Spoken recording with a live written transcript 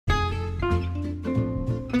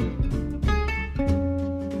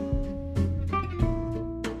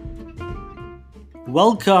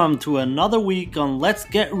Welcome to another week on Let's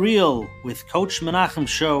Get Real with Coach Menachem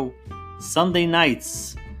Show, Sunday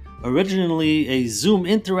nights. Originally a Zoom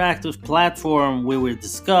interactive platform where we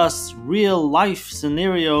discuss real life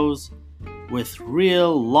scenarios with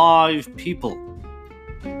real live people.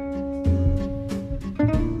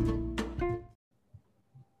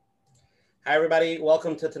 Hi everybody,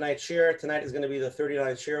 welcome to tonight's shir. Tonight is going to be the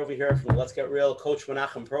 39th shir over here from the Let's Get Real Coach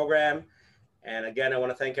Menachem program. And again, I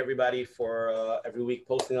want to thank everybody for every week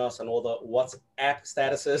posting us on all the WhatsApp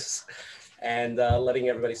statuses and letting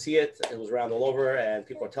everybody see it. It was around all over and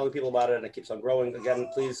people are telling people about it and it keeps on growing. Again,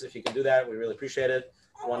 please, if you can do that, we really appreciate it.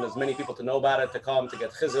 We want as many people to know about it, to come, to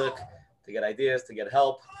get chizuk, to get ideas, to get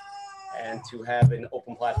help, and to have an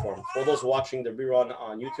open platform. For those watching the rerun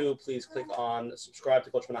on YouTube, please click on subscribe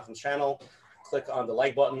to Coach Menachem's channel. Click on the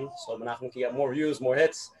like button so Menachem can get more views, more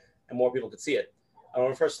hits, and more people can see it. I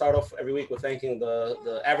want to first start off every week with thanking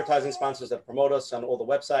the advertising sponsors that promote us on all the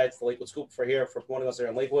websites, the Lakewood Scoop for promoting us here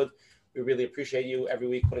in Lakewood. We really appreciate you every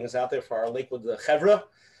week putting us out there for our Lakewood Chevra.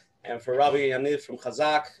 And for Rabbi Yaniv from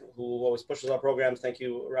Chazak, who always pushes our programs. Thank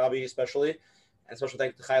you, Rabbi, especially. And special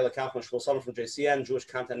thank you to Chayla Kaufman, Shmuel Summer from JCN, Jewish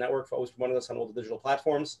Content Network, for always promoting us on all the digital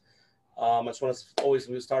platforms. I just want to always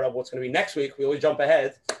start off what's going to be next week. We always jump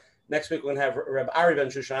ahead. Next week, we're going to have Reb Ari Ben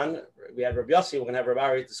Shushan. We had Reb Yossi. We're going to have Reb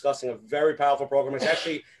Ari discussing a very powerful program. It's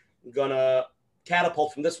actually going to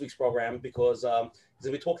catapult from this week's program because he's going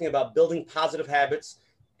to be talking about building positive habits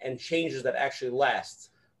and changes that actually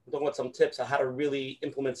last. We're talking about some tips on how to really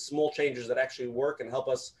implement small changes that actually work and help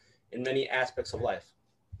us in many aspects of life.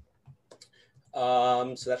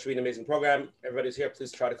 So that should be an amazing program. Everybody's here.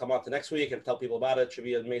 Please try to come on to next week and tell people about it. It should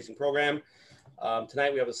be an amazing program.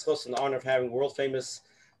 Tonight, we have a schus and the honor of having world-famous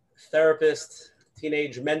therapist,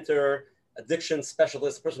 teenage mentor, addiction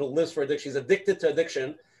specialist, person who lives for addiction. He's addicted to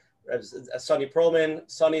addiction. Sonny Perlman.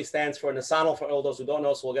 Sonny stands for Nasanal for all those who don't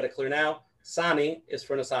know, so we'll get it clear now. Sani is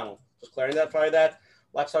for Nasanal. Just clarify that.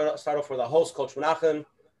 Let's start off with our host, Coach Menachem.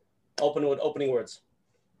 Open with opening words.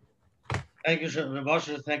 Thank you, Rabbi.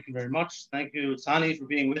 Thank you very much. Thank you, Sani, for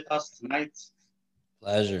being with us tonight.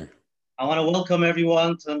 Pleasure. I want to welcome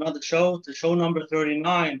everyone to another show, to show number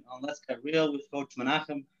 39 on Let's Get Real with Coach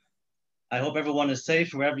Menachem. I hope everyone is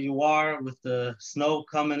safe wherever you are with the snow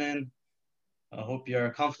coming in. I hope you're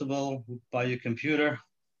comfortable by your computer.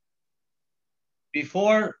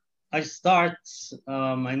 Before I start,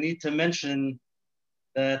 I need to mention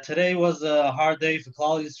that today was a hard day for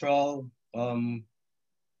Klal Yisrael.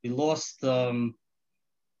 We lost the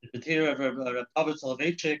B'tira of Rabbi David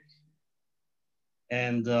Soloveitchik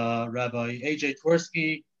and Rabbi A.J.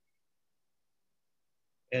 Twersky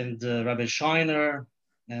and Rabbi Shiner,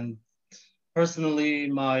 and personally,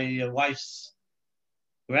 my wife's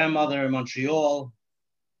grandmother in Montreal,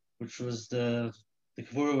 which was the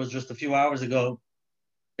Kavura was just a few hours ago.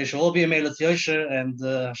 They should all be a Meilat Yosher, and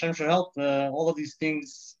Hashem should help all of these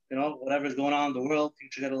things, whatever is going on in the world,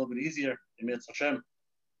 things should get a little bit easier. Hashem.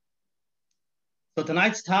 So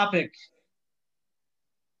tonight's topic,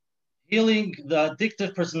 healing the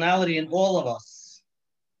addictive personality in all of us.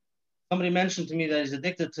 Somebody mentioned to me that he's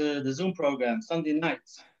addicted to the Zoom program, Sunday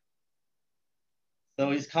nights. So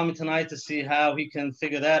he's coming tonight to see how he can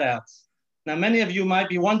figure that out. Now, many of you might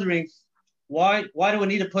be wondering, why do we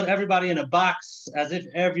need to put everybody in a box as if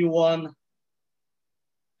everyone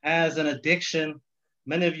has an addiction?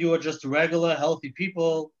 Many of you are just regular, healthy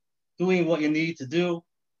people doing what you need to do,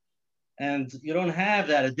 and you don't have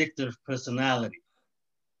that addictive personality.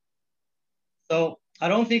 So I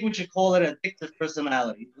don't think we should call it addictive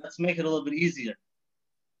personality. Let's make it a little bit easier.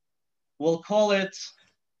 We'll call it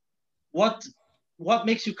what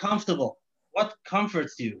makes you comfortable? What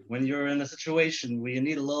comforts you when you're in a situation where you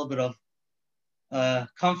need a little bit of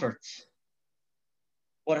comfort?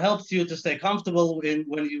 What helps you to stay comfortable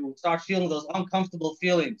when you start feeling those uncomfortable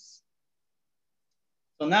feelings?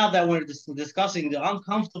 So now that we're discussing the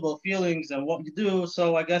uncomfortable feelings and what you do,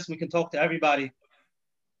 so I guess we can talk to everybody.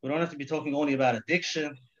 We don't have to be talking only about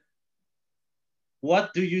addiction.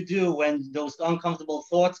 What do you do when those uncomfortable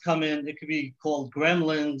thoughts come in? It could be called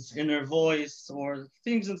gremlins, inner voice, or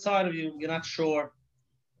things inside of you. You're not sure.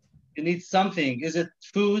 You need something. Is it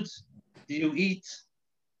food? Do you eat?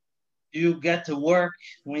 Do you get to work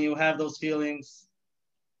when you have those feelings?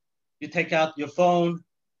 You take out your phone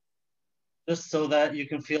just so that you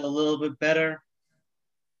can feel a little bit better.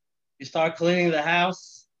 You start cleaning the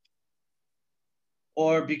house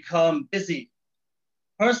or become busy.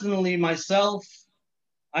 Personally, myself,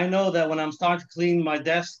 I know that when I'm starting to clean my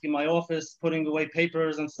desk in my office, putting away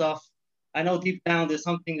papers and stuff, I know deep down there's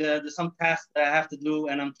some task that I have to do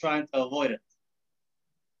and I'm trying to avoid it.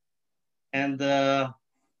 And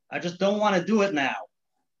I just don't want to do it now.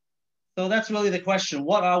 So that's really the question.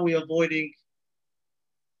 What are we avoiding?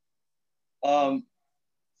 Some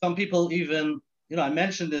people even, I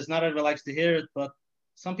mentioned this, not everyone likes to hear it, but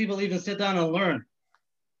some people even sit down and learn.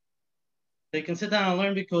 They can sit down and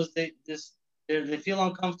learn because they feel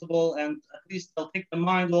uncomfortable, and at least they'll take their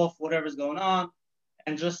mind off whatever's going on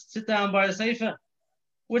and just sit down by the sefer,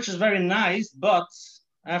 which is very nice, but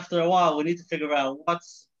after a while, we need to figure out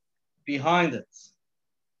what's behind it.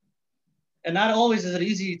 And not always is it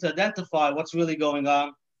easy to identify what's really going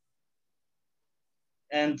on.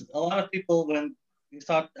 And a lot of people, when you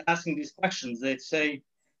start asking these questions, they say,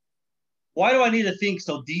 why do I need to think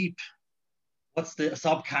so deep? What's the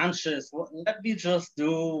subconscious? Let me just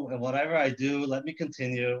do whatever I do. Let me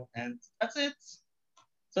continue. And that's it.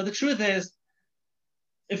 So the truth is,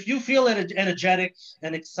 if you feel energetic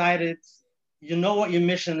and excited, you know what your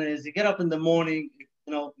mission is. You get up in the morning,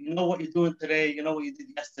 you know what you're doing today. You know what you did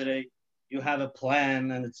yesterday. You have a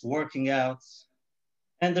plan and it's working out.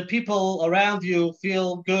 And the people around you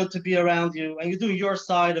feel good to be around you. And you're doing your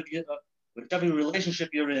side of whichever relationship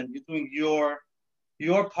you're in. You're doing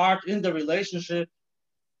your part in the relationship.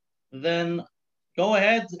 Then go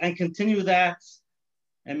ahead and continue that.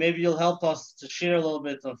 And maybe you'll help us to share a little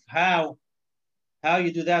bit of how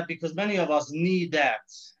you do that, because many of us need that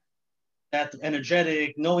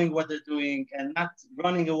energetic, knowing what they're doing and not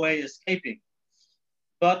running away, escaping.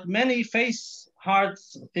 But many face hard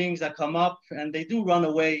things that come up and they do run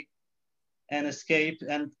away and escape.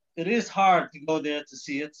 And it is hard to go there to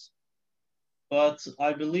see it. But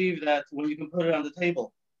I believe that when you can put it on the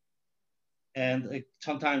table, and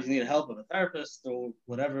sometimes you need help of a therapist or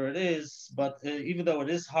whatever it is, but even though it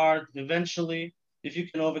is hard, eventually, if you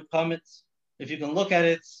can overcome it, if you can look at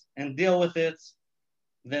it and deal with it,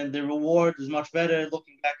 then the reward is much better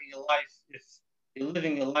looking back in your life. If you're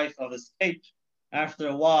living a life of escape, after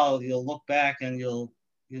a while, you'll look back and you'll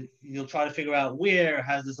try to figure out where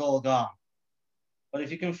has this all gone. But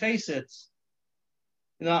if you can face it,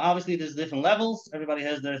 obviously there's different levels. Everybody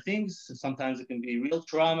has their things. Sometimes it can be real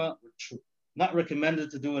trauma, which not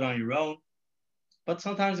recommended to do it on your own. But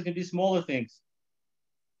sometimes it can be smaller things.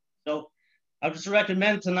 So I just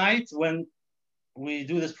recommend tonight, when we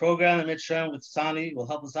do this program, Amit Shem with Sani will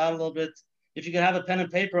help us out a little bit, if you can have a pen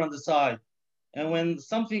and paper on the side. And when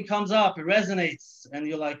something comes up, it resonates, and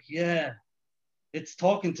you're like, yeah, it's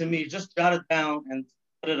talking to me, just jot it down and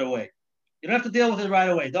put it away. You don't have to deal with it right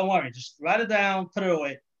away. Don't worry. Just write it down, put it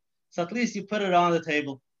away. So at least you put it on the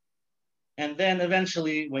table. And then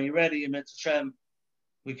eventually, when you're ready, Amit Hashem,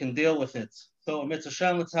 we can deal with it. So Amit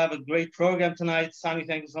Hashem, let's have a great program tonight. Sami,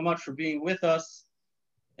 thank you so much for being with us.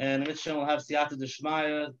 And Amit Hashem will have Siyata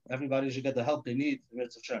Deshmaya. Everybody should get the help they need.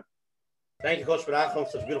 Amit Hashem. Thank you, Coach Menachem,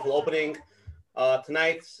 for such a beautiful opening.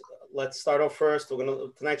 Tonight, let's start off first.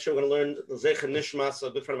 Tonight's show, we're going to learn the Zecher Nishmas, a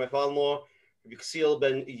good friend of my father-in-law, Rabbi Ksil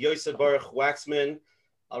ben Yosef Baruch Waxman.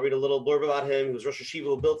 I'll read a little blurb about him. He was Rosh Yeshiva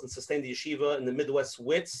who built and sustained the yeshiva in the Midwest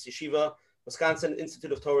WITS, Yeshiva, Wisconsin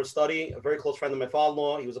Institute of Torah Study, a very close friend of my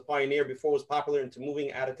father-in-law. He was a pioneer before it was popular into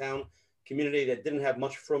moving out of town community that didn't have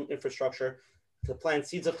much from infrastructure to plant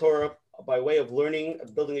seeds of Torah by way of learning,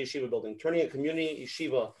 building a yeshiva building, turning a community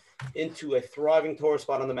yeshiva into a thriving Torah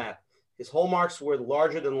spot on the map. His hallmarks were the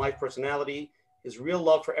larger-than-life personality, his real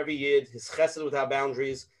love for every yid, his chesed without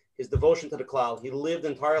boundaries, his devotion to the Klal. He lived the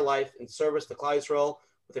entire life in service to Klal Yisrael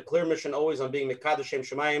with a clear mission always on being Mekadosh Shem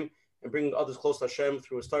Shemayim and bringing others close to Hashem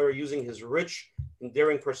through his Torah, using his rich,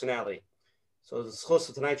 endearing personality. So this is close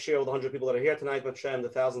to tonight's share with the 100 people that are here tonight, but Hashem, the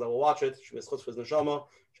 1,000 that will watch it. Should be close to his neshama.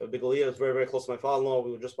 Should have big aliyah. It's very, very close to my father-in-law.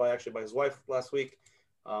 We were just by his wife last week.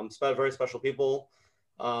 Very special people.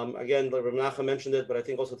 Again, Rabbi Menachem mentioned it, but I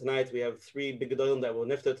think also tonight we have three big gedolim that will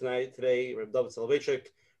nifter today. Rabbi David Soloveitchik,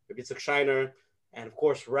 Rabbi Yitzchak Shiner, and of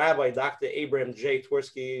course, Rabbi Dr. Abraham J.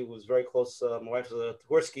 Twersky, who was very close. My wife's a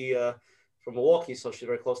Twersky from Milwaukee, so she's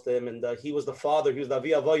very close to him. And he was the father, he was the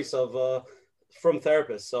Avia voice of From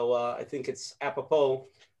Therapist. So I think it's apropos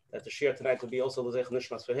that the shir tonight will be also L'zech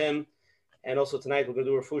Nishmas for him. And also tonight we're going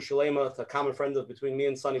to do Refu Shalema. It's a common friend between me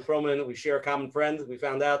and Sonny Froman. We share a common friend. We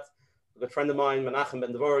found out. A good friend of mine, Menachem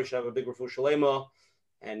Ben Devorah, should have a big Refu Shalema,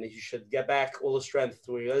 and he should get back all his strength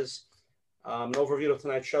to where he is. An overview of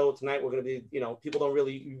tonight's show. Tonight we're going to be, people don't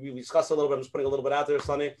really, we discuss a little bit. I'm just putting a little bit out there,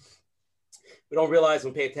 Sonny. We don't realize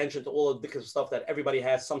and pay attention to all the different stuff that everybody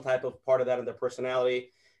has some type of part of that in their personality,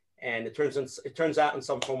 and it turns out in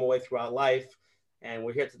some form of way throughout life. And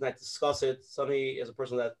we're here tonight to discuss it. Sonny is a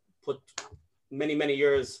person that put many, many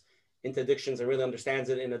years into addictions and really understands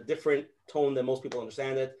it in a different tone than most people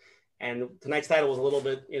understand it. And tonight's title was a little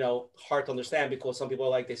bit, hard to understand because some people are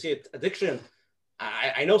like, they see it, addiction.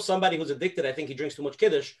 I know somebody who's addicted. I think he drinks too much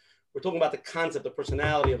Kiddush. We're talking about the concept, the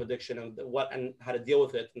personality of addiction, and how to deal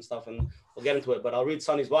with it and stuff. And we'll get into it. But I'll read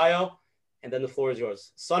Sonny's bio, and then the floor is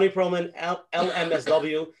yours. Sonny Perlman,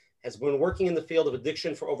 LMSW, has been working in the field of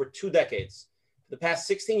addiction for over 2 decades. For the past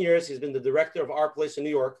 16 years, he's been the director of Our Place in New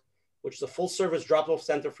York, which is a full-service drop-off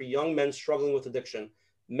center for young men struggling with addiction,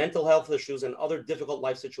 mental health issues, and other difficult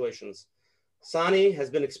life situations. Sonny has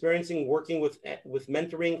been experiencing working with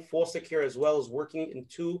mentoring, foster care, as well as working in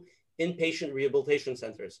 2 inpatient rehabilitation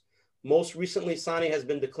centers. Most recently, Sonny has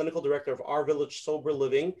been the clinical director of Our Village Sober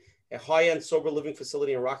Living, a high-end sober living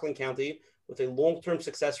facility in Rockland County with a long-term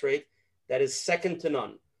success rate that is second to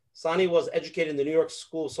none. Sonny was educated in the New York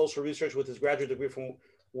School of Social Research with his graduate degree from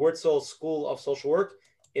Wurtzel School of Social Work.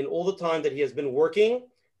 In all the time that he has been working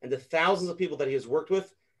and the thousands of people that he has worked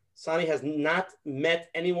with, Sonny has not met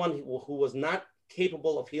anyone who was not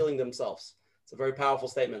capable of healing themselves. It's a very powerful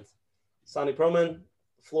statement. Sonny Perlman,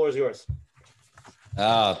 the floor is yours.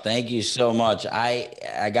 Oh, thank you so much.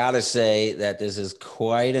 I got to say that this is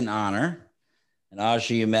quite an honor. And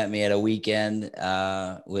Asher, you met me at a weekend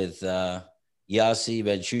with Yossi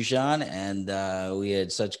Ben Shushan, and we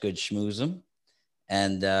had such good schmoozum.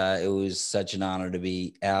 And it was such an honor to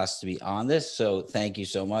be asked to be on this. So thank you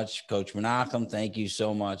so much, Coach Menachem. Thank you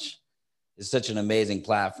so much. It's such an amazing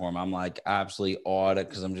platform. I'm like absolutely awed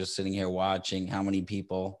because I'm just sitting here watching how many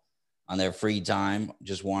people on their free time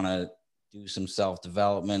just want to do some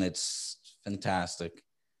self-development. It's fantastic.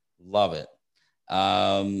 Love it.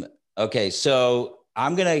 Okay, so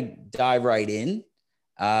I'm going to dive right in.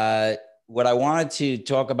 What I wanted to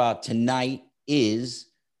talk about tonight is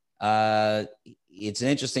it's an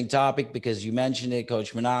interesting topic because you mentioned it,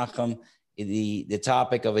 Coach Menachem, the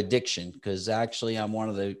topic of addiction, because actually I'm one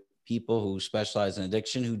of the people who specialize in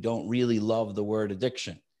addiction who don't really love the word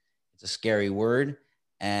addiction. It's a scary word.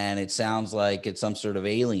 And it sounds like it's some sort of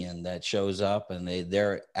alien that shows up and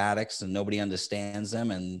they're addicts and nobody understands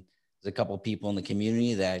them. And there's a couple of people in the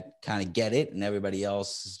community that kind of get it and everybody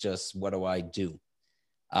else is just, what do I do?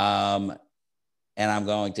 And I'm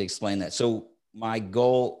going to explain that. So my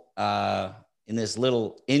goal in this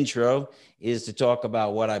little intro is to talk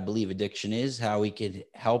about what I believe addiction is, how we could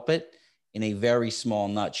help it in a very small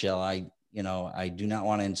nutshell. I do not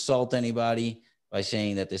want to insult anybody by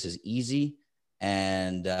saying that this is easy.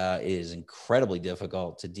 And it is incredibly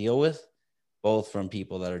difficult to deal with, both from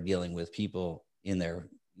people that are dealing with people in their,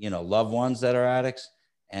 loved ones that are addicts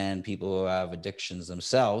and people who have addictions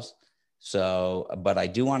themselves. So, but I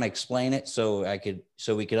do want to explain it so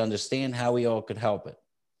we could understand how we all could help it.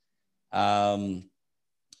 The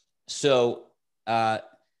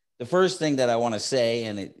first thing that I want to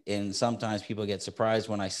say, and sometimes people get surprised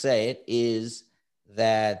when I say it, is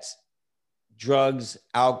that drugs,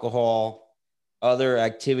 alcohol, other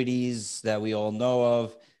activities that we all know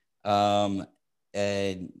of,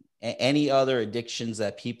 and any other addictions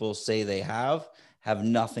that people say they have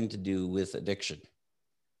nothing to do with addiction.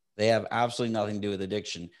 They have absolutely nothing to do with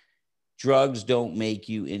addiction. Drugs don't make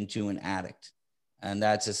you into an addict. And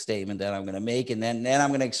that's a statement that I'm going to make. And then I'm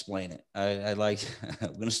going to explain it. I'm going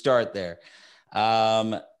to start there.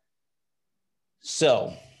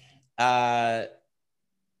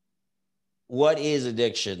 What is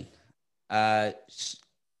addiction? This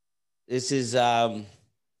is,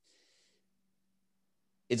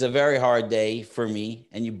 it's a very hard day for me,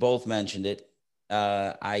 and you both mentioned it.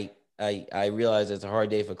 I realize it's a hard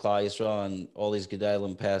day for Klal Yisrael, and all these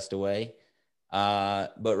Gedalim passed away.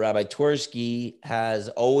 But Rabbi Twersky has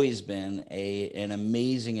always been an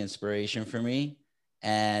amazing inspiration for me.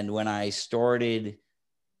 And when I started,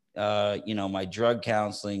 my drug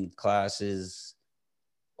counseling classes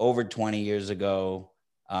over 20 years ago,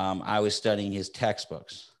 I was studying his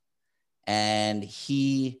textbooks, and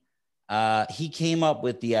he came up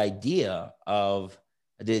with the idea of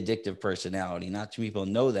the addictive personality. Not too many people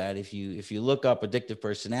know that. If you look up addictive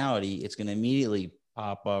personality, it's going to immediately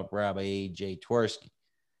pop up Rabbi A.J. Twersky,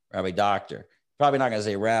 Rabbi Doctor. Probably not going to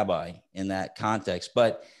say rabbi in that context,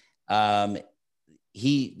 but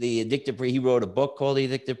he wrote a book called The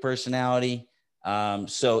Addictive Personality.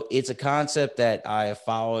 So it's a concept that I have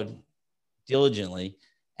followed diligently.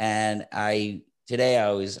 And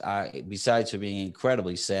besides for being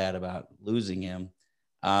incredibly sad about losing him,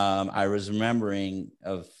 I was remembering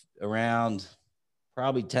of around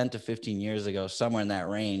probably 10 to 15 years ago, somewhere in that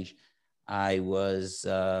range, he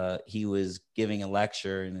was giving a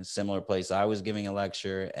lecture in a similar place. I was giving a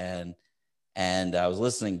lecture and I was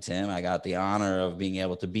listening to him. I got the honor of being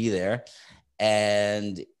able to be there.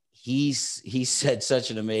 And he said such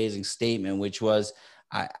an amazing statement, which was,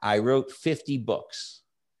 I wrote 50 books,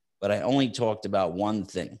 but I only talked about one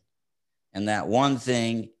thing. And that one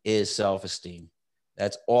thing is self-esteem.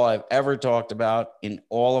 That's all I've ever talked about in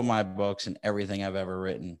all of my books and everything I've ever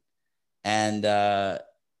written. And that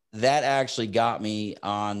actually got me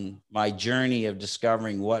on my journey of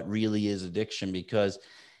discovering what really is addiction, because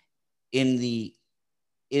in the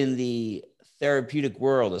therapeutic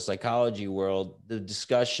world, the psychology world, the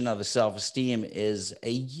discussion of the self-esteem is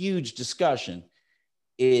a huge discussion.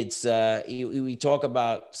 It's we talk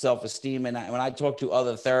about self-esteem, and when I talk to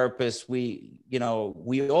other therapists, we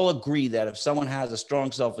all agree that if someone has a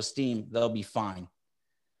strong self-esteem, they'll be fine.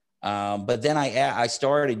 But then I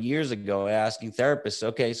started years ago asking therapists,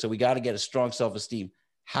 okay, so we got to get a strong self-esteem.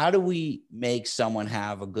 How do we make someone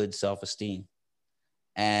have a good self-esteem?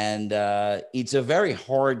 And it's a very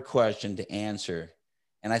hard question to answer.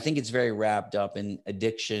 And I think it's very wrapped up in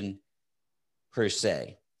addiction per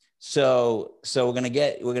se. So we're going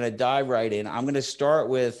to dive right in. I'm going to start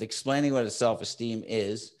with explaining what a self-esteem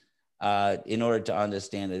is in order to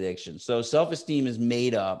understand addiction. So self-esteem is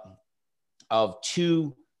made up of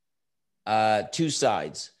two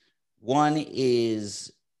sides. One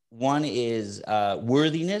is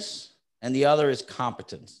worthiness, and the other is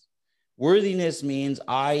competence. Worthiness means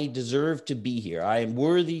I deserve to be here. I am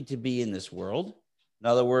worthy to be in this world.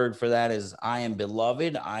 Another word for that is I am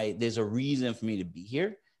beloved. There's a reason for me to be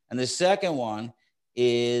here. And the second one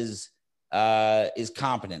is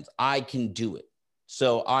competence. I can do it.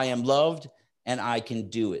 So I am loved and I can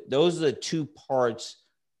do it. Those are the two parts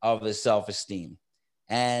of the self-esteem.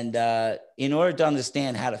 And in order to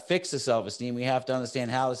understand how to fix the self-esteem, we have to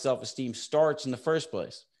understand how the self-esteem starts in the first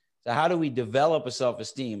place. So how do we develop a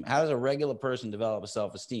self-esteem? How does a regular person develop a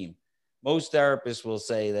self-esteem? Most therapists will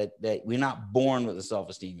say that we're not born with a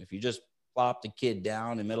self-esteem. If you just plop the kid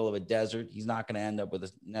down in the middle of a desert, he's not going to end up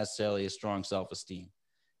with necessarily a strong self-esteem.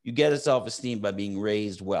 You get a self-esteem by being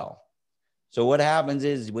raised well. So what happens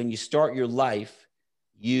is when you start your life,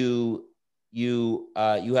 you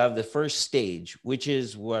have the first stage, which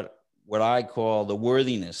is what I call the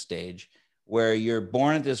worthiness stage, where you're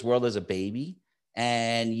born into this world as a baby,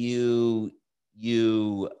 and you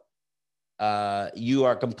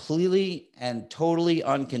are completely and totally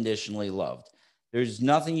unconditionally loved. There's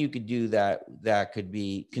nothing you could do that could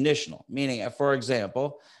be conditional. Meaning, for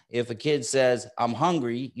example, if a kid says, I'm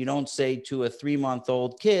hungry, you don't say to a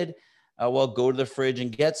 3-month-old kid, well, go to the fridge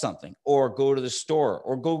and get something, or go to the store,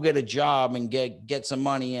 or go get a job and get some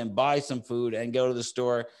money and buy some food and go to the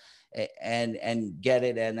store and get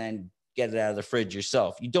it and then get it out of the fridge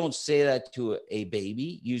yourself. You don't say that to a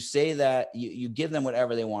baby. You say that you give them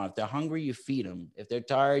whatever they want. If they're hungry, you feed them. If they're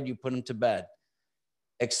tired, you put them to bed,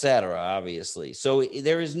 etc. Obviously. So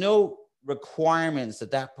there is no requirements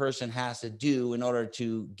that person has to do in order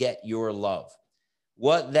to get your love.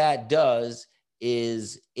 What that does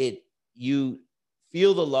is you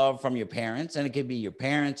feel the love from your parents, and it could be your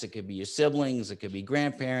parents, it could be your siblings, it could be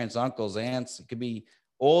grandparents, uncles, aunts, it could be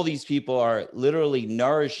all these people are literally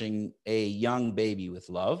nourishing a young baby with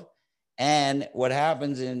love. And what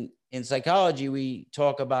happens in psychology, we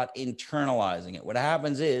talk about internalizing it. What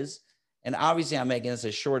happens is, and obviously I'm making this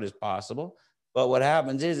as short as possible, but what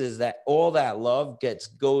happens is that all that love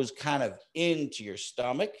goes kind of into your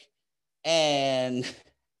stomach, and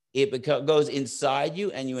it goes inside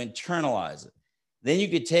you, and you internalize it. Then you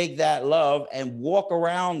could take that love and walk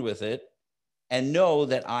around with it and know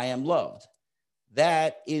that I am loved.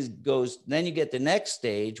 Then you get the next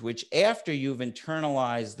stage, which after you've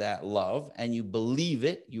internalized that love and you believe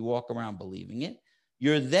it, you walk around believing it,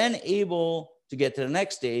 you're then able to get to the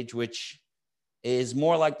next stage, which is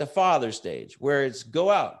more like the father stage, where it's go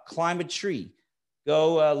out, climb a tree,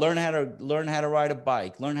 go learn how to ride a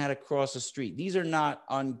bike, learn how to cross a street. These are not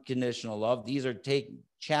unconditional love. These are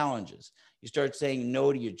challenges. You start saying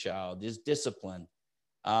no to your child. There's discipline.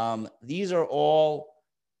 These are all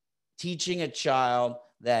teaching a child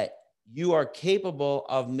that you are capable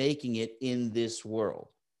of making it in this world.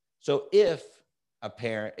 So if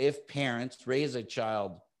parents raise a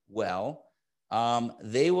child well,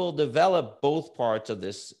 they will develop both parts of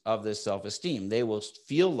this self-esteem. They will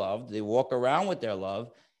feel loved, they walk around with their love,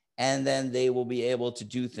 and then they will be able to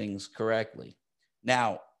do things correctly.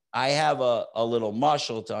 Now, I have a little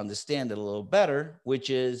muscle to understand it a little better, which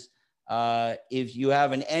is if you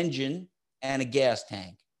have an engine and a gas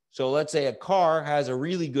tank. So let's say a car has a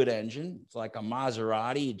really good engine. It's like a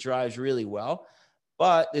Maserati. It drives really well,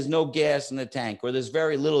 but there's no gas in the tank, or there's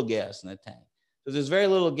very little gas in the tank. So there's very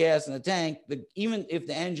little gas in the tank. Even if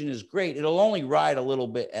the engine is great, it'll only ride a little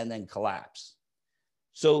bit and then collapse.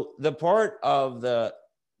 So the part of the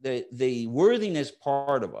worthiness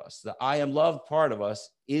part of us, the I am loved part of us,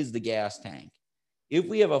 is the gas tank. If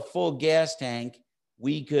we have a full gas tank,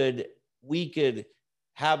 we could we could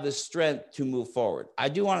have the strength to move forward. I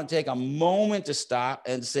do want to take a moment to stop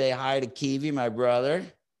and say hi to Kiwi, my brother,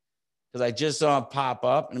 because I just saw him pop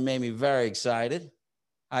up and it made me very excited.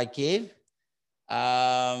 Hi, Kiwi.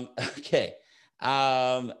 Okay.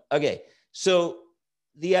 Okay. So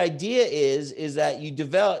the idea is that you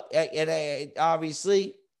develop, and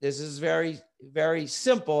obviously this is very, very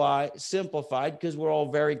simplified because we're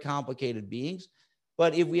all very complicated beings.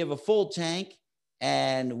 But if we have a full tank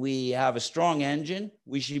and we have a strong engine,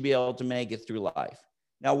 we should be able to make it through life.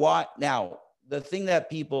 Now, the thing that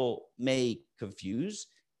people may confuse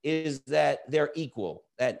is that they're equal,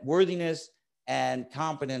 that worthiness and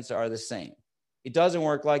competence are the same. It doesn't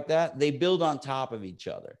work like that. They build on top of each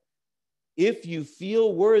other. If you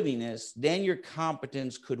feel worthiness, then your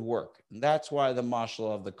competence could work. And that's why the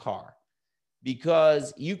muscle of the car,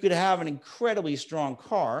 because you could have an incredibly strong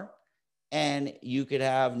car and you could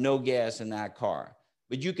have no gas in that car,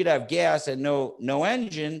 but you could have gas and no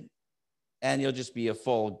engine, and you'll just be a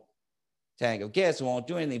full tank of gas. It won't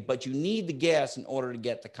do anything, but you need the gas in order to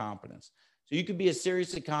get the competence. So you could be a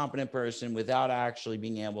seriously competent person without actually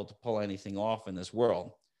being able to pull anything off in this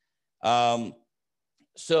world.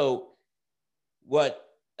 So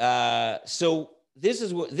this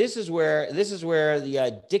is where the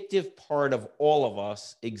addictive part of all of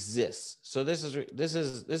us exists. So this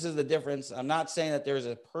is the difference. I'm not saying that there's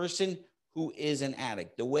a person who is an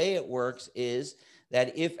addict. The way it works is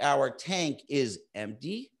that if our tank is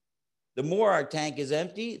empty, the more our tank is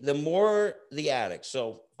empty, the more the addict.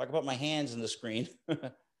 So if I can put my hands in the screen,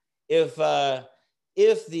 if our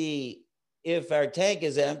tank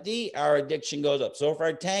is empty, our addiction goes up. So if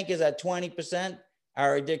our tank is at 20%,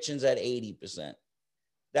 our addiction's at 80%.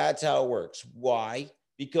 That's how it works. Why?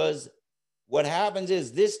 Because what happens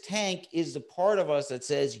is this tank is the part of us that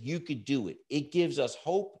says you could do it. It gives us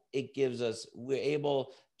hope. We're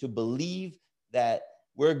able to believe that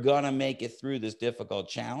we're gonna make it through this difficult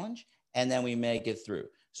challenge, and then we make it through.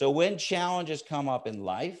 So when challenges come up in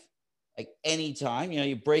life, like anytime,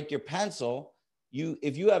 you break your pencil,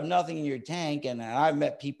 if you have nothing in your tank, and I've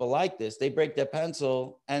met people like this, they break their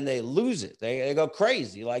pencil and they lose it. They go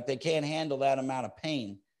crazy. Like they can't handle that amount of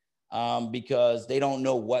pain because they don't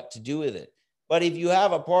know what to do with it. But if you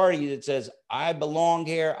have a party that says, I belong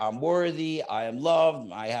here, I'm worthy, I am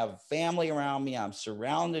loved, I have family around me, I'm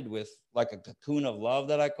surrounded with like a cocoon of love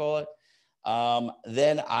that I call it,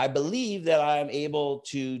 then I believe that I'm able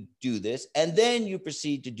to do this. And then you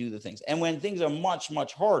proceed to do the things. And when things are much,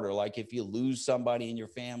 much harder, like if you lose somebody in your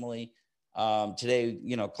family, today,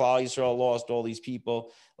 Klal Yisrael lost all these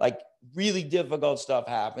people, like really difficult stuff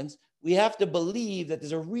happens. We have to believe that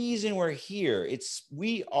there's a reason we're here.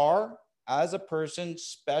 We are, as a person,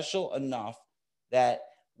 special enough that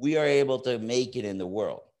we are able to make it in the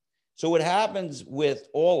world. So what happens with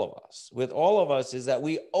all of us is that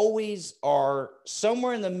we always are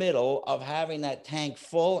somewhere in the middle of having that tank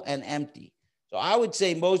full and empty. So I would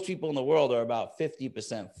say most people in the world are about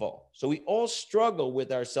 50% full. So we all struggle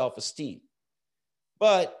with our self-esteem,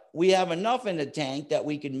 but we have enough in the tank that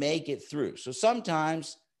we can make it through. So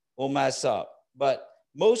sometimes we'll mess up, but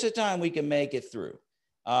most of the time we can make it through.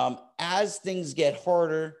 As things get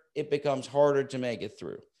harder, it becomes harder to make it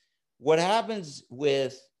through. What happens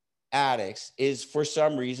with addicts is, for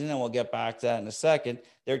some reason, and we'll get back to that in a second,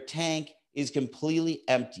 their tank is completely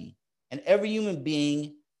empty. And every human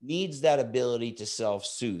being needs that ability to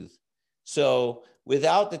self-soothe. So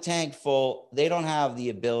without the tank full, they don't have the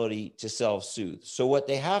ability to self-soothe. So what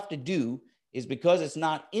they have to do is, because it's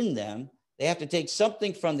not in them, they have to take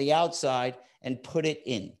something from the outside and put it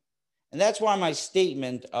in. And that's why my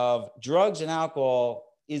statement of drugs and alcohol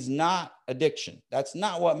is not addiction. That's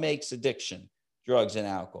not what makes addiction, drugs and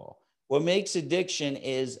alcohol. What makes addiction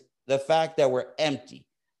is the fact that we're empty.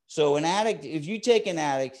 So an addict, if you take an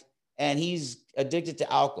addict and he's addicted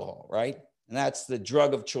to alcohol, right? And that's the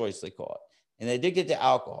drug of choice, they call it. And they're addicted to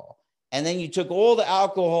alcohol. And then you took all the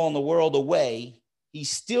alcohol in the world away, he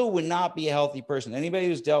still would not be a healthy person. Anybody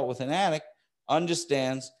who's dealt with an addict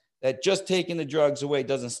understands that just taking the drugs away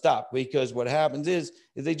doesn't stop, because what happens is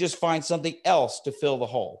they just find something else to fill the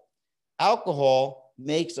hole. Alcohol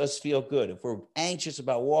makes us feel good. If we're anxious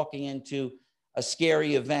about walking into a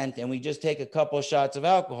scary event and we just take a couple of shots of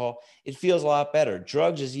alcohol, it feels a lot better.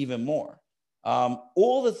 Drugs is even more.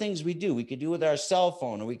 All the things we could do with our cell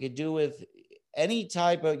phone, or we could do with any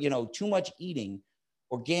type of, too much eating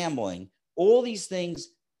or gambling. All these things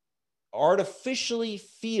artificially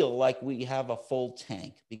feel like we have a full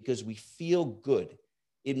tank because we feel good.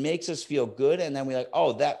 It makes us feel good. And then we're like,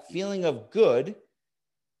 oh, that feeling of good,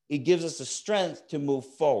 it gives us the strength to move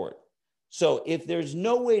forward. So if there's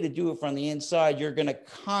no way to do it from the inside, you're going to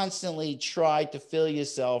constantly try to fill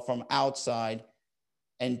yourself from outside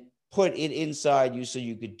and put it inside you so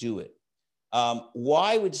you could do it.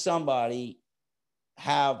 Why would somebody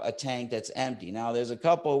have a tank that's empty? Now, there's a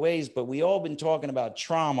couple of ways, but we all been talking about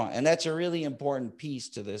trauma, and that's a really important piece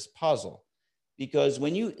to this puzzle. Because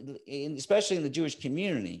when you, especially in the Jewish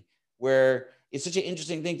community, where it's such an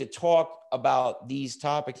interesting thing to talk about these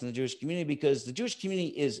topics in the Jewish community, because the Jewish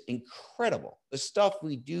community is incredible. The stuff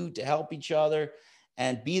we do to help each other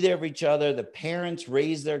and be there for each other. The parents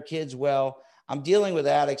raise their kids well. I'm dealing with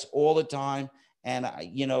addicts all the time. And,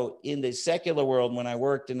 in the secular world, when I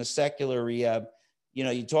worked in a secular rehab,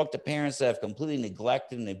 you talk to parents that have completely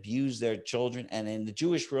neglected and abused their children. And in the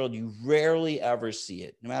Jewish world, you rarely ever see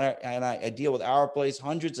it. No matter, and I deal with our place,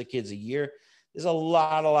 hundreds of kids a year. There's a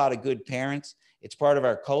lot of good parents. It's part of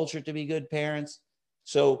our culture to be good parents.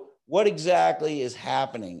 So what exactly is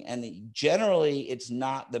happening? And generally, it's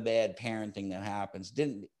not the bad parenting that happens.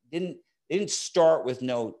 Didn't start with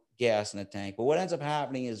no gas in the tank. But what ends up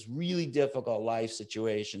happening is really difficult life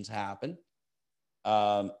situations happen.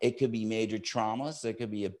 It could be major traumas. There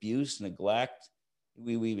could be abuse, neglect.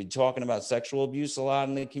 We've been talking about sexual abuse a lot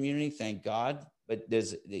in the community, thank God. But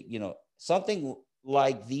there's, something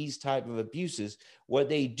like these type of abuses, what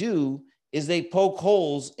they do is they poke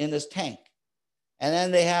holes in this tank. And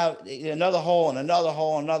then they have another hole and another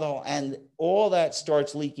hole, another hole, and all that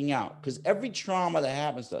starts leaking out. Because every trauma that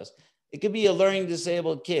happens to us, it could be a learning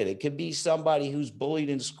disabled kid. It could be somebody who's bullied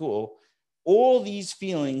in school. All these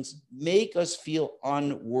feelings make us feel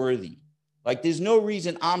unworthy. Like there's no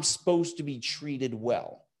reason I'm supposed to be treated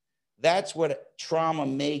well. That's what trauma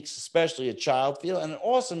makes, especially a child feel. And it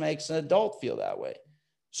also makes an adult feel that way.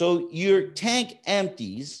 So your tank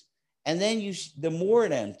empties, and then the more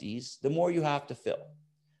it empties, the more you have to fill.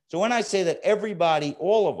 So when I say that everybody,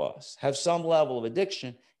 all of us, have some level of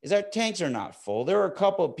addiction, is our tanks are not full. There are a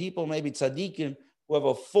couple of people, maybe tzaddikim, who have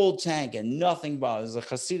a full tank and nothing bothers. There's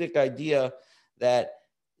a Hasidic idea that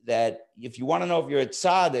if you want to know if you're a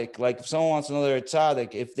tzaddik, like if someone wants to know they're a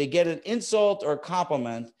tzaddik, if they get an insult or a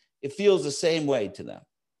compliment, it feels the same way to them.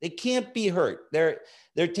 They can't be hurt. Their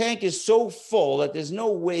tank is so full that there's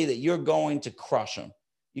no way that you're going to crush them.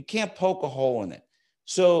 You can't poke a hole in it.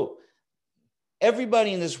 So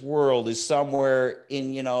everybody in this world is somewhere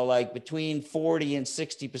in, like between 40 and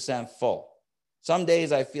 60% full. Some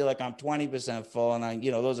days I feel like I'm 20% full, and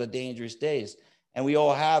those are dangerous days, and we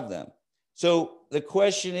all have them. So the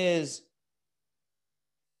question is,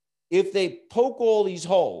 if they poke all these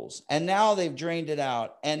holes and now they've drained it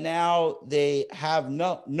out and now they have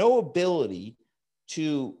no ability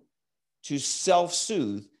to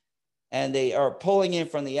self-soothe, and they are pulling in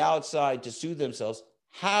from the outside to soothe themselves,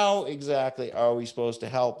 how exactly are we supposed to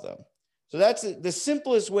help them? So that's the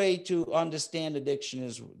simplest way to understand addiction,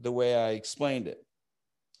 is the way I explained it.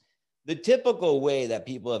 The typical way that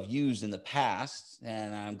people have used in the past,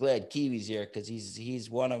 and I'm glad Kiwi's here because he's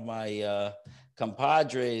one of my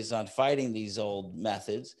compadres on fighting these old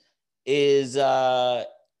methods, is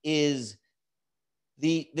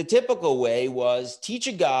the typical way was teach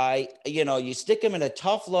a guy, you stick him in a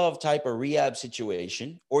tough love type of rehab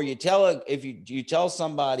situation, or you tell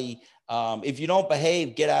somebody, if you don't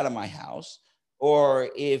behave, get out of my house. Or or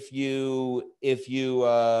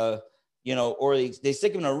they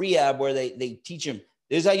stick him in a rehab where they teach him,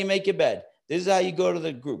 this is how you make your bed. This is how you go to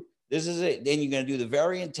the group. This is it. Then you're going to do the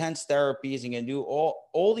very intense therapies. You're going to do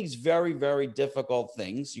all these very, very difficult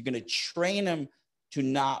things. You're going to train him to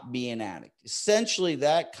not be an addict. Essentially,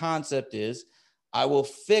 that concept is, I will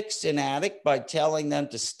fix an addict by telling them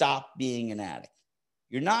to stop being an addict.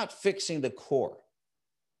 You're not fixing the core.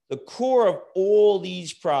 The core of all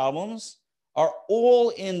these problems are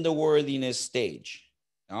all in the worthiness stage.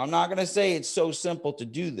 Now, I'm not going to say it's so simple to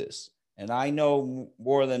do this, and I know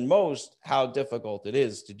more than most how difficult it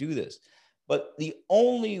is to do this. But the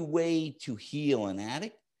only way to heal an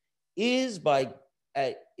addict is by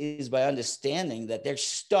understanding that they're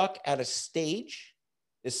stuck at a stage,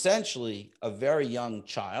 essentially a very young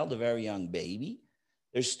child, a very young baby.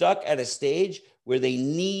 They're stuck at a stage where they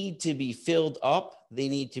need to be filled up. They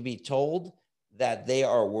need to be told that they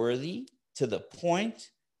are worthy to the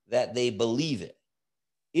point that they believe it.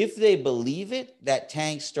 If they believe it, that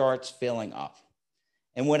tank starts filling up.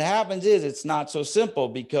 And what happens is, it's not so simple,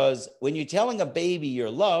 because when you're telling a baby you're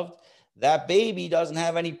loved, that baby doesn't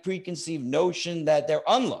have any preconceived notion that they're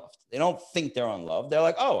unloved. They don't think they're unloved. They're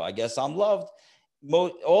like, oh, I guess I'm loved.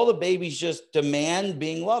 All the babies just demand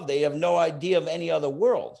being loved. They have no idea of any other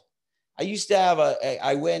world. I used to have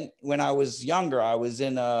when I was younger, I was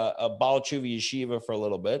in a Baal Tshuva yeshiva for a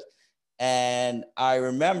little bit. And I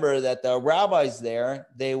remember that the rabbis there,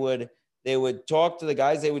 they would talk to the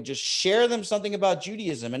guys. They would just share them something about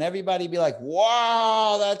Judaism, and everybody be like,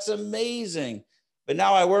 wow, that's amazing. But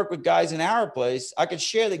now I work with guys in our place. I could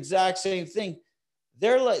share the exact same thing.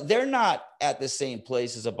 They're not at the same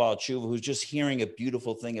place as a Baal Tshuva who's just hearing a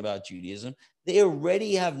beautiful thing about Judaism. They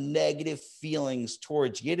already have negative feelings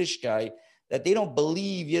towards Yiddishkeit, that they don't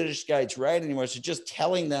believe Yiddishkeit's right anymore. So just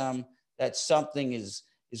telling them that something is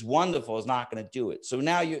wonderful is not going to do it. So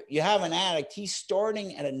now you have an addict. He's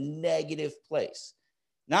starting at a negative place.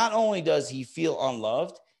 Not only does he feel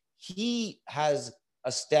unloved, he has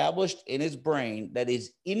established in his brain that it's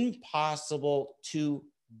impossible to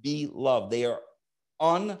be loved. They are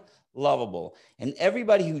unlovable. And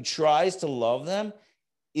everybody who tries to love them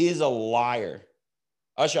is a liar.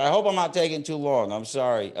 Usher, I hope I'm not taking too long. I'm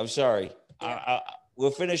sorry.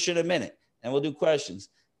 We'll finish in a minute and we'll do questions.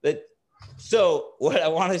 But so what I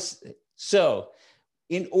want to say, so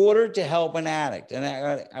in order to help an addict,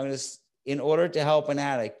 and in order to help an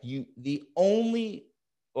addict, the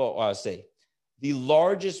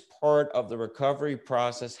largest part of the recovery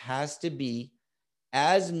process has to be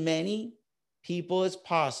as many people as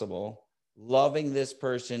possible loving this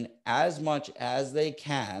person as much as they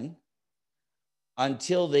can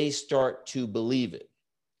until they start to believe it.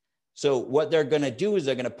 So what they're going to do is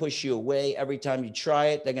they're going to push you away every time you try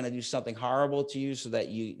it. They're going to do something horrible to you so that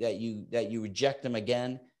you reject them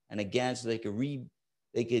again and again, so they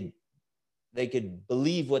could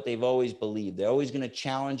believe what they've always believed. They're always going to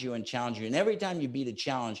challenge you. And every time you beat a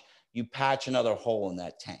challenge, you patch another hole in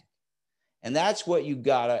that tank. And that's what you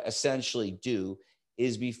got to essentially do,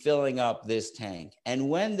 is be filling up this tank. And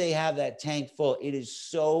when they have that tank full, it is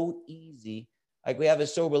so easy. Like we have a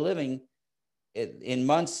sober living in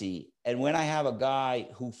Muncie. And when I have a guy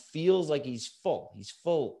who feels like he's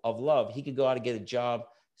full of love, he could go out and get a job,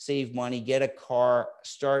 save money, get a car,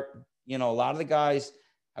 start, a lot of the guys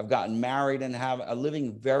have gotten married and are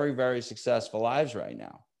living very, very successful lives right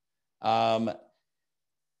now.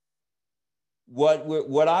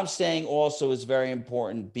 What I'm saying also is very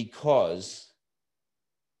important, because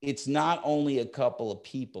it's not only a couple of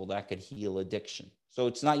people that could heal addiction. So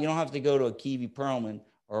it's not, you don't have to go to a Kivi Perlman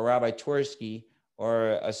or a Rabbi Twersky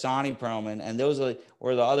or a Sonny Perlman, and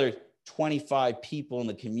or the other 25 people in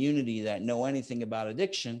the community that know anything about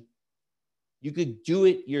addiction. You could do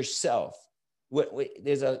it yourself.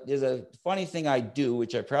 There's a funny thing I do,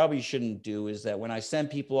 which I probably shouldn't do, is that when I send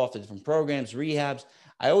people off to different programs, rehabs,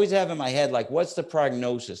 I always have in my head, like, what's the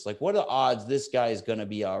prognosis? Like, what are the odds this guy is going to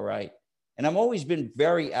be all right? And I've always been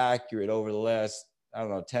very accurate over the last,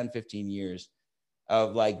 10, 15 years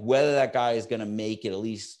of like whether that guy is going to make it at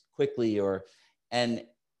least quickly and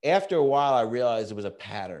after a while, I realized it was a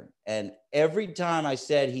pattern. And every time I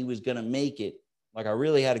said he was going to make it, like I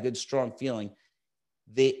really had a good, strong feeling,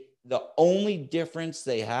 the only difference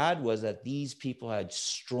they had was that these people had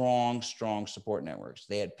strong support networks.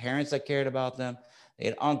 They had parents that cared about them. They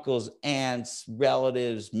had uncles, aunts,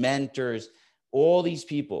 relatives, mentors, all these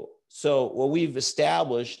people. So what we've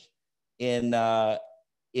established in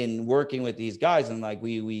working with these guys, and like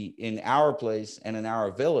we in our place and in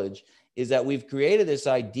our village, is that we've created this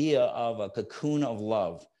idea of a cocoon of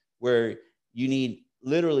love, where you need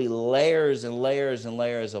literally layers and layers and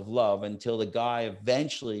layers of love until the guy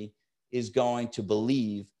eventually is going to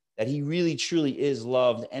believe that he really truly is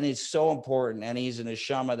loved and is so important, and he's an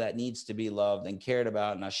neshama that needs to be loved and cared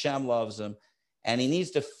about, and Hashem loves him, and he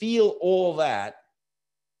needs to feel all that.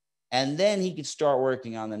 And then he could start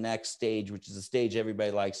working on the next stage, which is the stage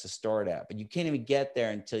everybody likes to start at. But you can't even get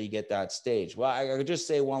there until you get that stage. Well, I could just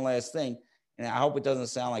say one last thing, and I hope it doesn't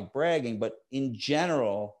sound like bragging, but in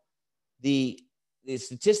general, the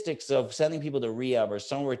statistics of sending people to rehab are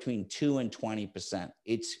somewhere between 2 and 20%.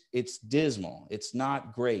 It's dismal. It's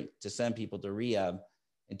not great to send people to rehab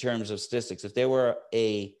in terms of statistics. If they were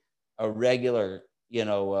a regular,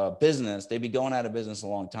 business, they'd be going out of business a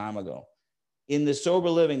long time ago. In the sober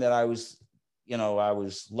living that I was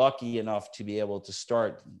lucky enough to be able to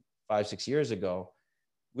start 5-6 years ago,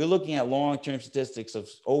 we're looking at long-term statistics of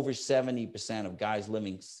over 70% of guys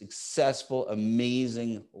living successful,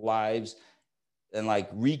 amazing lives, and like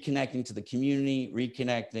reconnecting to the community,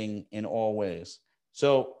 reconnecting in all ways.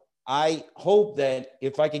 So I hope that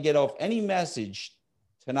if I could get off any message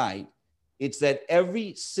tonight, it's that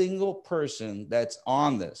every single person that's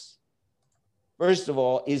on this, first of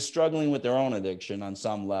all, is struggling with their own addiction on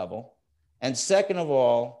some level. And second of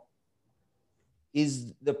all,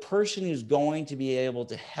 is the person who's going to be able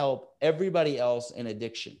to help everybody else in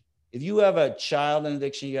addiction. If you have a child in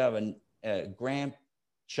addiction, you have a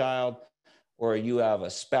grandchild, or you have a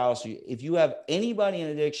spouse, if you have anybody in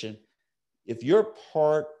addiction, if you're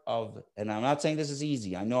part of, and I'm not saying this is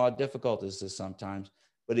easy, I know how difficult this is sometimes,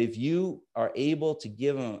 but if you are able to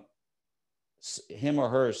give him or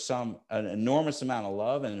her an enormous amount of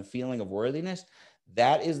love and a feeling of worthiness,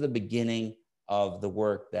 that is the beginning of the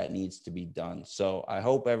work that needs to be done. So I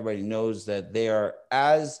hope everybody knows that they are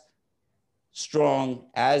as strong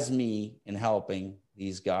as me in helping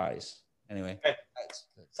these guys. Anyway. Okay.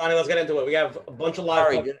 Sonny, let's get into it. We have a bunch of live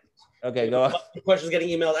questions. Okay, go on. Questions getting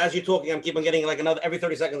emailed. As you're talking, I'm keeping getting like every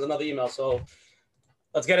 30 seconds, another email. So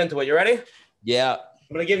let's get into it. You ready? Yeah.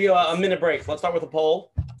 I'm going to give you a minute break. Let's start with a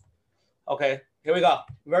poll. Okay, here we go.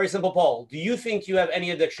 Very simple poll. Do you think you have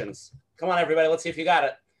any addictions? Come on, everybody. Let's see if you got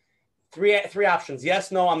it. Three options.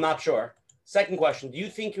 Yes, no, I'm not sure. Second question. Do you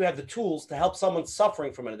think you have the tools to help someone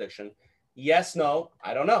suffering from an addiction? Yes, no,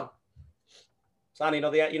 I don't know. Sonny,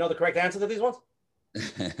 you know the correct answer to these ones?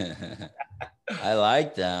 I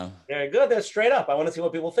like them. Very good. They're straight up. I want to see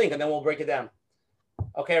what people think, and then we'll break it down.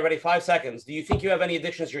 Okay, ready? 5 seconds. Do you think you have any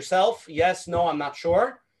addictions yourself? Yes, no, I'm not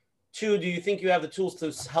sure. 2, do you think you have the tools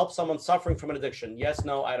to help someone suffering from an addiction? Yes,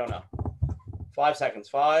 no, I don't know. 5 seconds.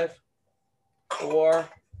 5, 4,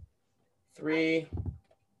 3,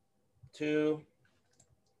 2,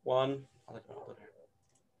 1.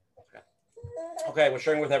 Okay, we're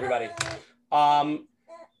sharing with everybody.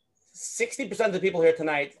 60% of the people here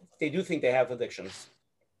tonight, they do think they have addictions.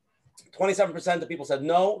 27% of the people said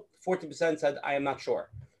no. 14% said, I am not sure.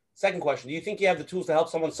 Second question, do you think you have the tools to help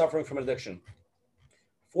someone suffering from an addiction?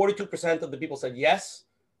 42% of the people said yes.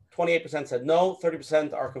 28% said no.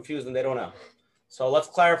 30% are confused and they don't know. So let's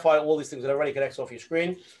clarify all these things that everybody can X off your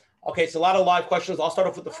screen. Okay, so a lot of live questions. I'll start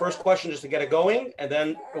off with the first question just to get it going. And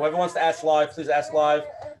then whoever wants to ask live, please ask live.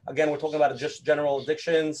 Again, we're talking about just general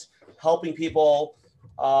addictions, helping people.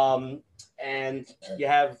 And you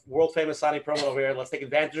have world famous Sonny Perlman over here. Let's take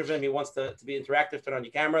advantage of him. He wants to be interactive, turn on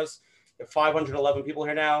your cameras. You have 511 people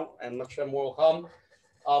here now, and much more will come.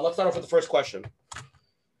 Let's start off with the first question.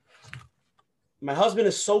 My husband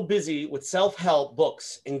is so busy with self-help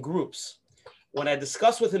books and groups. When I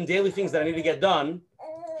discuss with him daily things that I need to get done,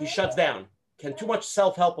 he shuts down. Can too much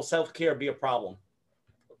self-help or self-care be a problem?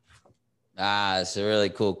 It's a really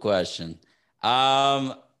cool question.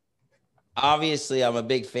 Obviously, I'm a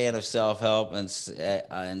big fan of self-help and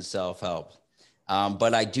self-help.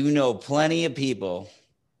 But I do know plenty of people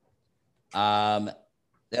that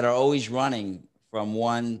are always running from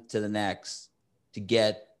one to the next to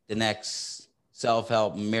get the next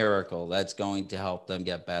self-help miracle that's going to help them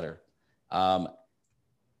get better.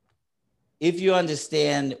 If you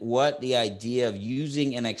understand what the idea of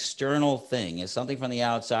using an external thing is, something from the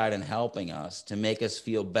outside and helping us to make us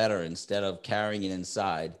feel better instead of carrying it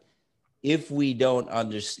inside, if we don't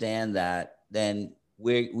understand that, then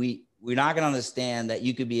we're not going to understand that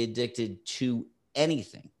you could be addicted to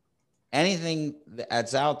anything. Anything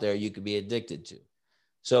that's out there, you could be addicted to.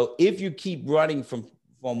 So if you keep running from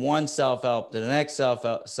one self-help to the next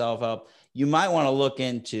self-help, you might want to look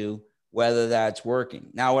into whether that's working.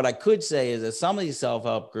 Now, what I could say is that some of these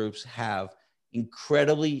self-help groups have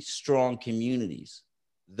incredibly strong communities.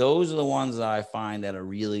 Those are the ones that I find that are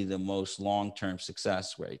really the most long-term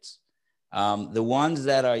success rates. The ones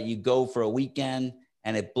that are, you go for a weekend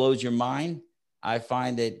and it blows your mind, I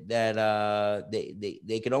find that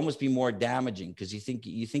they could almost be more damaging because you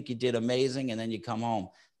think you did amazing and then you come home.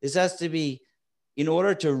 This has to be, in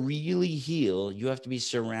order to really heal, you have to be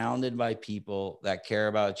surrounded by people that care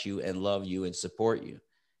about you and love you and support you.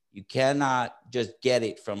 You cannot just get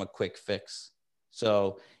it from a quick fix.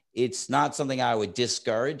 So it's not something I would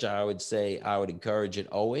discourage. I would say I would encourage it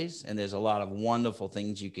always. And there's a lot of wonderful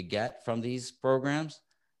things you could get from these programs.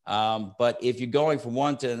 But if you're going from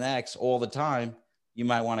one to the next all the time, you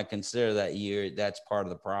might want to consider that that's part of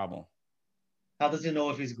the problem. How does he know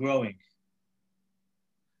if he's growing?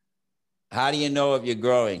 How do you know if you're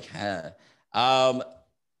growing? I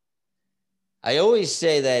always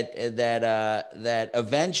say that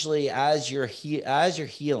eventually, as you're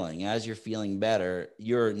healing, as you're feeling better,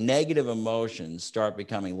 your negative emotions start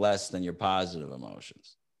becoming less than your positive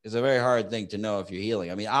emotions. It's a very hard thing to know if you're healing.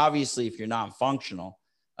 I mean, obviously, if you're not functional,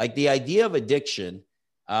 like the idea of addiction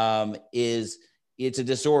it's a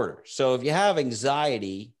disorder. So if you have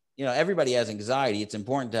anxiety, everybody has anxiety. It's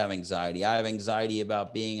important to have anxiety. I have anxiety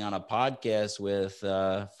about being on a podcast with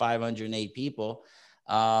 508 people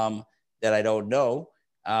that I don't know.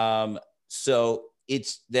 So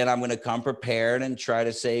then I'm going to come prepared and try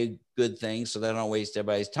to say good things so that I don't waste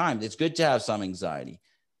everybody's time. It's good to have some anxiety.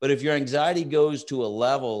 But if your anxiety goes to a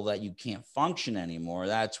level that you can't function anymore,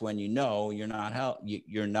 that's when you know you're not.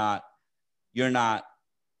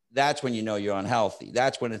 That's when you know you're unhealthy.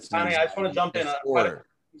 That's when it's. Sonny, I just want to jump in.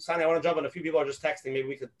 Sonny, I want to jump on. A few people are just texting. Maybe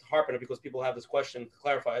we could harp on it because people have this question to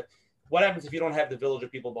clarify it. What happens if you don't have the village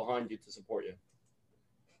of people behind you to support you?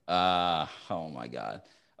 Oh my God.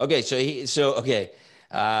 Okay. Okay.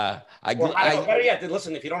 Better yet,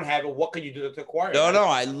 listen, if you don't have it, what can you do to acquire it?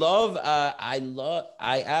 I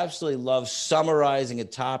absolutely love summarizing a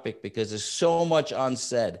topic because there's so much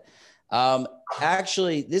unsaid.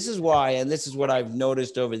 Actually, this is why, and this is what I've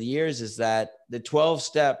noticed over the years, is that the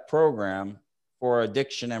 12-step program for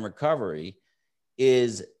addiction and recovery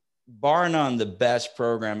is bar none the best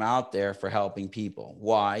program out there for helping people.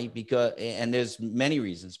 Why? Because, and there's many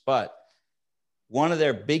reasons, but one of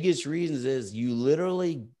their biggest reasons is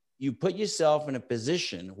you put yourself in a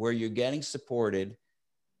position where you're getting supported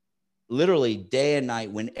literally day and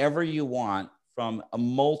night whenever you want from a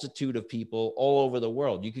multitude of people all over the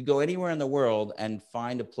world. You could go anywhere in the world and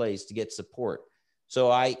find a place to get support. So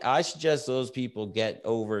I suggest those people get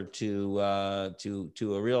over to a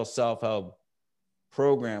real self-help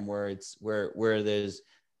program where it's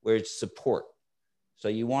support. So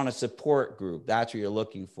you want a support group. That's what you're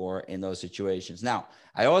looking for in those situations. Now,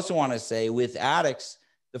 I also want to say with addicts,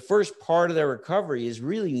 the first part of their recovery is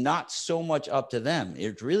really not so much up to them.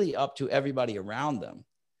 It's really up to everybody around them,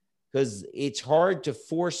 because it's hard to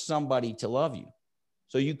force somebody to love you.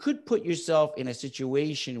 So you could put yourself in a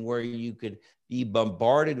situation where you could be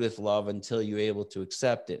bombarded with love until you're able to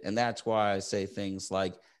accept it. And that's why I say things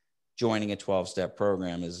like joining a 12-step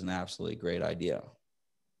program is an absolutely great idea.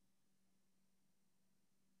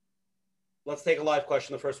 Let's take a live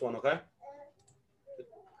question, the first one, okay?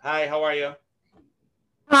 Hi, how are you?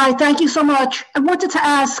 Hi, thank you so much. I wanted to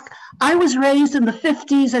ask, I was raised in the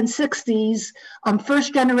 50s and 60s,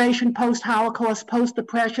 first generation post-Holocaust,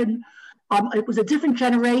 post-Depression. It was a different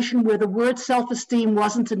generation where the word self-esteem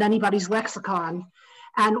wasn't in anybody's lexicon.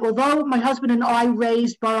 And although my husband and I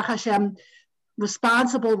raised, Baruch Hashem,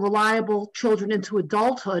 responsible, reliable children into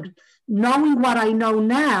adulthood, knowing what I know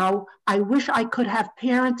now, I wish I could have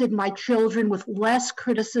parented my children with less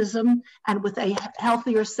criticism and with a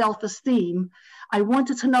healthier self-esteem. I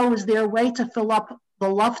wanted to know, is there a way to fill up the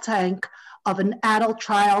love tank of an adult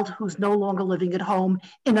child who's no longer living at home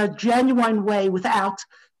in a genuine way without,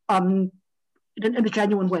 in a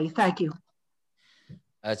genuine way? Thank you.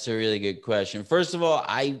 That's a really good question. First of all,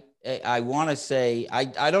 I want to say,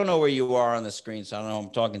 I don't know where you are on the screen, so I don't know who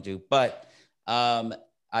I'm talking to, but I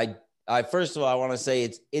first of all, I want to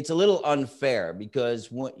say it's a little unfair, because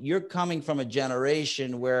you're coming from a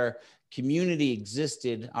generation where community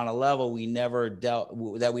existed on a level we never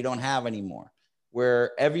that we don't have anymore,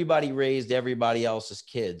 where everybody raised everybody else's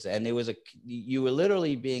kids, and you were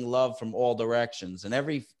literally being loved from all directions, and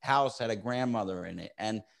every house had a grandmother in it,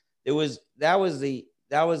 and that was the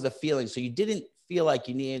feeling. So you didn't feel like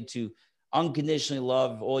you needed to unconditionally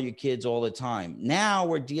love all your kids all the time. Now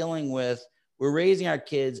we're raising our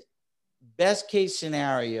kids, best case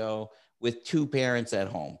scenario, with two parents at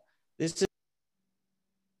home. This is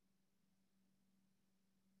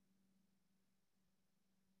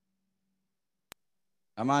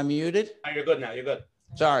Am I muted? Oh, you're good now. You're good.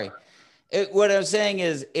 Sorry. What I'm saying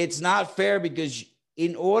is it's not fair, because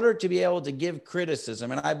in order to be able to give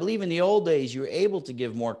criticism, and I believe in the old days, you were able to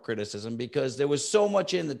give more criticism because there was so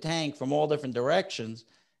much in the tank from all different directions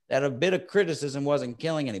that a bit of criticism wasn't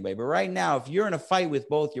killing anybody. But right now, if you're in a fight with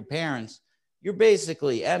both your parents, you're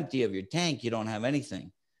basically empty of your tank. You don't have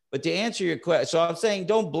anything. But to answer your question, so I'm saying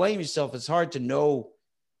don't blame yourself. It's hard to know.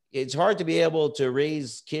 It's hard to be able to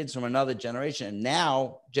raise kids from another generation. And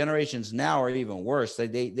now, generations now are even worse.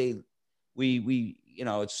 It's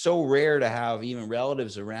so rare to have even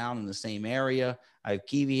relatives around in the same area. I have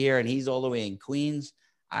Kiwi here, and he's all the way in Queens.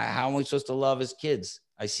 How am I supposed to love his kids?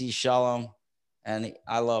 I see Shalom, and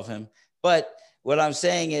I love him. But what I'm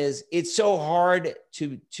saying is it's so hard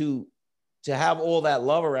to have all that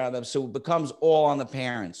love around them. So it becomes all on the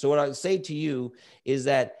parents. So what I would say to you is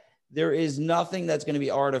that there is nothing that's going to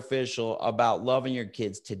be artificial about loving your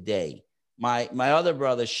kids today. My other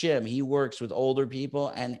brother, Shim, he works with older people,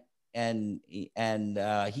 and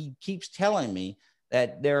he keeps telling me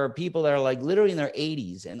that there are people that are like literally in their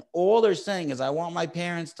 80s, and all they're saying is, I want my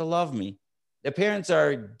parents to love me. Their parents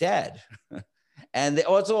are dead and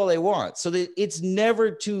that's all they want. So it's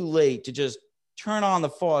never too late to just turn on the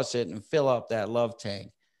faucet and fill up that love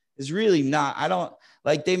tank. It's really not.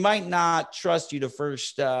 They might not trust you the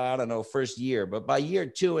first year, but by year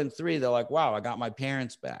 2 and 3, they're like, wow, I got my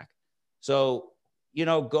parents back. So,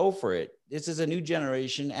 go for it. This is a new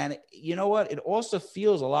generation. And you know what? It also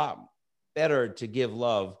feels a lot better to give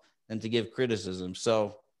love than to give criticism.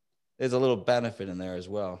 So there's a little benefit in there as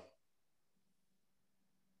well.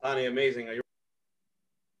 Ani, amazing.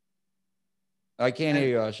 I can't hear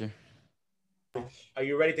you, Usher. Are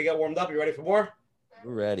you ready to get warmed up? You ready for more?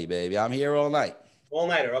 We're ready, baby. I'm here all night. All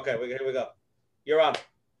nighter. Okay, here we go. You're on.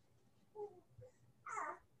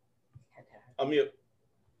 Unmute.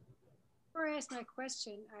 Before I ask my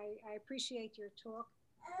question, I appreciate your talk.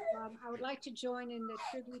 I would like to join in the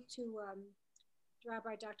tribute to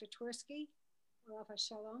Rabbi Dr. Twersky, Rav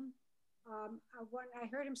Shalom. I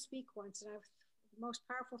heard him speak once, and the most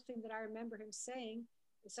powerful thing that I remember him saying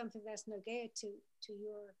is something that's nogea to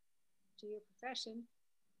your profession.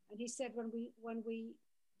 And he said, when we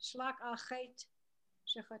shlak al chet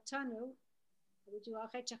shechatanu, we do al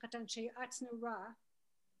chet shechatan sheyatznu ra,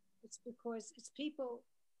 it's because it's people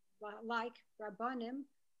like Rabbanim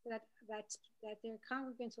that their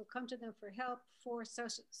congregants will come to them for help for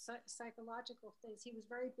psychological things. He was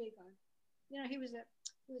very big on, he was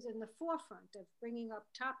in the forefront of bringing up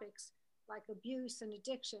topics like abuse and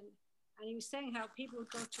addiction. And he was saying how people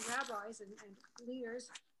would go to rabbis and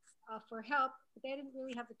leaders for help, but they didn't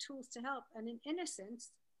really have the tools to help. And in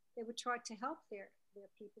innocence, they would try to help their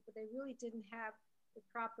people, but they really didn't have the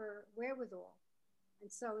proper wherewithal.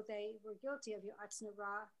 And so they were guilty of Yatzna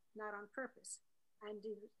Ra, not on purpose. And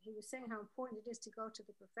he was saying how important it is to go to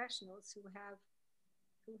the professionals who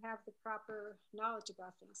have the proper knowledge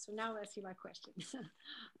about things. So now I'll ask you my question.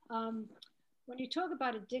 When you talk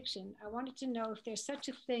about addiction, I wanted to know if there's such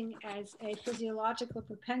a thing as a physiological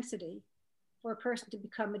propensity for a person to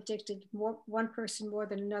become addicted, one person more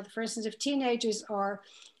than another. For instance, if teenagers are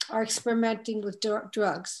experimenting with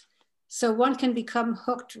drugs, so one can become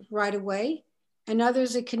hooked right away, and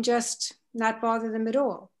others it can just not bother them at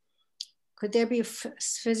all. Could there be a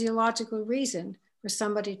physiological reason for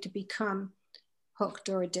somebody to become hooked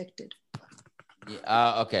or addicted?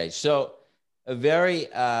 Okay, so a very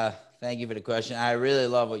thank you for the question. I really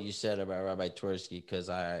love what you said about Rabbi Twersky because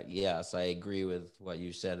I agree with what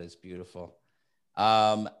you said. It's beautiful.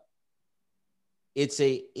 It's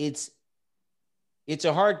a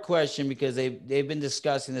hard question because they've been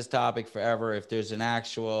discussing this topic forever. If there's an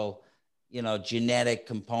actual genetic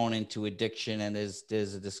component to addiction, and there's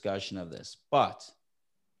a discussion of this. But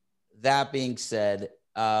that being said,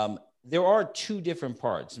 there are two different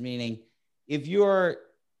parts, meaning if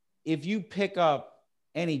you pick up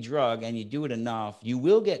any drug and you do it enough, you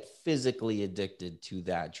will get physically addicted to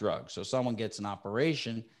that drug. So someone gets an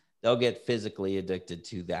operation, they'll get physically addicted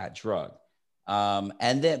to that drug.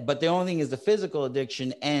 But the only thing is the physical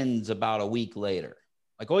addiction ends about a week later.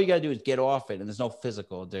 Like all you got to do is get off it and there's no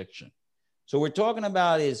physical addiction. So we're talking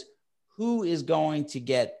about is who is going to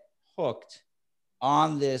get hooked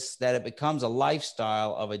on this, that it becomes a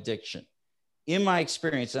lifestyle of addiction. In my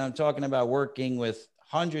experience, and I'm talking about working with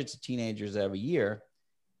hundreds of teenagers every year,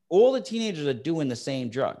 all the teenagers are doing the same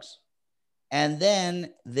drugs. And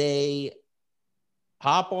then they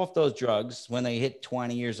hop off those drugs when they hit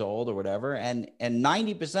 20 years old or whatever. And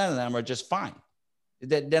 90% of them are just fine.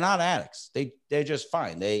 They're not addicts. They're just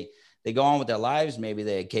fine. They go on with their lives. Maybe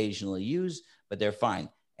they occasionally use, but they're fine.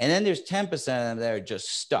 And then there's 10% of them that are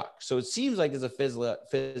just stuck. So it seems like there's a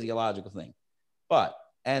physiological thing.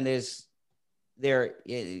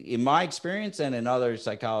 In my experience and in other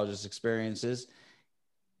psychologists' experiences,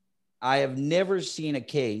 I have never seen a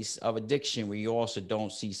case of addiction where you also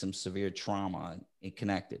don't see some severe trauma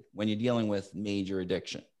connected when you're dealing with major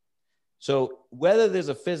addiction. So whether there's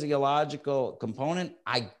a physiological component,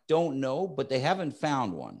 I don't know, but they haven't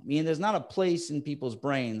found one. I mean, there's not a place in people's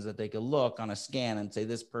brains that they could look on a scan and say,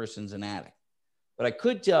 this person's an addict. But I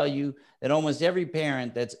could tell you that almost every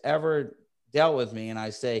parent that's ever dealt with me, and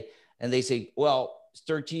they say, well, he's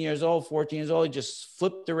 13 years old, 14 years old, he just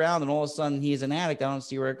flipped around and all of a sudden he's an addict. I don't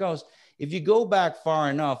see where it goes. If you go back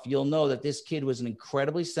far enough, you'll know that this kid was an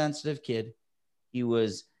incredibly sensitive kid.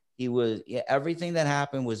 Everything that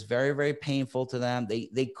happened was very, very painful to them.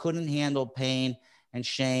 They couldn't handle pain and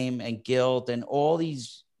shame and guilt and all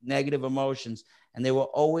these negative emotions. And you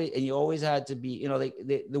always had to be,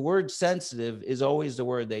 the word sensitive is always the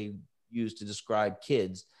word they use to describe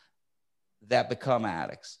kids that become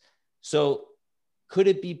addicts. So could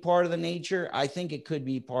it be part of the nature? I think it could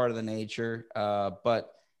be part of the nature,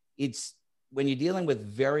 but it's when you're dealing with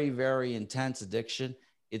very, very intense addiction,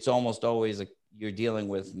 it's almost always you're dealing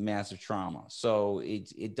with massive trauma. So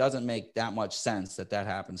it doesn't make that much sense that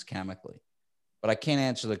happens chemically. But I can't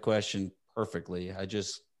answer the question perfectly. I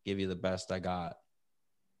just give you the best I got.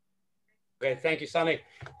 Okay, thank you, Sonny.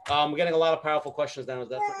 We're getting a lot of powerful questions now. Is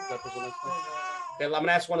that okay, I'm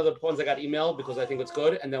gonna ask one of the ones I got emailed because I think it's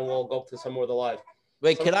good, and then we'll go to some more of the live.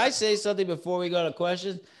 Wait, could I say something before we go to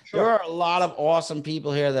questions? Sure. There are a lot of awesome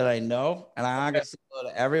people here that I know, and I'm not going to say hello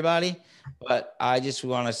to everybody, but I just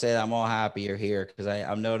want to say that I'm all happy you're here because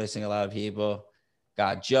I'm noticing a lot of people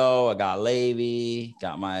got Joe, I got Levi,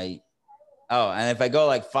 got my, oh, and if I go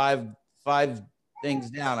like five things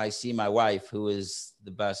down, I see my wife, who is the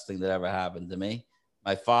best thing that ever happened to me.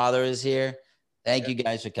 My father is here. Thank you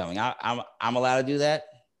guys for coming. I'm allowed to do that?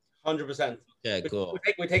 100%. Okay, cool.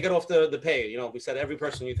 We take it off the pay. You know, we said every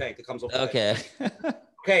person you thank, it comes off the okay. pay.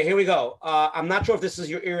 Okay, here we go. I'm not sure if this is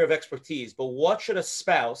your area of expertise, but what should a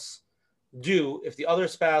spouse do if the other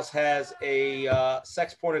spouse has a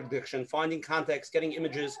sex porn addiction, finding context, getting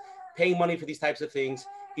images, paying money for these types of things?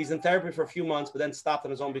 He's in therapy for a few months, but then stopped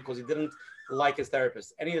on his own because he didn't like his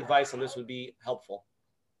therapist. Any advice on this would be helpful.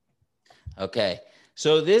 Okay.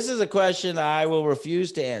 So this is a question I will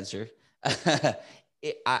refuse to answer.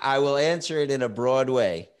 I will answer it in a broad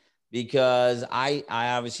way because I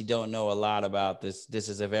obviously don't know a lot about this. This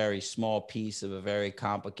is a very small piece of a very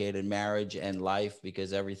complicated marriage and life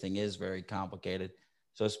because everything is very complicated.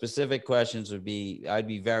 So specific questions would be, I'd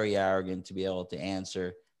be very arrogant to be able to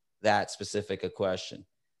answer that specific a question.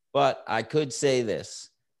 But I could say this,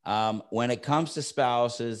 when it comes to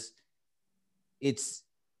spouses, it's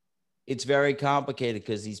very complicated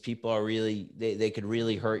because these people are really, they could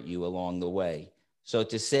really hurt you along the way. So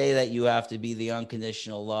to say that you have to be the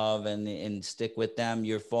unconditional love and stick with them,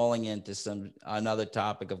 you're falling into another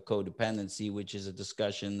topic of codependency, which is a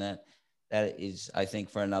discussion that is, I think,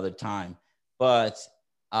 for another time. But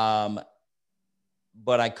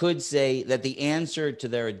I could say that the answer to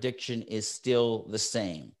their addiction is still the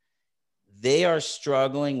same. They are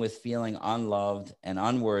struggling with feeling unloved and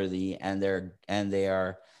unworthy, and they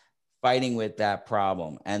are fighting with that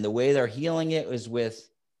problem. And the way they're healing it is with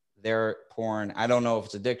their porn. I don't know if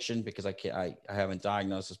it's addiction because I haven't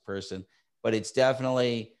diagnosed this person, but it's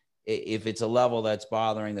definitely, if it's a level that's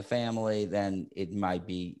bothering the family, then it might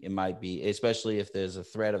be, especially if there's a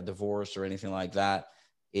threat of divorce or anything like that.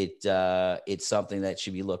 It's something that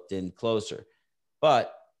should be looked in closer.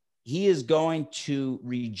 But he is going to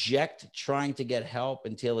reject trying to get help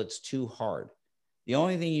until it's too hard. The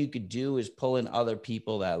only thing you could do is pull in other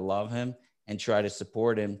people that love him and try to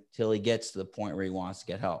support him till he gets to the point where he wants to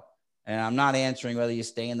get help. And I'm not answering whether you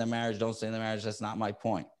stay in the marriage, don't stay in the marriage. That's not my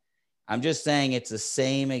point. I'm just saying it's the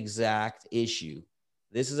same exact issue.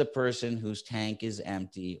 This is a person whose tank is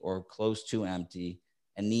empty or close to empty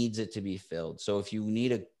and needs it to be filled. So if you need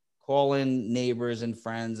to call in neighbors and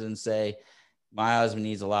friends and say, my husband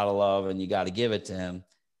needs a lot of love and you got to give it to him,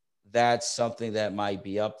 that's something that might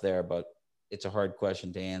be up there, but it's a hard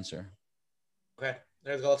question to answer. Okay,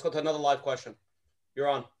 there you go. Let's go to another live question. You're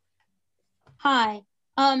on. Hi.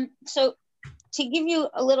 So to give you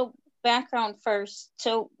a little background first.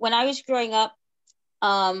 So when I was growing up,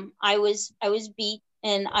 I was beat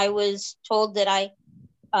and I was told that I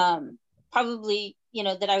probably,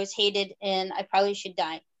 that I was hated and I probably should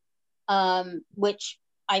die, which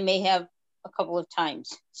I may have a couple of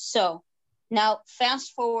times. So now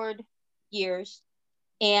fast forward years,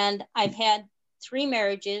 and I've had 3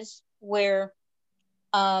 marriages where,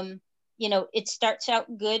 it starts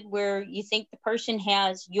out good where you think the person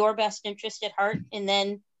has your best interest at heart. And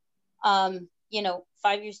then, 5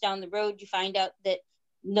 years down the road, you find out that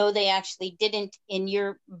no, they actually didn't. And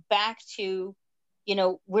you're back to,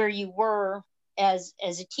 where you were as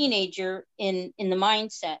a teenager in the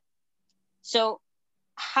mindset. So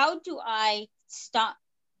how do I stop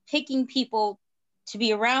picking people to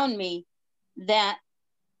be around me that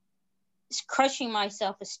is crushing my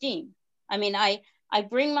self-esteem? I mean, I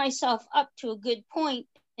bring myself up to a good point,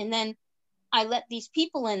 and then I let these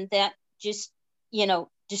people in that just,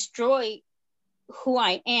 destroy who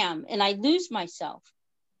I am, and I lose myself.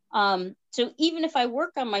 So even if I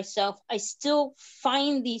work on myself, I still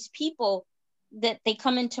find these people that they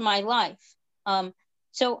come into my life.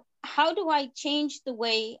 So how do I change the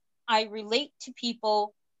way I relate to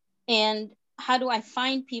people, and how do I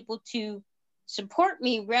find people to support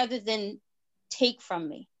me rather than take from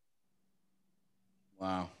me?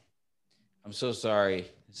 Wow. I'm so sorry.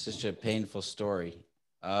 It's such a painful story.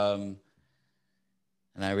 And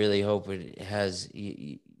I really hope it has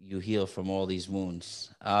you heal from all these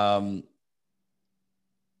wounds.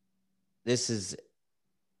 This is,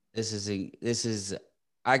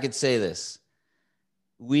 I could say this.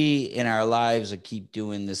 We in our lives keep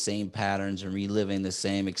doing the same patterns and reliving the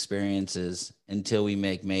same experiences until we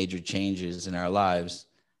make major changes in our lives.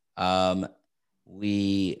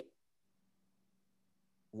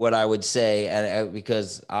 What I would say, and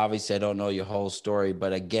because obviously I don't know your whole story,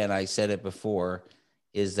 but again, I said it before,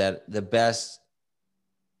 is that the best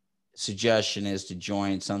suggestion is to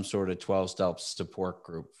join some sort of 12-step support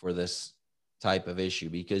group for this type of issue,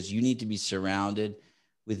 because you need to be surrounded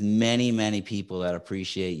with many, many people that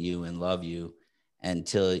appreciate you and love you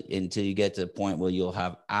until you get to the point where you'll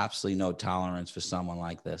have absolutely no tolerance for someone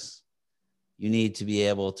like this. You need to be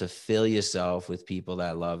able to fill yourself with people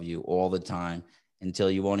that love you all the time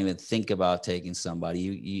until you won't even think about taking somebody.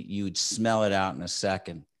 You'd smell it out in a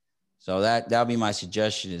second. So that'll be my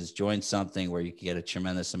suggestion, is join something where you can get a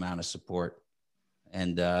tremendous amount of support.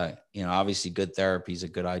 And, obviously good therapy is a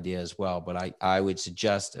good idea as well. But I would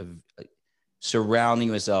suggest surrounding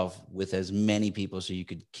yourself with as many people so you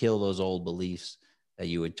could kill those old beliefs that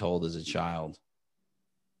you were told as a child.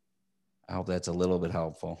 I hope that's a little bit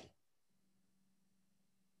helpful.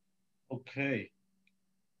 Okay.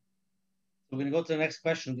 So we're going to go to the next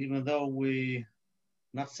question, even though we're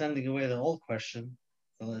not sending away the old question.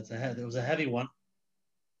 So it was a heavy one,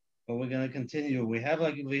 but we're going to continue. We have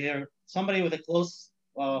over here somebody with a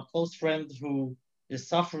close friend who is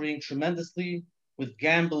suffering tremendously with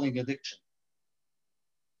gambling addiction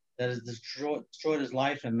that has destroyed his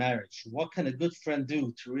life and marriage. What can a good friend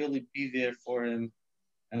do to really be there for him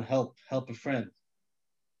and help a friend?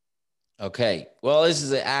 Okay. Well, this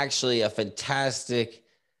is actually a fantastic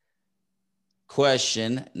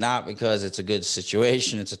question, not because it's a good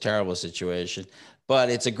situation, it's a terrible situation,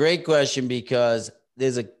 but it's a great question because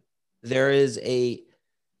there is a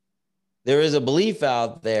belief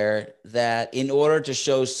out there that in order to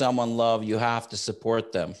show someone love, you have to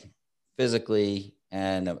support them physically,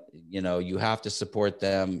 and you have to support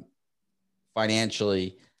them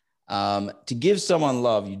financially. To give someone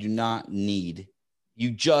love, you do not need.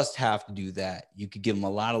 You just have to do that. You could give them a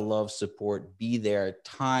lot of love, support, be there.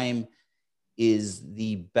 Time is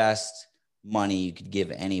the best money you could give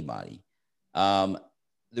anybody. The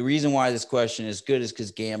reason why this question is good is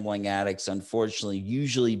because gambling addicts, unfortunately,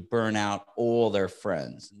 usually burn out all their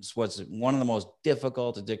friends. It's what's one of the most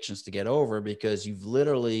difficult addictions to get over, because you've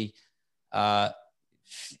literally,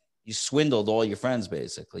 you swindled all your friends,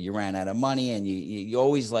 basically. You ran out of money, and you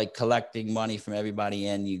always like collecting money from everybody,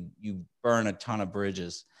 and you burn a ton of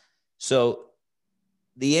bridges. So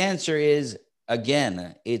the answer is,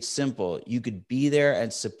 again, it's simple. You could be there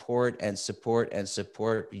and support and support and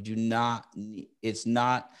support. You do not, it's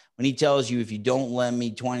not, when he tells you, if you don't lend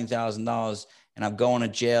me $20,000 and I'm going to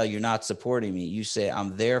jail, you're not supporting me. You say,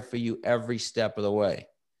 I'm there for you every step of the way.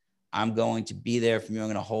 I'm going to be there for you. I'm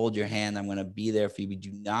going to hold your hand. I'm going to be there for you. We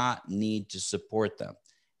do not need to support them.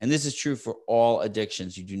 And this is true for all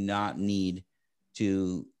addictions. You do not need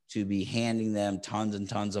to be handing them tons and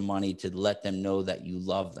tons of money to let them know that you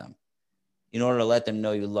love them. In order to let them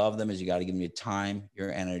know you love them, is you got to give them your time,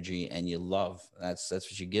 your energy, and your love. That's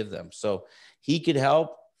what you give them. So he could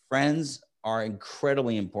help. Friends are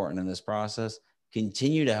incredibly important in this process.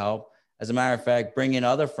 Continue to help. As a matter of fact, bring in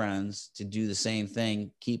other friends to do the same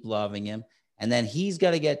thing. Keep loving him. And then he's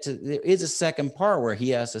got to there is a second part where he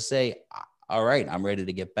has to say, all right, I'm ready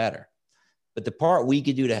to get better. But the part we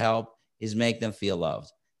could do to help is make them feel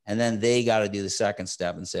loved. And then they got to do the second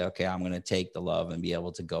step and say, okay, I'm going to take the love and be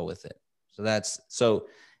able to go with it. So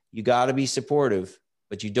you got to be supportive,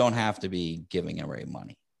 but you don't have to be giving away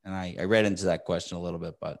money. And I read into that question a little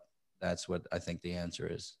bit, but that's what I think the answer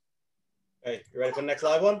is. Hey, you ready for the next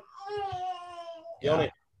live one? Yoni.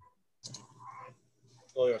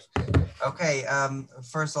 All yours. Okay.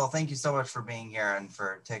 First of all, thank you so much for being here and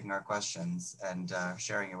for taking our questions and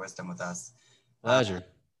sharing your wisdom with us. Pleasure.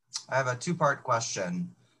 I have a two-part question.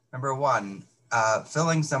 Number one,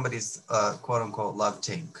 filling somebody's quote unquote love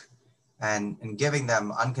tank and giving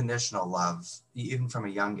them unconditional love, even from a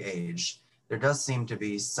young age. There does seem to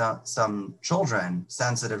be some children,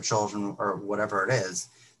 sensitive children or whatever it is,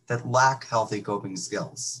 that lack healthy coping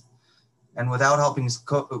skills. And without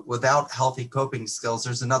healthy coping skills,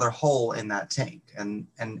 there's another hole in that tank, and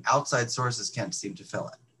outside sources can't seem to fill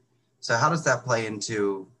it. So how does that play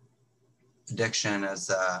into addiction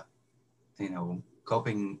as a,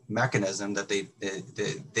 coping mechanism that they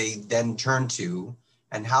then turn to?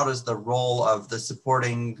 And how does the role of the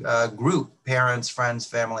supporting group, parents, friends,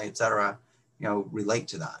 family, et cetera, relate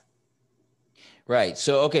to that? Right.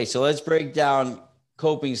 So let's break down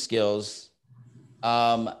coping skills.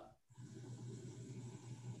 What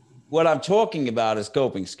I'm talking about is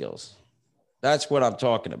coping skills. That's what I'm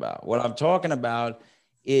talking about. What I'm talking about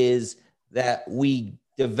is that we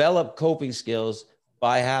develop coping skills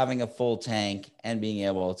by having a full tank and being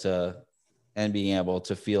able to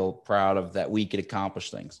feel proud of that we could accomplish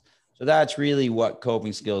things. So that's really what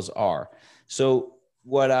coping skills are. So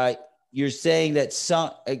you're saying that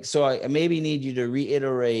so I maybe need you to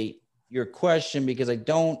reiterate your question, because I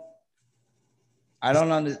don't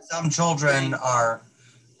understand. Some children are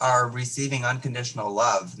receiving unconditional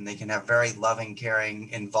love, and they can have very loving, caring,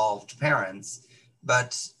 involved parents,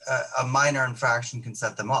 but a minor infraction can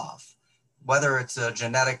set them off. whether it's a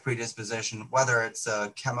genetic predisposition, whether it's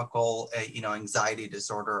a chemical, anxiety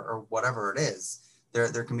disorder, or whatever it is,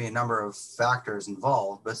 there can be a number of factors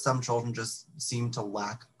involved, but some children just seem to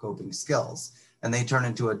lack coping skills, and they turn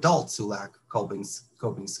into adults who lack coping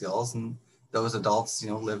skills, and those adults,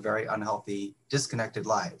 live very unhealthy, disconnected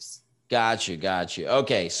lives. Got you.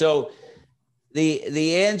 Okay, so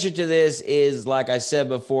the answer to this is, like I said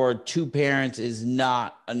before, 2 parents is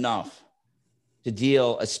not enough to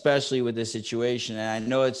deal, especially with this situation. And I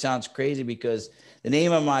know it sounds crazy because the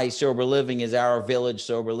name of my sober living is Our Village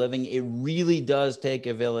Sober Living. It really does take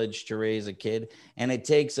a village to raise a kid, and it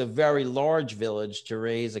takes a very large village to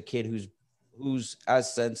raise a kid who's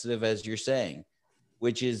as sensitive as you're saying,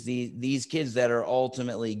 which is these kids that are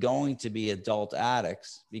ultimately going to be adult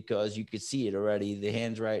addicts, because you could see it already. The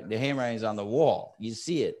handwriting's on the wall. You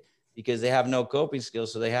see it because they have no coping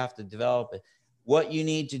skills, so they have to develop it. What you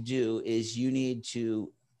need to do is you need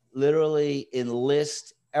to literally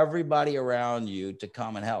enlist everybody around you to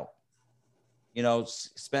come and help.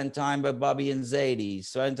 Spend time with Bubby and Zadie,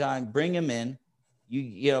 spend time, bring them in.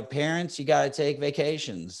 Parents, you got to take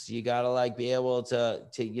vacations. You got to be able to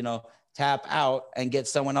tap out and get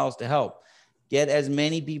someone else to help. Get as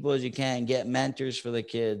many people as you can, get mentors for the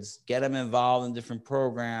kids, get them involved in different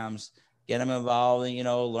programs, get them involved in,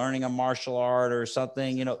 learning a martial art or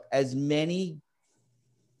something, as many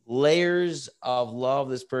layers of love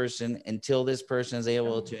this person until this person is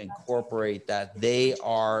able to incorporate that they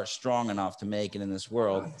are strong enough to make it in this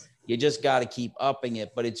world. You just got to keep upping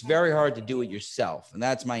it, but it's very hard to do it yourself. And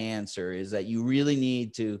that's my answer, is that you really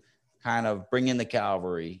need to kind of bring in the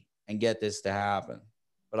cavalry and get this to happen.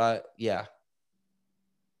 But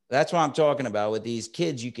that's what I'm talking about with these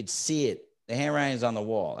kids. You could see it. The handwriting's on the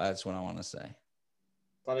wall. That's what I want to say.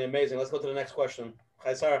 Sonny, amazing. Let's go to the next question.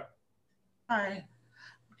 Hi, Sarah. Hi.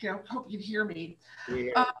 Okay, I hope you can hear me.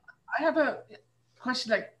 I have a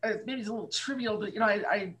question, maybe it's a little trivial, but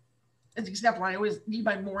I as an example, I always need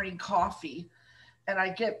my morning coffee, and I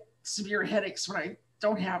get severe headaches when I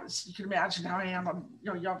don't have it. So you can imagine how I am. I'm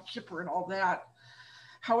Yom Kippur and all that.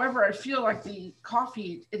 However, I feel like the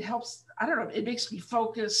coffee, it helps. I don't know. It makes me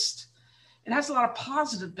focused. It has a lot of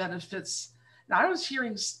positive benefits. Now, I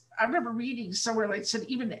remember reading somewhere like it said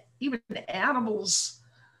even animals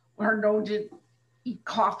are known to eat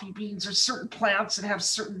coffee beans, or certain plants that have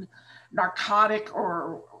certain narcotic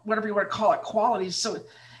or whatever you want to call it qualities. So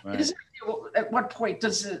right. At what point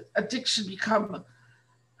does the addiction become,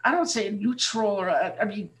 I don't say neutral, or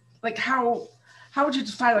how would you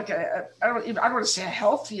define I don't want to say a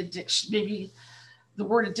healthy addiction. Maybe the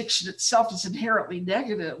word addiction itself is inherently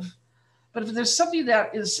negative, but if there's something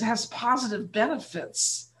that has positive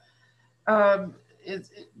benefits,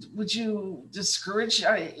 would you discourage?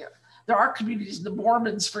 There are communities, the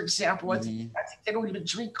Mormons, for example, I think they don't even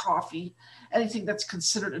drink coffee, anything that's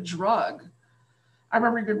considered a drug. I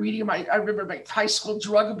remember even reading my high school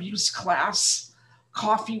drug abuse class.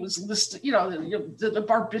 Coffee was listed, the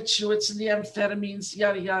barbiturates and the amphetamines,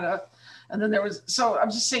 yada, yada. And then so I'm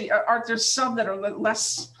just saying, aren't there some that are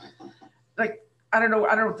less, I don't know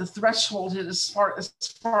what the threshold is as far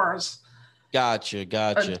as. Gotcha.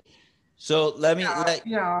 So let me,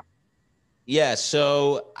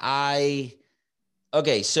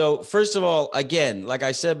 so first of all, again, like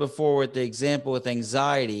I said before with the example with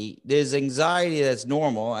anxiety, there's anxiety that's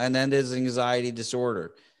normal, and then there's anxiety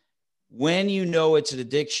disorder. When you know it's an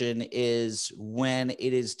addiction is when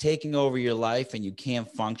it is taking over your life and you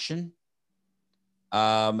can't function,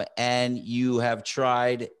 and you have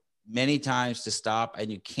tried many times to stop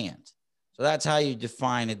and you can't. So that's how you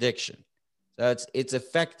define addiction. So it's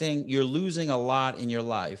affecting, you're losing a lot in your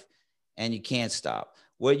life and you can't stop.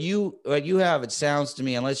 What you have, it sounds to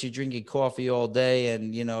me, unless you're drinking coffee all day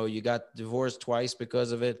and you got divorced twice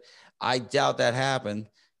because of it, I doubt that happened.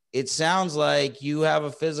 It sounds like you have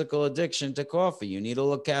a physical addiction to coffee. You need a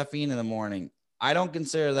little caffeine in the morning. I don't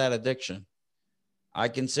consider that addiction. I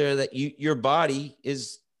consider that your body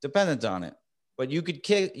is dependent on it, but you could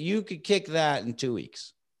kick that in 2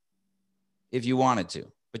 weeks if you wanted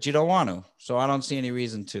to, but you don't want to. So I don't see any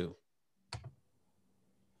reason to.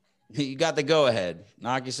 You got the go ahead.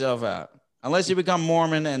 Knock yourself out. Unless you become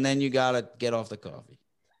Mormon and then you got to get off the coffee.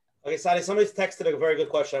 Okay, Sadi, somebody's texted a very good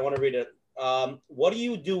question. I want to read it. What do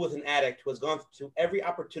you do with an addict who has gone through every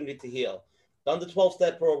opportunity to heal, done the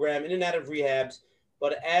 12-step program, in and out of rehabs,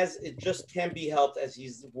 but as it just can't be helped, as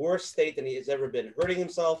he's worse state than he has ever been, hurting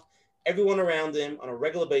himself, everyone around him on a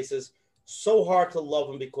regular basis, so hard to love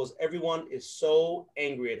him because everyone is so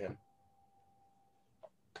angry at him?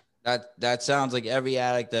 That sounds like every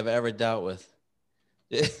addict I've ever dealt with.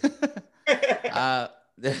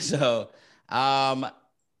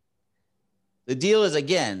 The deal is,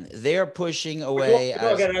 again, they're pushing away.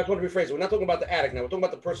 Again, I just want to rephrase it. We're not talking about the addict now. We're talking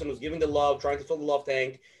about the person who's giving the love, trying to fill the love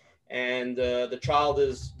tank, and the child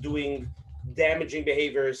is doing damaging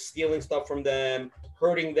behaviors, stealing stuff from them,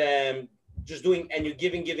 hurting them, just doing, and you're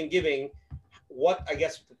giving. What, I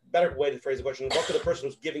guess, better way to phrase the question, what could the person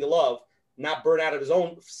who's giving the love not burn out of his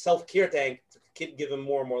own self-care tank to give him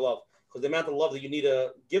more and more love? Because the amount of love that you need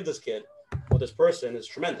to give this kid or this person is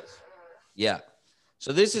tremendous. Yeah.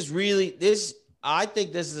 So this is really, I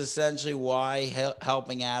think this is essentially why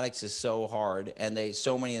helping addicts is so hard, and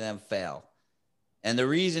so many of them fail. And the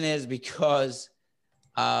reason is because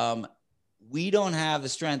we don't have the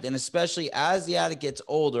strength, and especially as the addict gets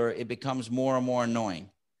older, it becomes more and more annoying.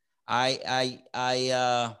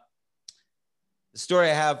 The story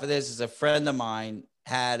I have for this is a friend of mine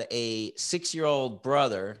had a 6-year-old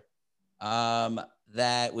brother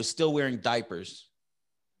that was still wearing diapers.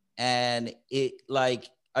 And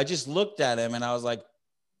I just looked at him and I was like,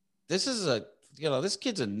 this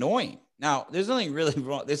kid's annoying. Now, there's nothing really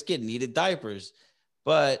wrong. This kid needed diapers.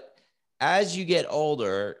 But as you get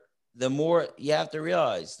older, the more you have to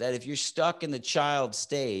realize that if you're stuck in the child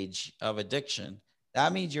stage of addiction,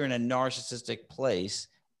 that means you're in a narcissistic place,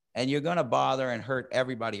 and you're going to bother and hurt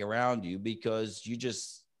everybody around you because you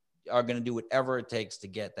just are going to do whatever it takes to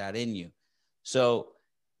get that in you. So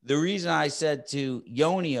the reason I said to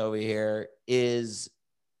Yoni over here is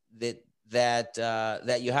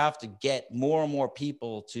that you have to get more and more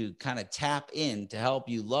people to kind of tap in to help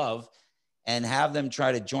you love, and have them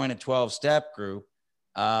try to join a 12-step group.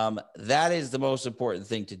 That is the most important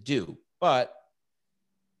thing to do. But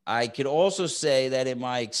I could also say that in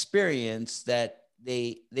my experience that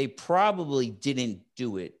they probably didn't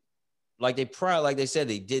do it. Like they said,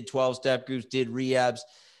 they did 12-step groups, did rehabs.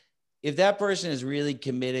 If that person is really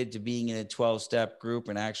committed to being in a 12-step group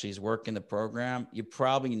and actually is working the program, you're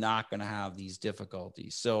probably not going to have these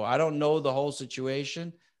difficulties. So I don't know the whole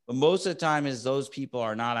situation, but most of the time is those people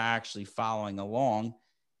are not actually following along,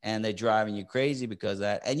 and they're driving you crazy because of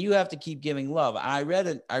that. And you have to keep giving love. I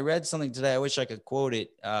read something today. I wish I could quote it.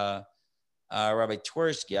 Rabbi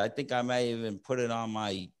Twersky. I think I may even put it on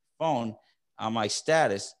my phone, on my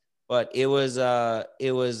status, but it was,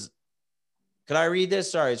 could I read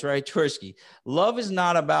this? Sorry, it's Rabbi Twersky. Love is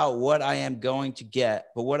not about what I am going to get,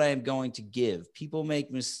 but what I am going to give. People make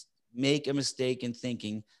a mistake in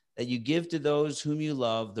thinking that you give to those whom you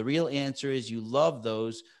love. The real answer is you love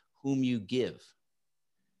those whom you give.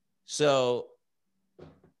 So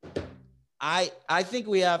I think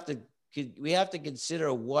we have to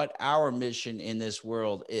consider what our mission in this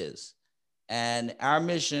world is. And our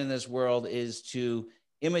mission in this world is to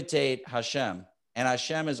imitate Hashem. And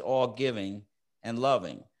Hashem is all giving and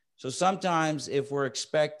loving. So sometimes if we're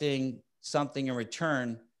expecting something in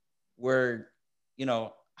return,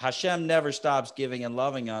 Hashem never stops giving and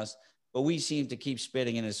loving us, but we seem to keep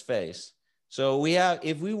spitting in his face. So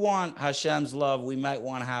if we want Hashem's love, we might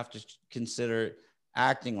want to have to consider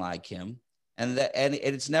acting like him. And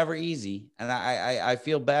it's never easy. And I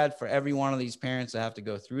feel bad for every one of these parents that have to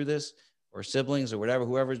go through this, or siblings or whatever,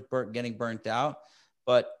 whoever's getting burnt out.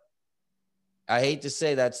 But I hate to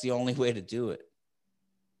say that's the only way to do it.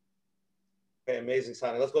 Okay, amazing,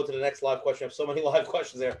 Sonny. Let's go to the next live question. I have so many live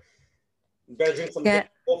questions there. You better drink some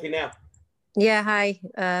coffee now. Yeah, hi.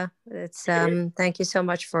 Thank you so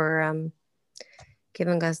much for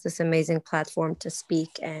giving us this amazing platform to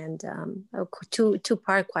speak. And a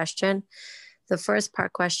two-part question. The first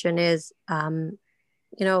part question is,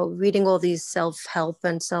 reading all these self-help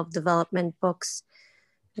and self-development books,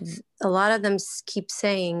 a lot of them keep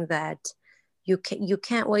saying that you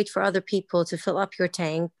can't wait for other people to fill up your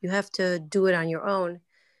tank. You have to do it on your own,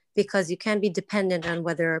 because you can't be dependent on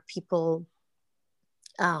whether people,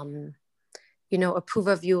 approve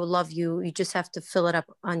of you, love you. You just have to fill it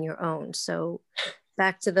up on your own. So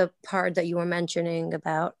back to the part that you were mentioning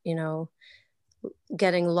about,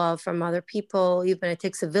 getting love from other people, even it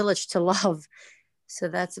takes a village to love. So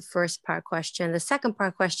that's the first part question. The second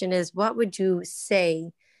part question is, what would you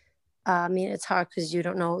say? It's hard because you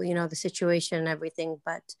don't know, the situation and everything,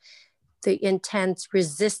 but the intense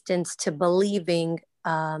resistance to believing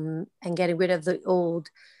and getting rid of the old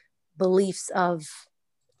beliefs of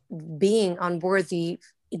being unworthy,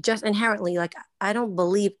 just inherently, like, I don't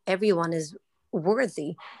believe everyone is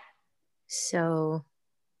worthy. So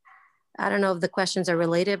I don't know if the questions are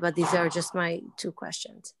related, but these are just my two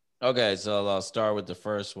questions. Okay, so I'll start with the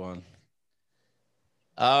first one.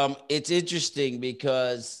 It's interesting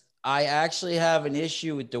because I actually have an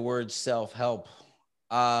issue with the word self-help,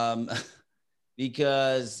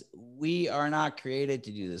 because we are not created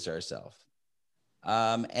to do this ourselves.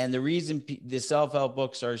 And the reason the self-help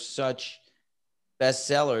books are such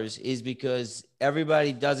bestsellers is because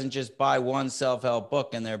everybody doesn't just buy one self-help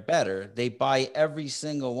book and they're better. They buy every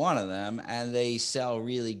single one of them and they sell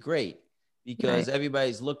really great because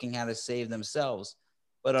everybody's looking how to save themselves.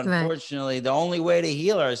 But unfortunately, the only way to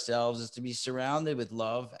heal ourselves is to be surrounded with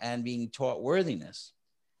love and being taught worthiness.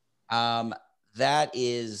 So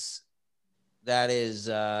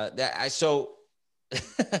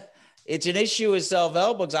it's an issue with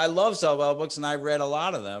self-help books. I love self-help books and I've read a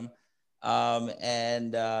lot of them. Some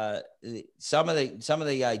of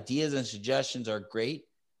the ideas and suggestions are great,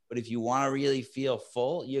 but if you want to really feel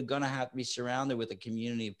full, you're going to have to be surrounded with a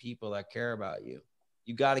community of people that care about you.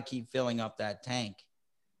 You got to keep filling up that tank.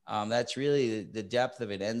 That's really the depth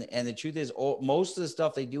of it. And the truth is, most of the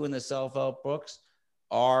stuff they do in the self-help books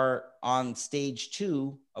are on stage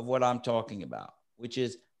 2 of what I'm talking about, which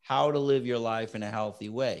is how to live your life in a healthy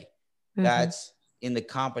way. That's in the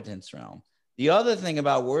competence realm. The other thing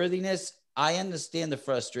about worthiness, I understand the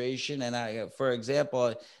frustration. And for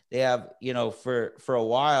example, they have, for a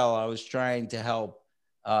while, I was trying to help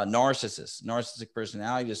narcissistic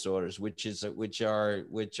personality disorders, which are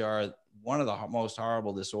one of the most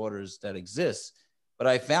horrible disorders that exists. But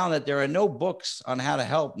I found that there are no books on how to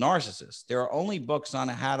help narcissists. There are only books on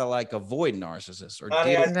how to avoid narcissists.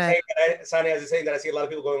 Sonny, as you're saying that, I see a lot of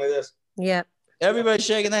people going like this. Yeah. Everybody's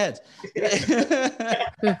shaking their heads.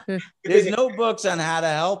 There's no books on how to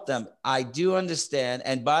help them. I do understand.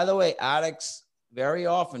 And by the way, addicts very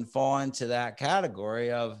often fall into that category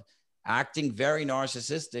of acting very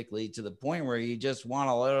narcissistically to the point where you just want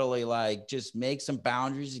to literally just make some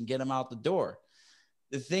boundaries and get them out the door.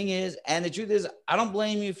 The thing is, and the truth is, I don't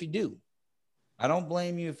blame you if you do. I don't.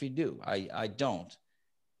 I don't.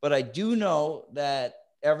 But I do know that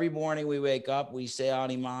every morning we wake up, we say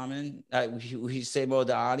Ani Mamin, we say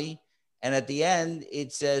Moda'ani, and at the end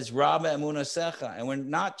it says Rabba Emuna Secha, and we're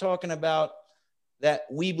not talking about that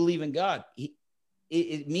we believe in God.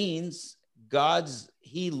 It means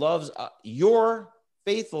He loves your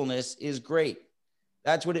faithfulness is great.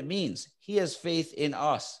 That's what it means. He has faith in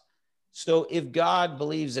us. So if God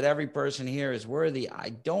believes that every person here is worthy, I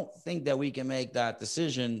don't think that we can make that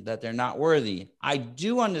decision that they're not worthy. I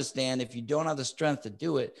do understand if you don't have the strength to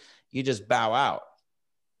do it, you just bow out.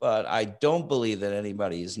 But I don't believe that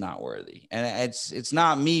anybody is not worthy. And it's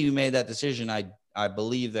not me who made that decision. I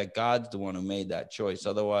believe that God's the one who made that choice.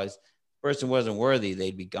 Otherwise, if the person wasn't worthy,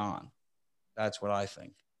 they'd be gone. That's what I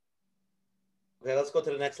think. Okay, let's go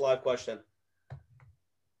to the next live question.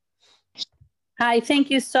 Hi, thank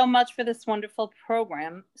you so much for this wonderful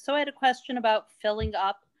program. So I had a question about filling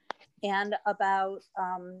up and about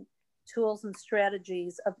tools and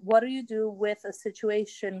strategies of what do you do with a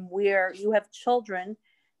situation where you have children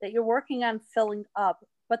that you're working on filling up,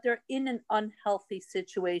 but they're in an unhealthy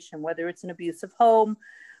situation, whether it's an abusive home,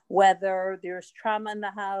 whether there's trauma in the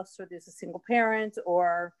house, or there's a single parent,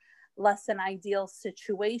 or less than ideal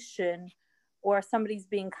situation, or somebody's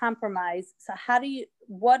being compromised. So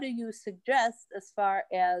what do you suggest as far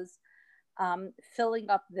as filling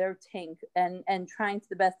up their tank and trying to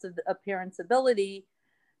the best of a parent's ability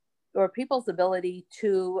or people's ability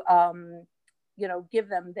to, give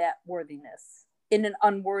them that worthiness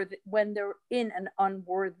when they're in an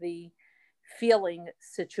unworthy feeling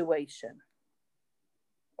situation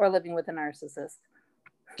or living with a narcissist?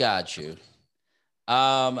 Got you.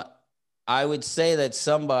 I would say that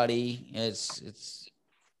it's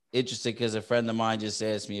interesting because a friend of mine just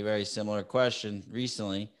asked me a very similar question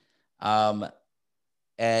recently. And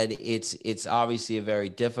it's obviously a very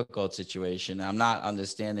difficult situation. I'm not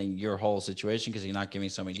understanding your whole situation because you're not giving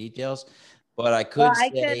so many details, but I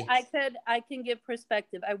can give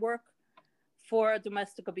perspective. I work for a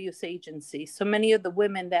domestic abuse agency. So many of the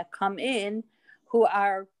women that come in who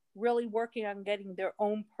are really working on getting their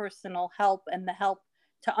own personal help and the help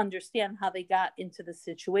to understand how they got into the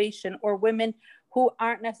situation, or women who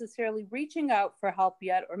aren't necessarily reaching out for help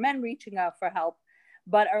yet, or men reaching out for help,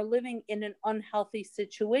 but are living in an unhealthy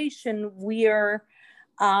situation where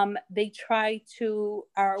they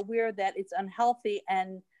are aware that it's unhealthy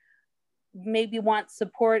and maybe want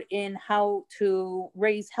support in how to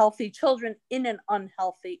raise healthy children in an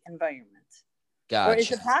unhealthy environment. Gotcha. Or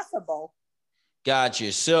is it possible? Got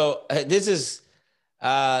you. So this is,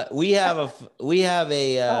 we have a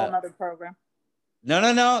another program.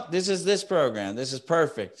 No. This is this program. This is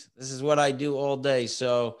perfect. This is what I do all day.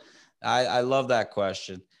 So I love that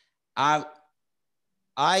question. I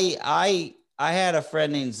had a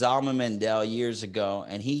friend named Zalman Mendel years ago,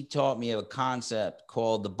 and he taught me of a concept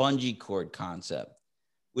called the bungee cord concept,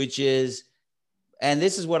 which is and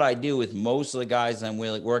this is what I do with most of the guys I'm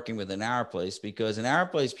working with in our place, because in our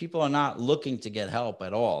place, people are not looking to get help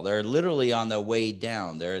at all. They're literally on their way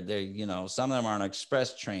down. They're you know, some of them are on an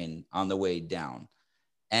express train on the way down.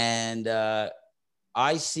 And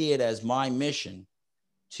I see it as my mission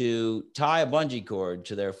to tie a bungee cord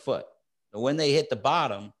to their foot. But when they hit the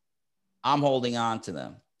bottom, I'm holding on to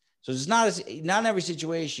them. So it's not in every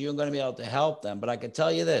situation you're going to be able to help them. But I can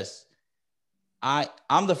tell you this,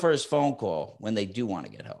 I'm the first phone call when they do want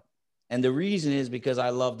to get help. And the reason is because I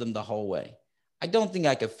love them the whole way. I don't think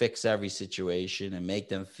I could fix every situation and make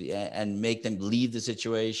them leave the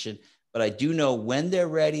situation. But I do know when they're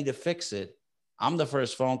ready to fix it, I'm the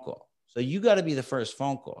first phone call. So you got to be the first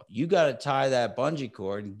phone call. You got to tie that bungee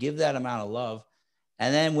cord and give that amount of love.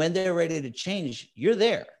 And then when they're ready to change, you're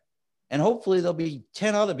there. And hopefully there'll be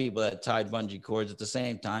 10 other people that tied bungee cords at the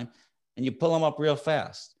same time, and you pull them up real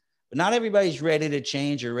fast. But not everybody's ready to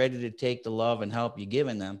change or ready to take the love and help you're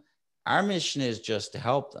giving them. Our mission is just to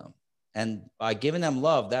help them. And by giving them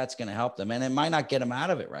love, that's going to help them. And it might not get them out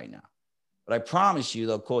of it right now, but I promise you,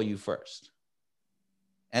 they'll call you first.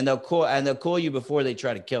 And they'll call you before they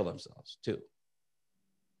try to kill themselves too.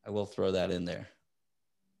 I will throw that in there.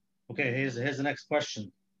 Okay, here's the next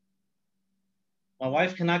question. My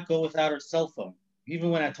wife cannot go without her cell phone.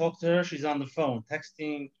 Even when I talk to her, she's on the phone,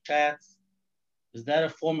 texting, chats. Is that a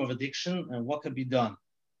form of addiction, and what could be done?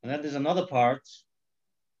 And then there's another part.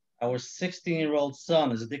 Our 16-year-old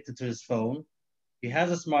son is addicted to his phone. He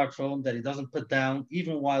has a smartphone that he doesn't put down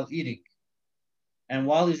even while eating. And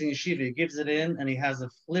while he's in yeshiva, he gives it in and he has a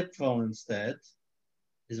flip phone instead.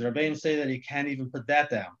 His Rebbeim say that he can't even put that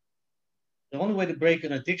down. The only way to break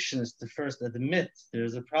an addiction is to first admit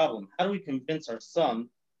there's a problem. How do we convince our son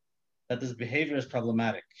that this behavior is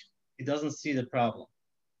problematic? He doesn't see the problem.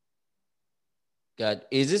 God,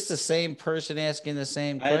 is this the same person asking the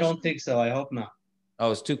same question? I don't think so. I hope not.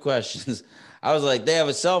 Oh, it's two questions. I was like, they have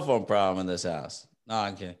a cell phone problem in this house. No,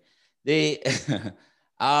 I'm kidding.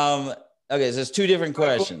 Okay, so there's two different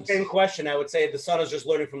questions. Same question. I would say the son is just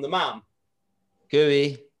learning from the mom. Could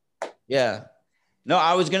be. Yeah. No,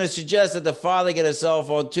 I was going to suggest that the father get a cell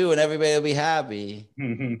phone too, and everybody will be happy.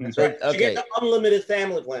 That's right. Okay. You get the unlimited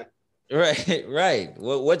family plan. Right, right.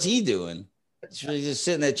 What's he doing? He's really just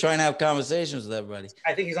sitting there trying to have conversations with everybody.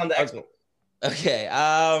 I think he's on the Xbox. Okay.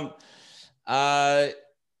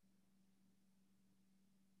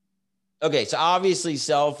 Okay, so obviously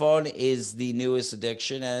cell phone is the newest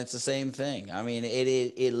addiction, and it's the same thing. I mean,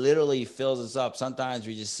 it literally fills us up. Sometimes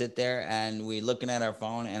we just sit there and we're looking at our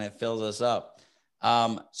phone and it fills us up.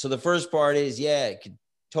 So the first part is, yeah, it could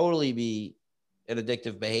totally be an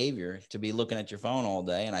addictive behavior to be looking at your phone all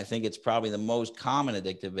day. And I think it's probably the most common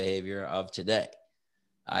addictive behavior of today.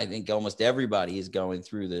 I think almost everybody is going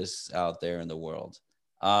through this out there in the world.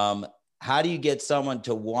 How do you get someone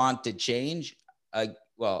to want to change?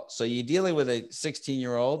 Well, so you're dealing with a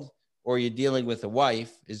 16-year-old or you're dealing with a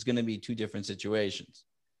wife is going to be two different situations.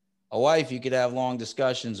 A wife you could have long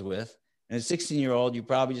discussions with, and a 16-year-old, you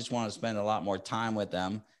probably just want to spend a lot more time with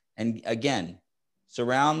them. And again,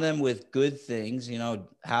 surround them with good things, you know,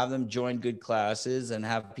 have them join good classes and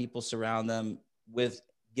have people surround them with,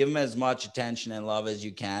 give them as much attention and love as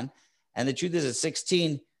you can. And the truth is at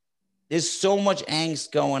 16, there's so much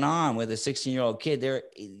angst going on with a 16-year-old kid. There,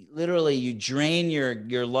 literally, you drain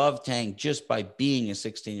your love tank just by being a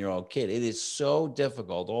 16-year-old kid. It is so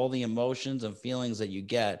difficult. All the emotions and feelings that you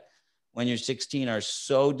get when you're 16 are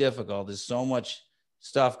so difficult. There's so much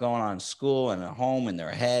stuff going on in school and at home in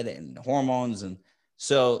their head and hormones. And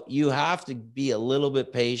so you have to be a little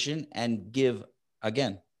bit patient and give,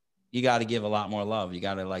 again, you got to give a lot more love. You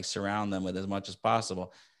got to like surround them with as much as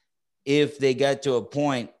possible. If they get to a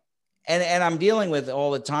point, and I'm dealing with all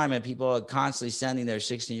the time, and people are constantly sending their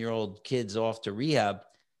 16-year-old kids off to rehab.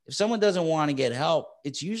 If someone doesn't want to get help,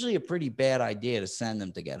 it's usually a pretty bad idea to send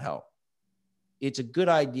them to get help. It's a good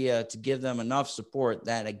idea to give them enough support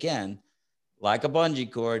that, again, like a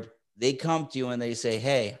bungee cord, they come to you and they say,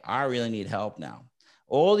 hey, I really need help now.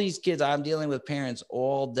 All these kids, I'm dealing with parents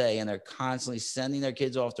all day, and they're constantly sending their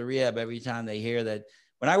kids off to rehab every time they hear that.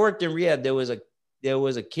 When I worked in rehab, there was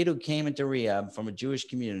a kid who came into rehab from a Jewish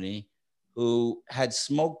community who had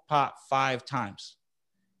smoked pot 5 times.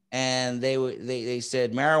 And they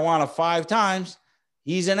said, marijuana 5 times,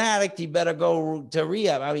 he's an addict, he better go to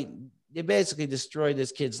rehab. I mean, they basically destroyed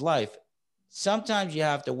this kid's life. Sometimes you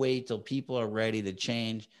have to wait till people are ready to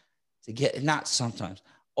change, to get, not sometimes,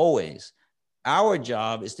 always. Our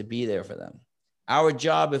job is to be there for them. Our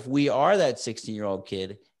job, if we are that 16-year-old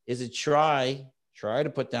kid, is to try to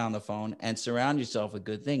put down the phone and surround yourself with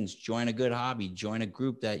good things. Join a good hobby, join a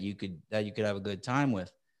group that you could have a good time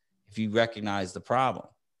with. if you recognize the problem.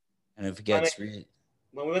 And if it gets really...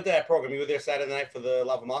 When we went to that program, you were there Saturday night for the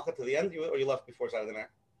Lava Malka to the end, or you left before Saturday night?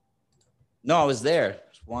 No, I was there.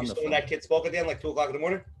 It's wonderful. When that kid spoke at the end, like 2 o'clock in the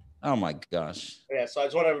morning? Oh my gosh. Yeah, so I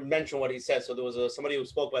just want to mention what he said. So there was somebody who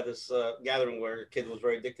spoke about this gathering where a kid was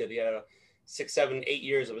very addicted. He had 6, 7, 8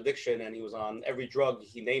 years of addiction, and he was on every drug.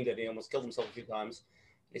 He named it. He almost killed himself a few times.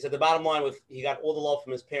 He said the bottom line was he got all the love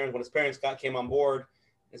from his parents. When his parents came on board,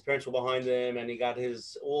 his parents were behind him, and he got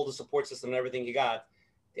all the support system and everything he got.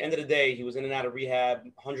 At the end of the day, he was in and out of rehab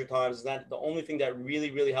 100 times. That the only thing that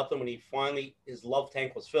really, really helped him when his love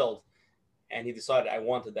tank was filled, and he decided I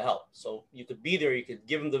wanted the help. So you could be there, you could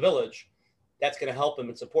give him the village. That's going to help him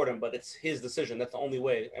and support him, but it's his decision. That's the only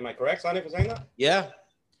way. Am I correct, Sonny, for saying that? Yeah.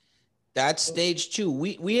 That's stage 2.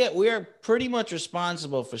 We are pretty much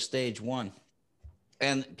responsible for stage 1.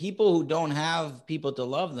 And people who don't have people to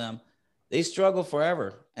love them, they struggle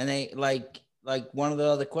forever. And they like one of the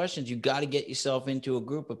other questions, you got to get yourself into a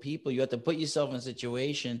group of people. You have to put yourself in a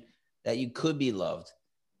situation that you could be loved.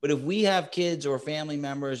 But if we have kids or family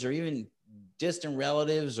members or even distant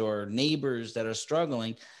relatives or neighbors that are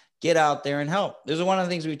struggling, get out there and help. There's one of the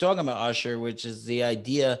things we were talking about, Usher, which is the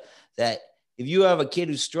idea that if you have a kid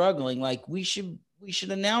who's struggling, like we should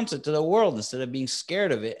announce it to the world instead of being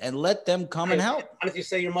scared of it and let them come and help. Why did you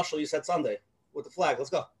say your muscle? You said Sunday with the flag.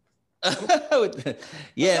 Let's go.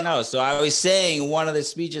 Yeah, no. So I was saying one of the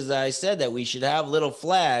speeches that I said that we should have little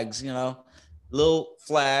flags, little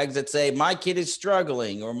flags that say my kid is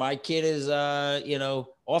struggling or my kid is,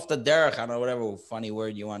 off the derech. I don't know, whatever funny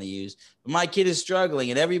word you want to use. But my kid is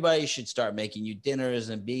struggling, and everybody should start making you dinners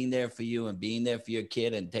and being there for you and being there for your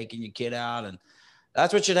kid and taking your kid out. And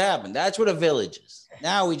that's what should happen. That's what a village is.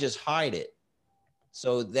 Now we just hide it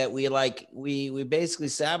so that we're basically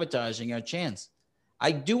sabotaging our chance.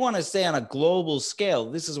 I do want to say on a global scale,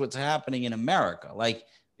 this is what's happening in America. Like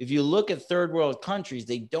if you look at third world countries,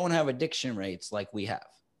 they don't have addiction rates like we have.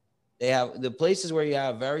 They have the places where you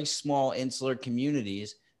have very small insular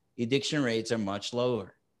communities, the addiction rates are much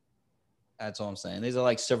lower. That's all I'm saying. These are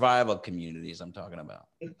like survival communities I'm talking about.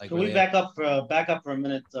 Like Can we back up for a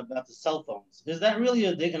minute about the cell phones? Is that really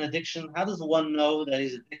an addiction? How does one know that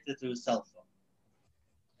he's addicted to his cell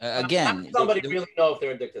phone? Again, somebody really know if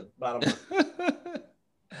they're addicted. Bottom line.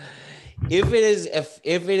 If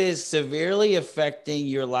it is severely affecting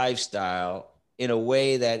your lifestyle in a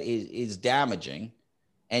way that is damaging,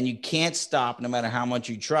 and you can't stop no matter how much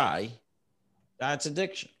you try, that's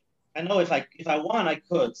addiction. I know if I want, I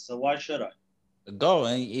could. So why should I? Go.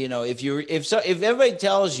 And if everybody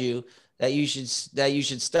tells you that you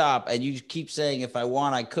should stop, and you keep saying if I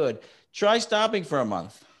want, I could, try stopping for a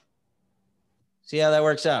month. See how that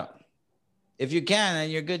works out. If you can, then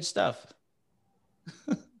you're good stuff.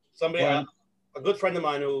 Somebody, a good friend of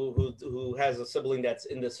mine who has a sibling that's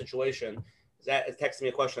in this situation, texted me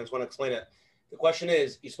a question. I just want to explain it. The question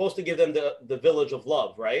is, you're supposed to give them the village of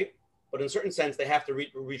love, right? But in a certain sense, they have to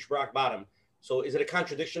reach rock bottom. So is it a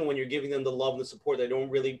contradiction when you're giving them the love and the support, they don't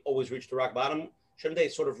really always reach the rock bottom? Shouldn't they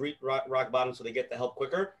sort of reach rock bottom so they get the help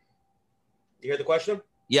quicker? Do you hear the question?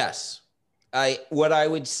 Yes. What I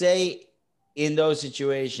would say in those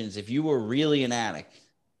situations, if you were really an addict,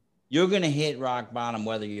 you're going to hit rock bottom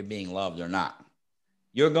whether you're being loved or not.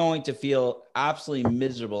 You're going to feel absolutely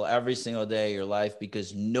miserable every single day of your life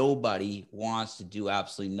because nobody wants to do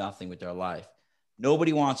absolutely nothing with their life.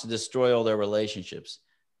 Nobody wants to destroy all their relationships.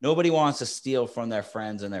 Nobody wants to steal from their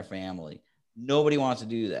friends and their family. Nobody wants to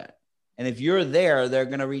do that. And if you're there, they're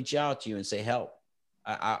going to reach out to you and say, help.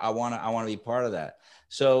 I want to be part of that.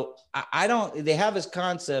 So they have this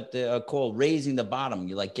concept called raising the bottom.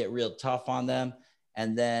 You get real tough on them.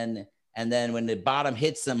 And then when the bottom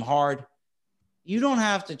hits them hard, you don't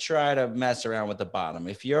have to try to mess around with the bottom.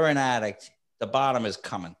 If you're an addict, the bottom is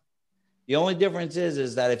coming. The only difference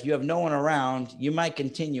is that if you have no one around, you might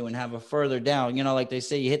continue and have a further down. Like they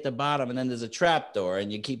say, you hit the bottom and then there's a trap door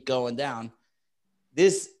and you keep going down.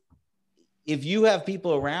 If you have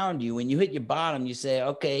people around you, when you hit your bottom, you say,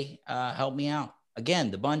 okay, help me out. Again,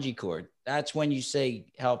 the bungee cord. That's when you say,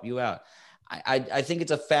 help you out. I think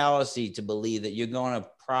it's a fallacy to believe that you're going to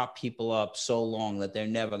prop people up so long that they're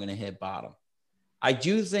never going to hit bottom. I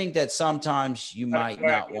do think that sometimes you might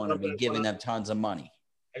not want to be giving them tons of money.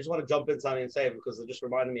 I just want to jump in something and say it because it just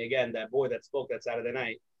reminded me again, that boy that spoke that Saturday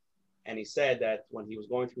night. And he said that when he was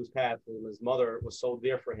going through his path, his mother was so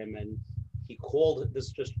there for him. And he called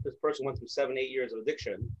this person went through 7-8 years of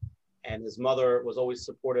addiction. And his mother was always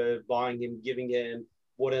supportive, buying him, giving him,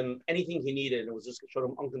 bought him anything he needed. It was just showed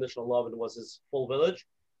him unconditional love, and it was his full village.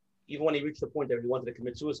 Even when he reached the point that he wanted to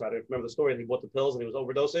commit suicide, I remember the story, and he bought the pills and he was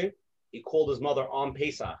overdosing. He called his mother on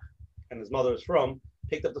Pesach and his mother is from,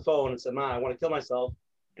 picked up the phone and said, "Ma, I want to kill myself,"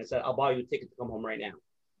 and said, "I'll buy you a ticket to come home right now."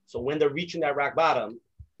 So when they're reaching that rock bottom,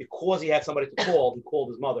 because he had somebody to call, he called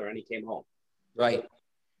his mother and he came home. Right.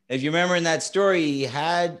 If you remember in that story, he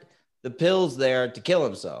had the pills there to kill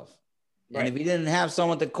himself. And if he didn't have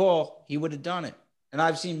someone to call, he would have done it. And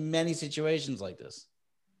I've seen many situations like this.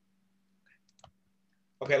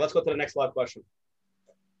 Okay, let's go to the next live question.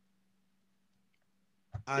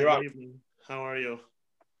 Hi, good evening. How are you?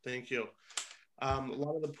 Thank you. A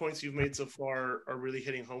lot of the points you've made so far are really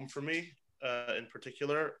hitting home for me. In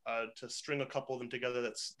particular, to string a couple of them together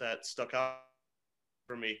that stuck out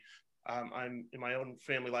for me. I'm in my own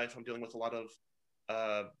family life. I'm dealing with a lot of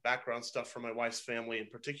background stuff from my wife's family in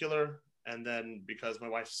particular, and then because my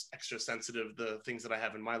wife's extra sensitive, the things that I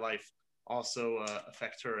have in my life also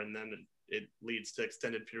affect her, and then it leads to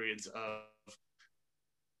extended periods of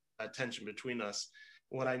tension between us.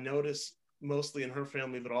 What I notice mostly in her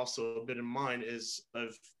family, but also a bit in mine, is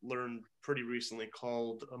I've learned pretty recently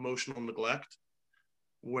called emotional neglect,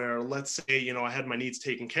 where let's say, I had my needs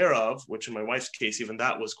taken care of, which in my wife's case, even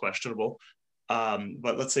that was questionable.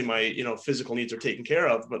 But let's say my, physical needs are taken care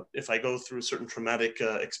of, but if I go through certain traumatic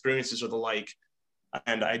experiences or the like,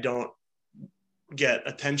 and I don't get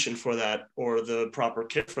attention for that or the proper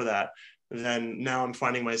care for that, then now I'm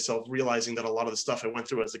finding myself realizing that a lot of the stuff I went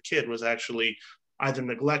through as a kid was actually either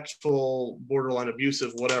neglectful, borderline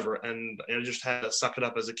abusive, whatever. And I just had to suck it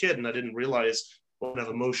up as a kid. And I didn't realize what kind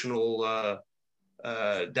of emotional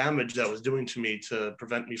damage that was doing to me to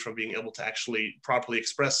prevent me from being able to actually properly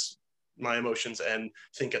express my emotions and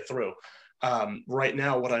think it through. Right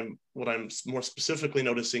now, what I'm more specifically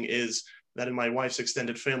noticing is that in my wife's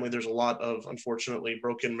extended family, there's a lot of, unfortunately,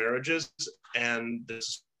 broken marriages. And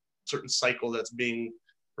there's a certain cycle that's being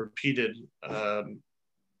repeated, one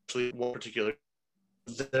particular.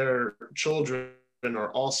 Their children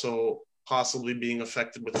are also possibly being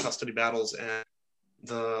affected with custody battles and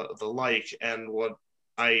the like. And what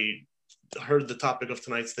I heard the topic of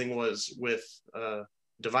tonight's thing was with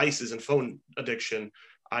devices and phone addiction.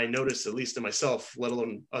 I noticed, at least in myself, let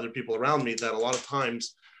alone other people around me, that a lot of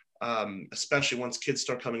times, especially once kids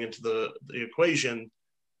start coming into the equation,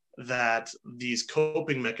 that these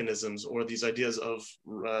coping mechanisms or these ideas of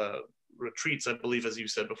retreats, I believe, as you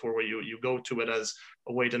said before, where you go to it as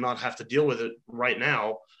a way to not have to deal with it right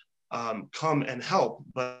now, come and help.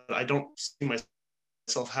 But I don't see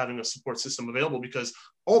myself having a support system available, because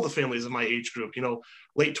all the families of my age group,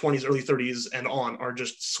 late 20s, early 30s and on, are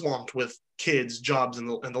just swamped with kids, jobs, and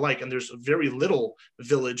the like. And there's very little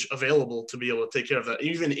village available to be able to take care of that,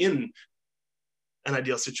 even in an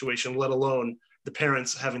ideal situation, let alone the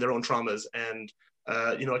parents having their own traumas and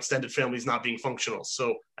extended families not being functional.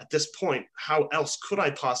 So at this point, how else could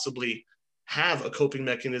I possibly have a coping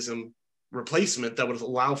mechanism replacement that would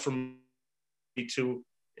allow for me to,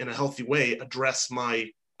 in a healthy way, address my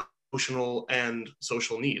emotional and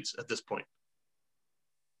social needs at this point?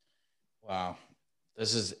 Wow.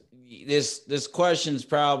 This question is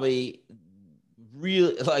probably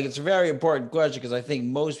really, it's a very important question, because I think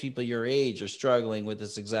most people your age are struggling with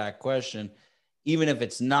this exact question. Even if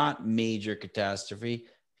it's not major catastrophe,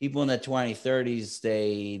 people in the 20s, 30s,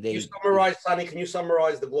 they Can you summarize, Sonny? Can you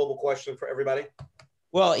summarize the global question for everybody?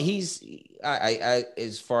 Well, I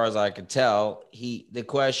as far as I could tell, the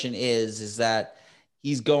question is that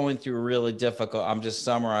he's going through a really difficult, I'm just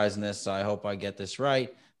summarizing this, so I hope I get this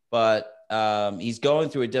right, but he's going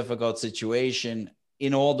through a difficult situation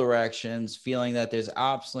in all directions, feeling that there's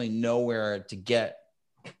absolutely nowhere to get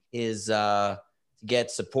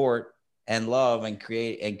support and love and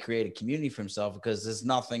create a community for himself, because there's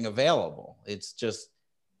nothing available. It's just,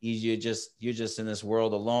 you're just in this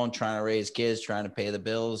world alone, trying to raise kids, trying to pay the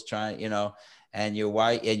bills, and your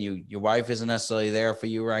wife isn't necessarily there for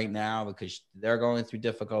you right now because they're going through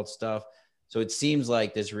difficult stuff. So it seems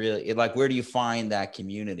like there's really, where do you find that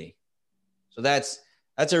community? So that's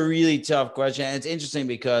a really tough question. And it's interesting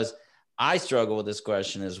because I struggle with this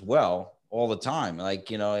question as well all the time.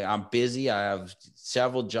 I'm busy. I have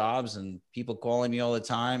several jobs and people calling me all the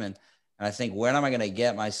time. And I think, when am I going to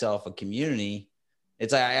get myself a community?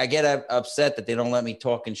 It's I get upset that they don't let me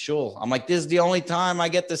talk in shul. I'm like, this is the only time I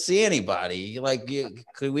get to see anybody.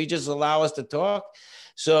 Could we just allow us to talk?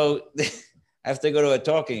 So I have to go to a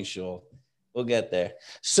talking shul. We'll get there.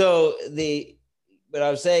 So but I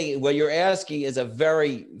was saying, what you're asking is a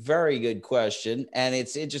very, very good question. And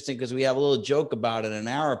it's interesting because we have a little joke about it in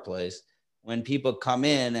our place. When people come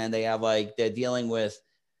in and they have they're dealing with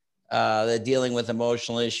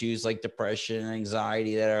emotional issues like depression and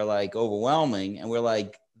anxiety that are overwhelming. And we're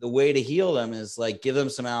the way to heal them is give them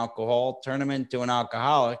some alcohol, turn them into an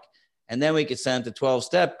alcoholic, And then we could send them to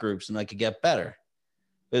 12-step groups and they could get better.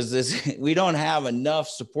 Because we don't have enough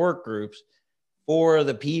support groups for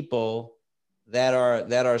the people that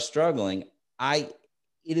are struggling. It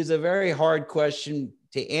is a very hard question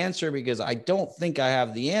to answer because I don't think I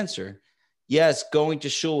have the answer. Yes, going to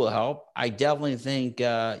shul will help. I definitely think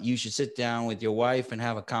you should sit down with your wife and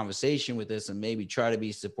have a conversation with this and maybe try to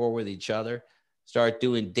be support with each other. Start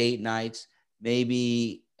doing date nights,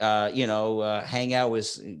 maybe, hang out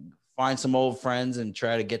with, find some old friends and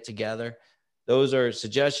try to get together. Those are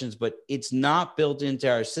suggestions, but it's not built into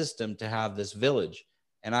our system to have this village.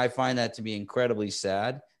 And I find that to be incredibly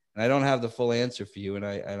sad. And I don't have the full answer for you. And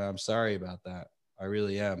I'm sorry about that. I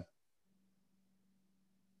really am.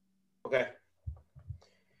 Okay.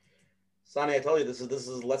 Sonny, I told you this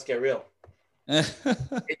is Let's Get Real. Can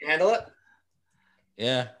you handle it?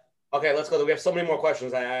 Yeah. Okay, let's go. We have so many more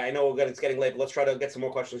questions. I know it's getting late, but let's try to get some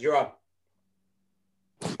more questions. You're on.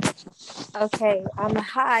 Okay.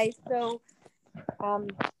 Hi. So I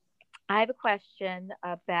have a question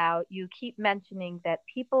about, you keep mentioning that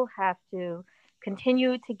people have to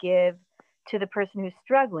continue to give to the person who's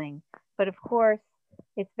struggling. But of course,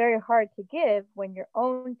 it's very hard to give when your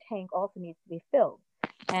own tank also needs to be filled.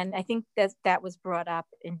 And I think that was brought up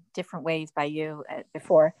in different ways by you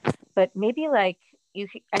before. But maybe like you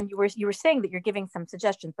were saying that you're giving some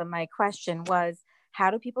suggestions. But my question was, how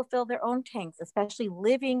do people fill their own tanks, especially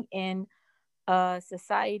living in a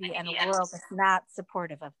society and a world that's not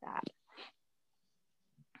supportive of that?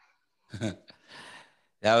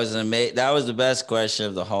 That was that was the best question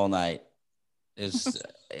of the whole night. Is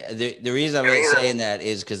the reason I'm saying that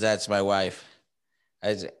is because that's my wife.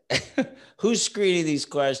 Who's screening these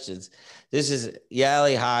questions? This is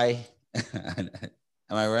Yali. Hi. Am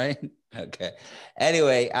I right? Okay.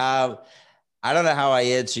 Anyway, I don't know how I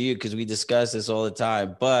answer you because we discuss this all the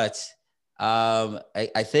time, but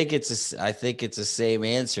I think it's the same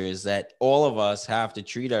answer, is that all of us have to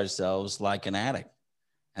treat ourselves like an addict.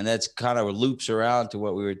 And that's kind of loops around to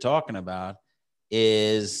what we were talking about,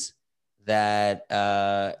 is that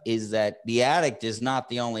the addict is not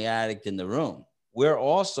the only addict in the room.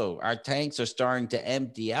 Our tanks are starting to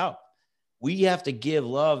empty out. We have to give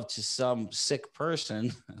love to some sick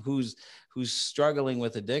person who's struggling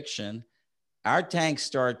with addiction. Our tanks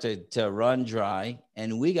start to run dry,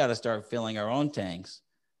 and we got to start filling our own tanks.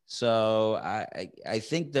 So I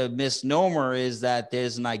think the misnomer is that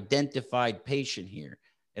there's an identified patient here,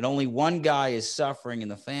 and only one guy is suffering in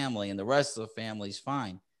the family, and the rest of the family's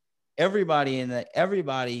fine.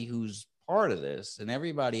 Everybody who's part of this, and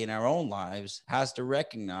everybody in our own lives, has to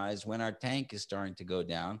recognize when our tank is starting to go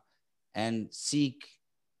down and seek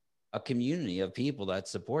a community of people that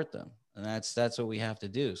support them. And that's what we have to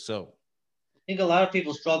do. So I think a lot of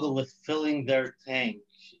people struggle with filling their tank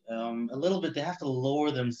a little bit. They have to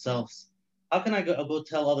lower themselves. How can I go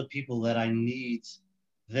tell other people that I need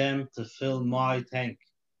them to fill my tank?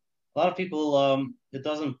 A lot of people, it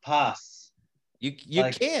doesn't pass. You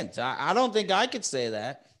can't. I don't think I could say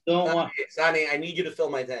that. Sonny, I need you to fill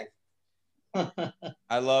my tank.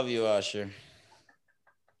 I love you, Usher.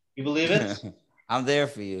 You believe it? I'm there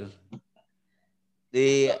for you.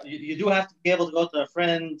 You do have to be able to go to a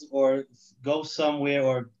friend or go somewhere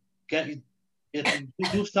or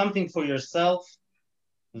do something for yourself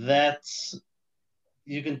that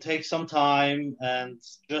you can take some time and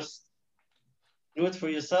just do it for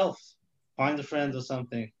yourself. Find a friend or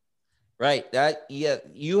something. Right.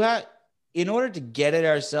 In order to get it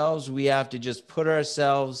ourselves, we have to just put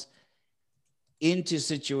ourselves into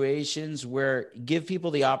situations where give people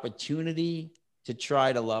the opportunity to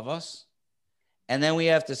try to love us. And then we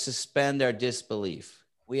have to suspend our disbelief.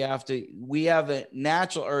 We have a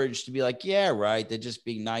natural urge to be like, yeah, right, they're just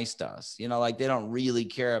being nice to us. Like they don't really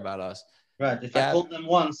care about us. Right. If I called them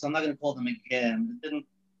once, I'm not going to call them again.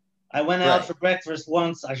 I went out for breakfast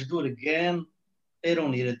once. I should do it again. They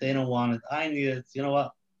don't need it. They don't want it. I need it. You know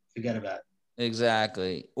what? Forget about it.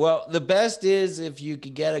 Exactly. Well, the best is if you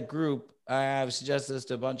could get a group. I've suggested this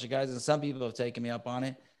to a bunch of guys, and some people have taken me up on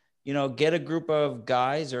it. Get a group of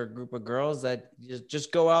guys or a group of girls that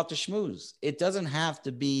just go out to schmooze. It doesn't have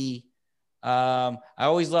to be. I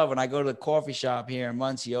always love when I go to the coffee shop here in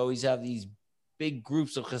Muncie. You always have these big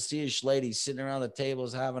groups of Hasidic ladies sitting around the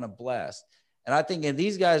tables having a blast. And I think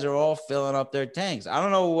these guys are all filling up their tanks. I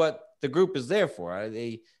don't know what the group is there for.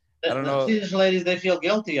 I don't know. Hasidic ladies, they feel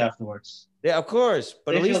guilty afterwards. Yeah, of course,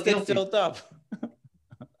 but at least they filled up.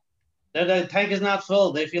 Their tank is not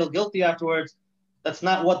full. They feel guilty afterwards. That's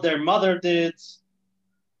not what their mother did.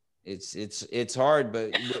 It's hard,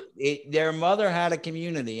 but their mother had a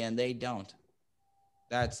community and they don't.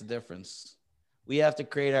 That's the difference. We have to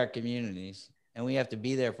create our communities. and we have to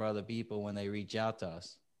be there for other people when they reach out to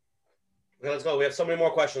us. Okay, let's go. We have so many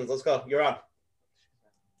more questions. Let's go. You're on.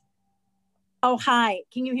 Oh, hi.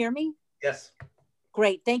 Can you hear me? Yes.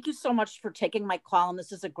 Great. Thank you so much for taking my call, and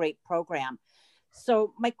this is a great program.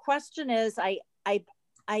 So my question is, I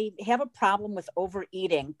have a problem with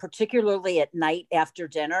overeating, particularly at night after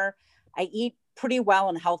dinner. I eat pretty well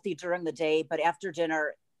and healthy during the day, but after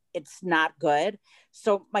dinner, it's not good.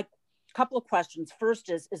 So my couple of questions. First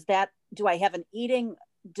is that, do I have an eating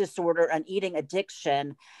disorder, an eating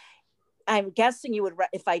addiction? I'm guessing you would,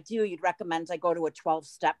 if I do, you'd recommend I go to a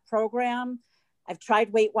 12-step program. I've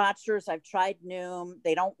tried Weight Watchers. I've tried Noom.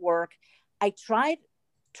 They don't work. I tried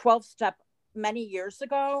 12-step many years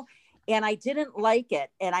ago, and I didn't like it.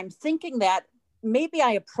 And I'm thinking that maybe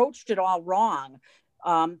I approached it all wrong,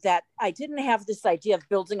 that I didn't have this idea of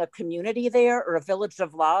building a community there or a village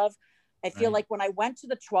of love. I feel like when I went to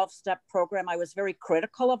the 12-step program, I was very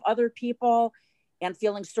critical of other people and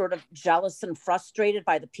feeling sort of jealous and frustrated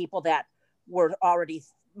by the people that were already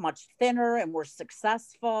much thinner and were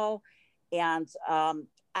successful. And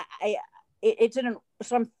it didn't,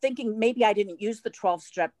 so I'm thinking maybe I didn't use the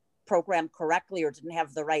 12-step program correctly or didn't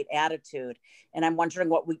have the right attitude. And I'm wondering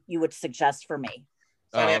what you would suggest for me.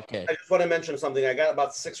 Okay. I just want to mention something. I got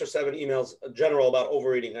about 6 or 7 emails general about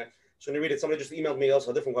overeating. So when you read it, somebody just emailed me also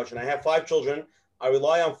a different question. I have 5 children. I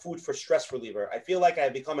rely on food for stress reliever. I feel like I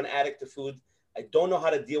have become an addict to food. I don't know how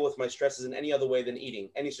to deal with my stresses in any other way than eating.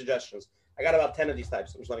 Any suggestions? I got about 10 of these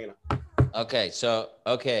types. I'm just letting you know. Okay.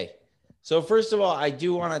 So first of all, I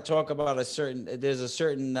do want to talk about there's a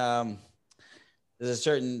certain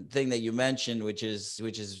thing that you mentioned, which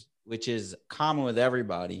is common with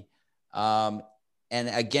everybody. And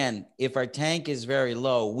again, if our tank is very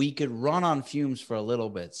low, we could run on fumes for a little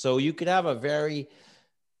bit. So you could have a very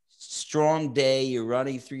strong day. You're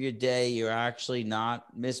running through your day. You're actually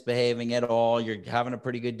not misbehaving at all. You're having a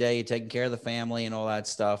pretty good day. You're taking care of the family and all that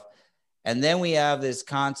stuff. And then we have this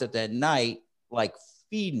concept at night, like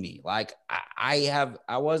feed me. Like I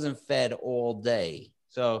wasn't fed all day.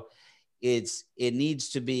 So it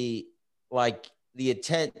needs to be like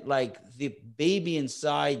like the baby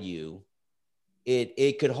inside you.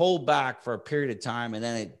 It could hold back for a period of time and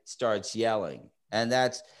then it starts yelling. And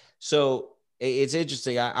so it's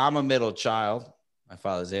interesting. I'm a middle child. My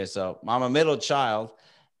father's there. So I'm a middle child.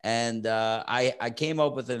 And I came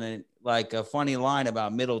up with a funny line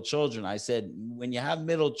about middle children. I said, when you have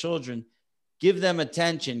middle children, give them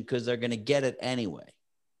attention because they're going to get it anyway.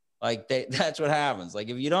 Like that's what happens. Like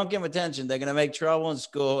if you don't give them attention, they're going to make trouble in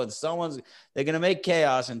school and they're going to make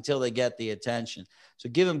chaos until they get the attention. So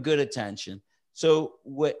give them good attention. So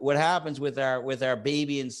what happens with our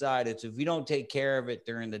baby inside, it's if we don't take care of it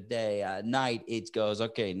during the day, at night, it goes,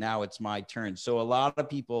 okay, now it's my turn. So a lot of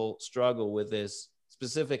people struggle with this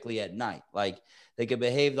specifically at night. Like they can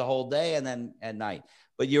behave the whole day and then at night.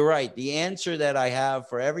 But you're right. The answer that I have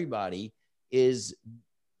for everybody is,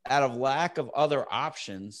 out of lack of other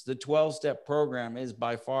options, the 12-step program is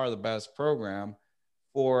by far the best program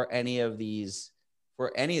for any of these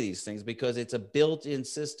things, because it's a built-in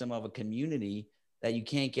system of a community that you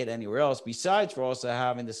can't get anywhere else, besides for also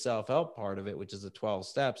having the self-help part of it, which is the 12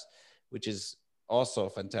 steps, which is also a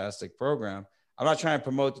fantastic program. I'm not trying to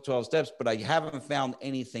promote the 12 steps, but I haven't found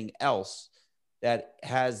anything else that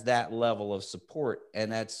has that level of support.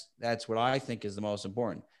 And that's what I think is the most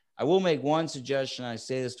important. I will make one suggestion. I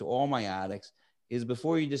say this to all my addicts, is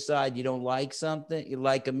before you decide you don't like something, you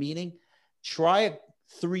like a meeting, try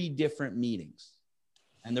 3 different meetings.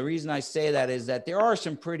 And the reason I say that is that there are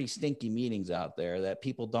some pretty stinky meetings out there that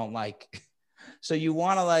people don't like. So you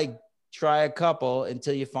want to try a couple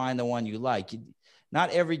until you find the one you like.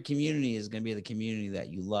 Not every community is going to be the community that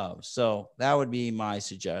you love. So that would be my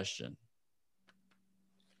suggestion.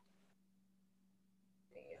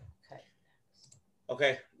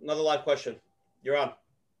 Okay, another live question. You're on.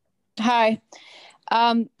 Hi.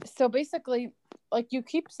 So basically, like you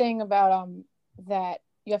keep saying about that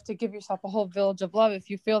you have to give yourself a whole village of love if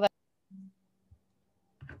you feel that.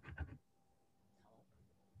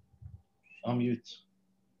 I'm mute.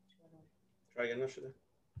 Try again, Rashida.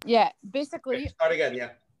 Yeah, basically. Okay, start again, yeah.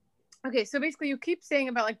 Okay, so basically you keep saying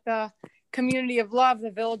about like the community of love,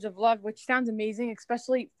 the village of love, which sounds amazing,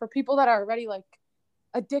 especially for people that are already like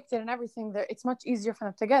addicted and everything. It's much easier for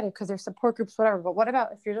them to get it because there's support groups, whatever. But what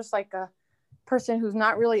about if you're just like a person who's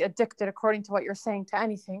not really addicted according to what you're saying to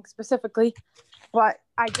anything specifically, but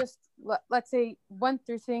I just, let's say, went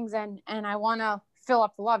through things and I want to fill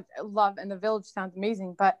up the love, and the village sounds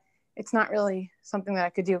amazing, but it's not really something that I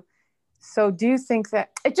could do. So do you think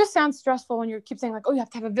that it just sounds stressful when you keep saying like, oh, you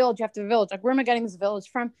have to have a village, like, where am I getting this village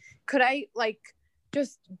from? Could I like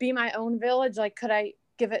just be my own village? Like, could I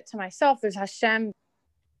give it to myself? There's Hashem.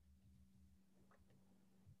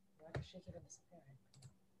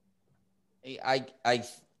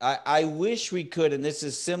 I wish we could, and this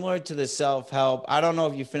is similar to the self-help. I don't know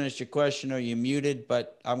if you finished your question or you muted,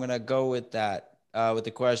 but I'm going to go with that, with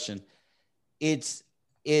the question. It's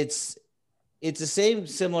the same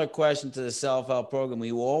similar question to the self-help program.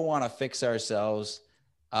 We all want to fix ourselves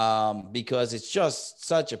because it's just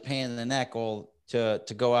such a pain in the neck all to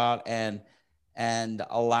go out and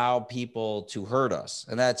allow people to hurt us.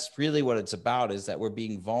 And that's really what it's about, is that we're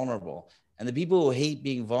being vulnerable. And the people who hate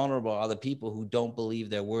being vulnerable are the people who don't believe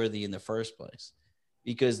they're worthy in the first place,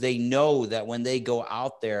 because they know that when they go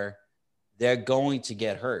out there, they're going to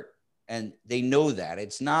get hurt. And they know that.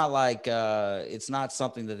 It's not like, it's not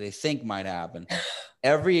something that they think might happen.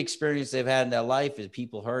 Every experience they've had in their life is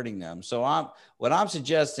people hurting them. So what I'm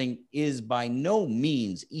suggesting is by no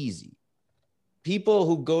means easy. People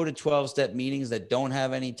who go to 12-step meetings that don't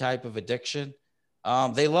have any type of addiction,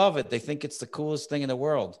 they love it. They think it's the coolest thing in the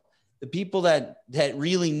world. The people that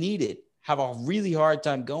really need it have a really hard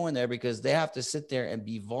time going there because they have to sit there and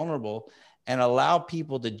be vulnerable and allow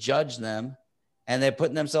people to judge them, and they're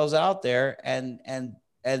putting themselves out there and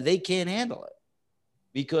they can't handle it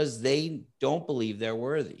because they don't believe they're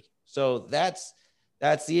worthy. So that's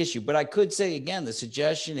the issue. But I could say again, the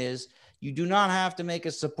suggestion is you do not have to make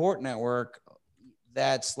a support network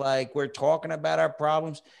that's like we're talking about our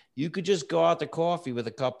problems. You could just go out to coffee with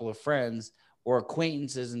a couple of friends or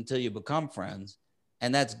acquaintances until you become friends.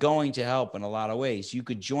 And that's going to help in a lot of ways. You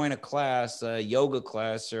could join a class, a yoga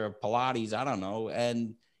class or a Pilates, I don't know,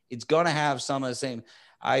 and it's going to have some of the same.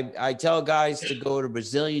 I tell guys to go to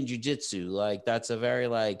Brazilian Jiu-Jitsu. Like that's a very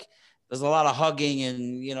there's a lot of hugging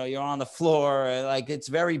and, you're on the floor. Like it's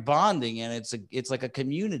very bonding and it's like a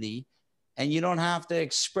community, and you don't have to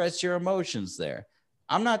express your emotions there.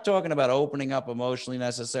 I'm not talking about opening up emotionally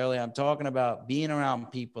necessarily. I'm talking about being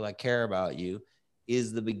around people that care about you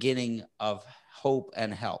is the beginning of hope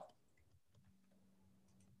and help.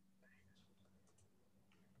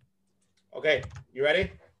 Okay, you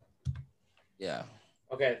ready? Yeah.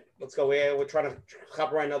 Okay, let's go. We're trying to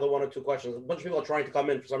copyright another one or two questions. A bunch of people are trying to come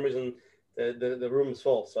in. For some reason, the room is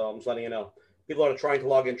full, so I'm just letting you know. People are trying to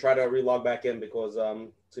log in, try to re-log back in because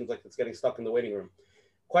it seems like it's getting stuck in the waiting room.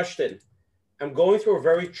 Question. I'm going through a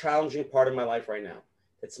very challenging part of my life right now.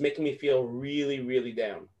 It's making me feel really, really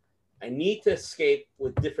down. I need to escape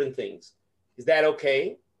with different things. Is that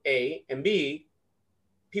okay? A. And B,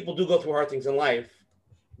 people do go through hard things in life.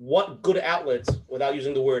 What good outlets, without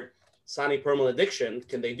using the word Sani permanent addiction,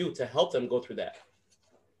 can they do to help them go through that?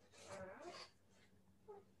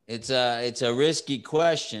 It's a risky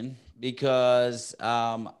question because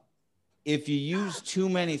if you use too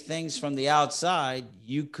many things from the outside,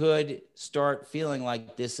 you could start feeling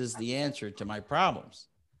like this is the answer to my problems.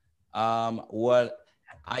 What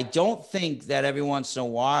I don't think that every once in a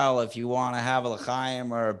while, if you want to have a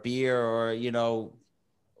l'chaim or a beer or,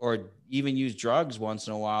 or even use drugs once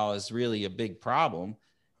in a while is really a big problem.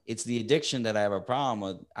 It's the addiction that I have a problem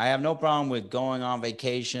with. I have no problem with going on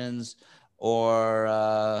vacations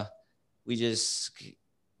or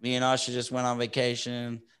me and Usher just went on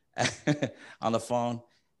vacation on the phone.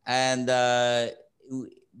 And I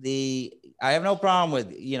have no problem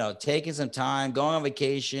with, taking some time, going on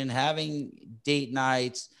vacation, having date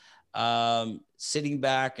nights, sitting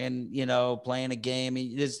back and, playing a game. I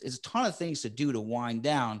mean, there's a ton of things to do to wind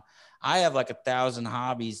down. I have like 1,000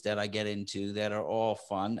 hobbies that I get into that are all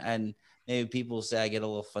fun. And maybe people say I get a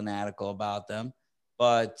little fanatical about them,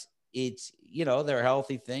 but it's, they're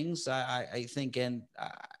healthy things. I think, and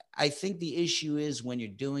I think the issue is when you're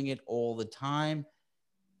doing it all the time,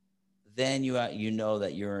 then you know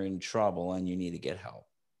that you're in trouble and you need to get help.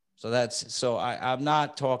 So I'm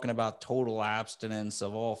not talking about total abstinence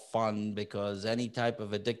of all fun because any type of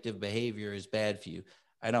addictive behavior is bad for you.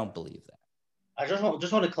 I don't believe that. I just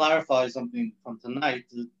want to clarify something from tonight.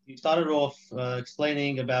 You started off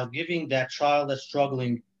explaining about giving that child that's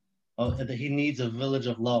struggling that he needs a village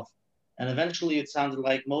of love. And eventually it sounded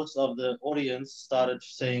like most of the audience started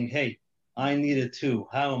saying, hey, I need it too.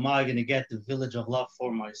 How am I going to get the village of love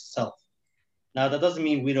for myself? Now, that doesn't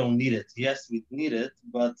mean we don't need it. Yes, we need it,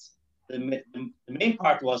 but the main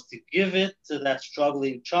part was to give it to that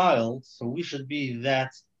struggling child. So we should be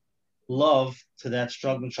that love to that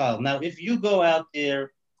struggling child. Now, if you go out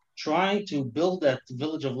there trying to build that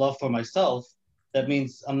village of love for myself, that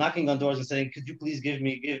means I'm knocking on doors and saying, could you please give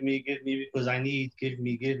me, because I need, give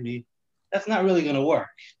me. That's not really going to work.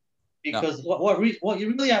 Because no. What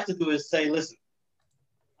you really have to do is say, listen,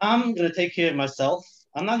 I'm going to take care of myself.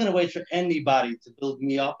 I'm not going to wait for anybody to build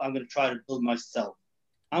me up. I'm going to try to build myself.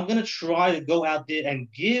 I'm going to try to go out there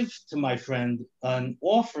and give to my friend and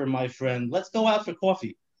offer my friend, let's go out for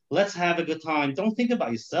coffee. Let's have a good time. Don't think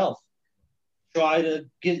about yourself. Try to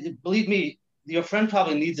get, believe me, your friend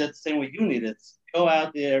probably needs it the same way you need it. Go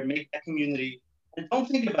out there, make that community, and don't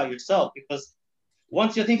think about yourself, because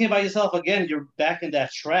once you're thinking about yourself again, you're back in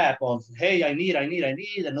that trap of, hey, I need,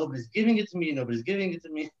 and nobody's giving it to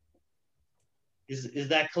me. Is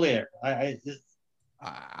that clear?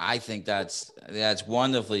 I think that's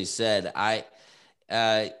wonderfully said.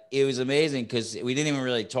 It was amazing because we didn't even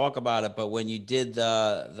really talk about it, but when you did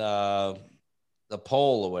the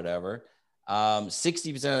poll or whatever,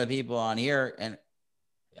 60% of the people on here and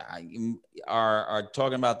are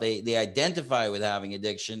talking about they identify with having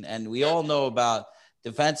addiction, and we all know about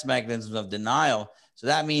defense mechanisms of denial. So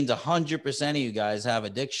that means 100% of you guys have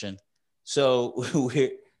addiction. So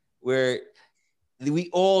we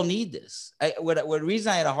all need this. What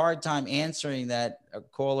reason I had a hard time answering that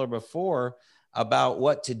caller before about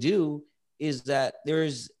what to do is that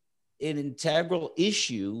there's an integral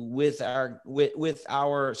issue with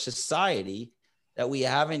our society that we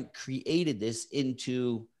haven't created this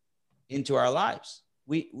into our lives.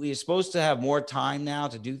 We are supposed to have more time now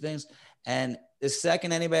to do things, and the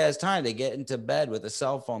second anybody has time, they get into bed with a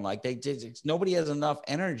cell phone. Like nobody has enough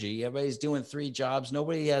energy. Everybody's doing 3 jobs.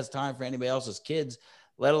 Nobody has time for anybody else's kids,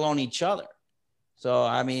 let alone each other. So,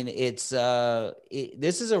 I mean, this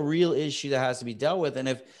is a real issue that has to be dealt with. And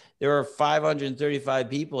if there are 535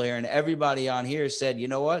 people here and everybody on here said, you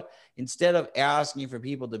know what, instead of asking for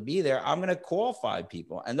people to be there, I'm going to call 5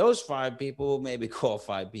 people. And those 5 people maybe call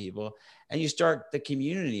 5 people, and you start the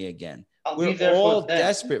community again. We're all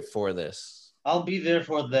desperate for this. I'll be there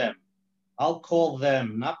for them. I'll call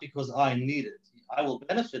them, not because I need it. I will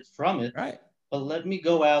benefit from it. Right. But let me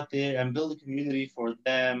go out there and build a community for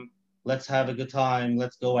them. Let's have a good time.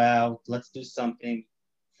 Let's go out. Let's do something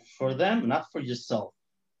for them, not for yourself.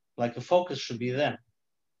 Like the focus should be them.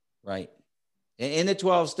 Right. In the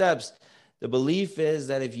 12 steps, the belief is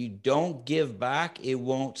that if you don't give back, it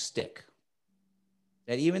won't stick.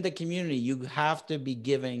 That even the community, you have to be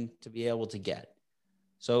giving to be able to get.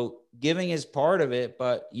 So giving is part of it,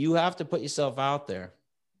 but you have to put yourself out there.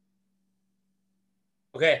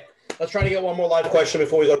 Okay, let's try to get one more live question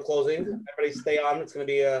before we go to closing. Everybody stay on. It's going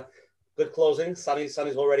to be a good closing. Sunny's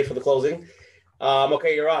all ready for the closing.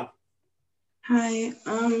 Okay, you're on. Hi.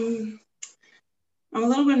 I'm a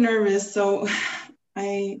little bit nervous, so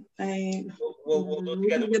we'll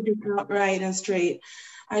get this out right and straight.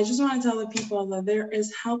 I just want to tell the people that there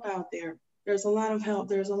is help out there. There's a lot of help.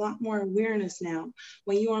 There's a lot more awareness now.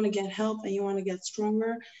 When you want to get help and you want to get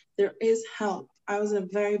stronger, there is help. I was in a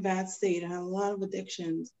very bad state. I had a lot of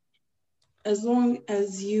addictions. As long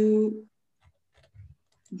as you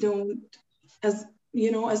don't, as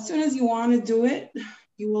soon as you want to do it,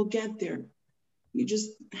 you will get there. You just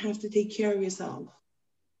have to take care of yourself.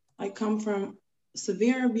 I come from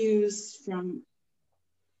severe abuse and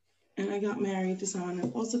I got married to someone who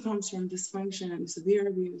also comes from dysfunction and severe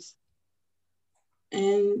abuse.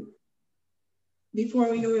 And before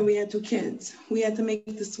we knew it, we had 2 kids. We had to make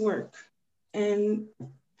this work. And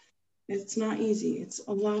it's not easy. It's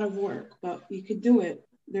a lot of work, but you could do it.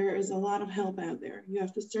 There is a lot of help out there. You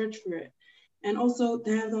have to search for it. And also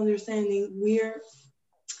to have the understanding where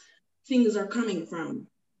things are coming from.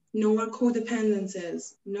 Know what codependence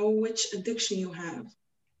is. Know which addiction you have.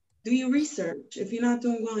 Do your research. If you're not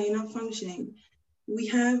doing well, you're not functioning. We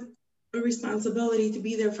have a responsibility to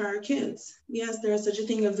be there for our kids. Yes, there's such a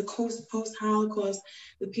thing of the post-Holocaust.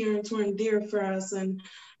 The parents weren't there for us, and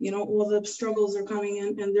all the struggles are coming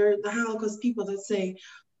in, and they're the Holocaust people that say,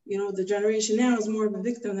 the generation now is more of a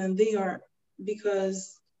victim than they are,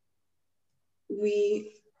 because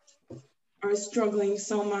we are struggling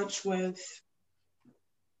so much with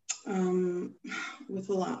a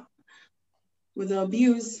lot, with the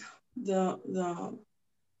abuse, the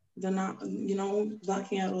not,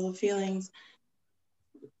 blocking out all the feelings,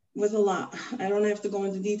 with a lot. I don't have to go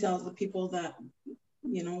into details of people that,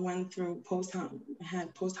 went through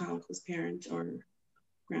had post-Holocaust parents or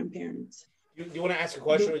grandparents. Do you want to ask a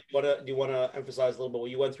question, or do you want to emphasize a little bit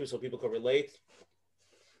what you went through so people can relate?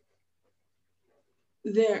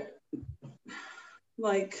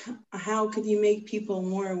 How could you make people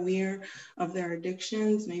more aware of their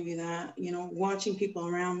addictions? Maybe that, watching people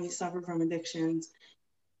around me suffer from addictions,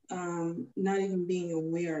 not even being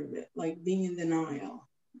aware of it, like being in denial,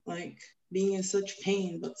 like being in such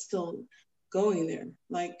pain, but still going there.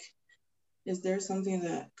 Like, is there something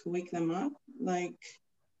that could wake them up?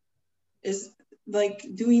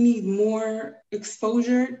 Do we need more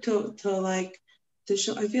exposure to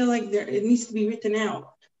show? I feel like it needs to be written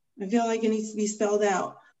out. I feel like it needs to be spelled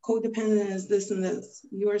out. codependent is this and this.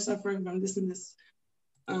 You are suffering from this and this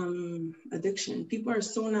addiction. People are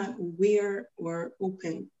so not aware or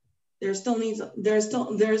open. There's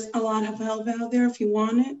a lot of help out there if you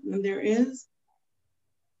want it, and there is.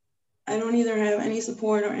 I don't either have any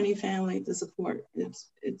support or any family to support. It's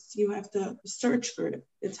you have to search for it.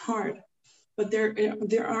 It's hard, but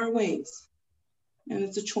there are ways, and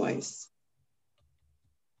it's a choice.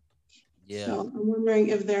 Yeah. So I'm wondering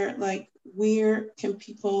if they're like, where can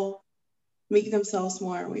people make themselves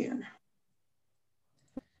more aware?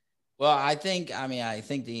 Well, I think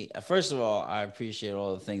first of all, I appreciate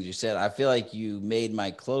all the things you said. I feel like you made my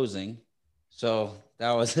closing. So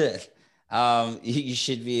that was it. You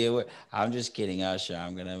should be aware. I'm just kidding, Usher.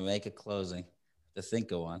 I'm going to make a closing to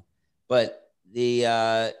think of one. But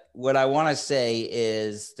what I want to say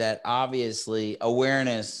is that obviously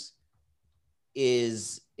awareness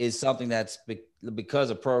is something that's because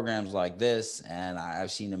of programs like this. And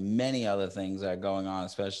I've seen many other things that are going on,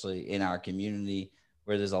 especially in our community,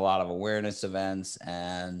 where there's a lot of awareness events,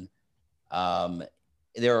 and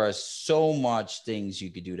there are so much things you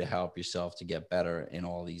could do to help yourself to get better in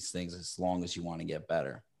all these things, as long as you want to get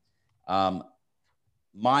better.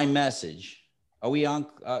 My message, are we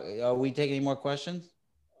taking any more questions?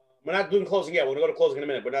 We're not doing closing yet. We're going to go to closing in a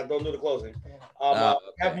minute. Don't do the closing.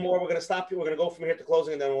 Have more. We're going to stop here. We're going to go from here to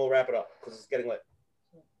closing, and then we'll wrap it up because it's getting late.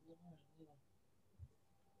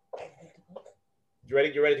 You ready?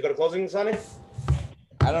 You ready to go to closing, Sonny?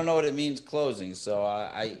 I don't know what it means, closing. So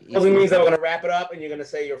closing means that we're going to wrap it up, and you're going to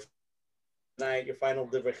say your final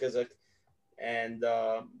divrei chizuk, and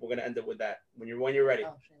we're going to end it with that when you're ready.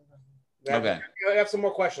 Okay. I have some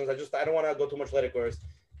more questions. I don't want to go too much later, because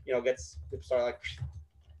people start like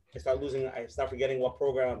I start forgetting what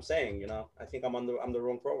program I'm saying. I think I'm the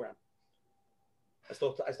wrong program. I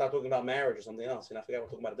start talking about marriage or something else. I forget we're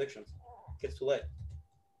talking about addictions. It gets too late.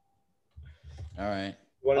 All right.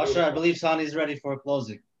 Usher, I believe Sonny's ready for a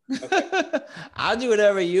closing. Okay. I'll do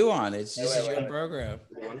whatever you want. It's just your program.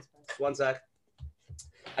 One sec.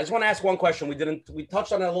 I just want to ask one question. We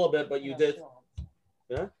touched on it a little bit, but you did.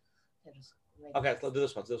 Yeah. Okay, let's do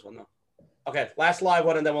this one. This one, no. Okay, last live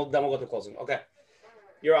one, and then we'll go to closing. Okay,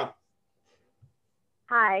 you're on.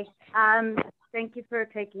 Hi. Thank you for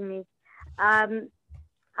taking me. I'm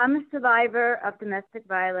a survivor of domestic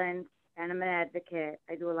violence, and I'm an advocate.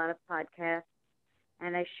 I do a lot of podcasts,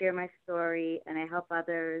 and I share my story, and I help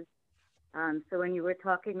others. So when you were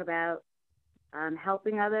talking about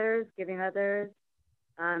helping others, giving others,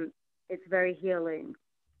 it's very healing.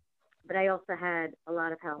 But I also had a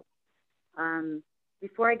lot of help.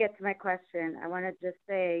 Before I get to my question, I want to just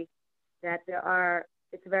say that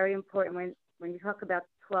it's very important when you talk about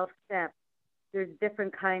 12 steps, there's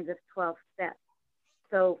different kinds of 12 steps.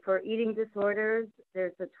 So for eating disorders,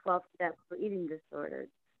 there's a 12 step for eating disorders.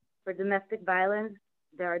 For domestic violence,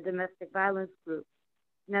 there are domestic violence groups.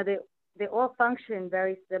 Now they all function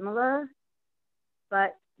very similar,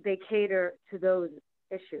 but they cater to those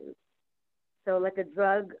issues. So like a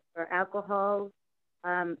drug or alcohol,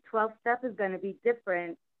 12 step is going to be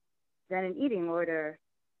different than an eating order.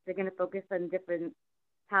 They're going to focus on different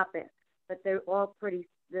topics, but the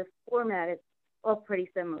format is all pretty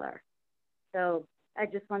similar. So I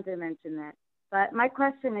just wanted to mention that. But my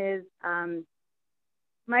question is,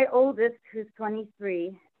 my oldest, who's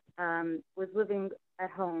 23, was living at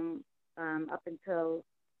home up until,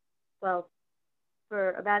 for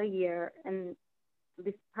about a year. And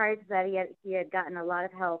prior to that, he had gotten a lot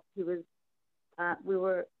of help.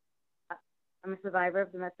 I'm a survivor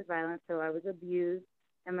of domestic violence, so I was abused,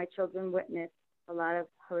 and my children witnessed a lot of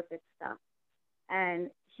horrific stuff. And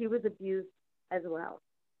he was abused as well.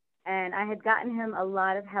 And I had gotten him a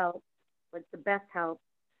lot of help, like the best help.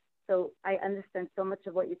 So I understand so much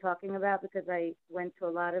of what you're talking about because I went to a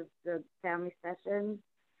lot of the family sessions.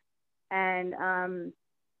 And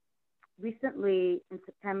recently in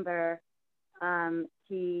September,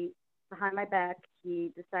 behind my back,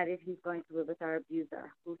 he decided he's going to live with our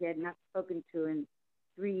abuser, who he had not spoken to in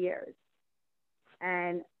 3 years.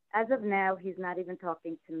 And as of now, he's not even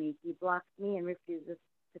talking to me. He blocked me and refuses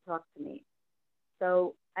to talk to me.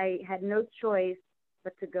 So I had no choice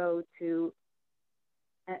but to go to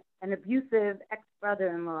an abusive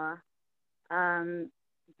ex-brother-in-law,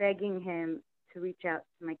 begging him to reach out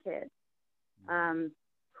to my kid,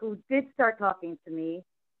 who did start talking to me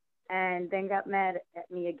and then got mad at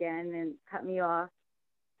me again and cut me off.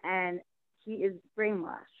 And he is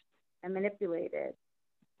brainwashed and manipulated.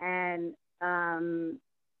 And I'm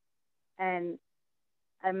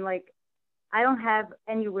like, I don't have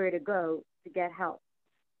anywhere to go to get help.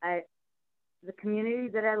 The community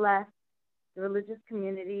that I left, the religious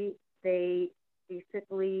community, they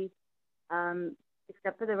basically,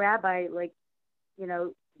 except for the rabbi, like,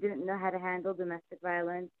 didn't know how to handle domestic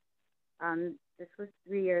violence. This was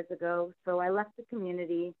 3 years ago, so I left the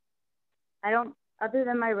community. Other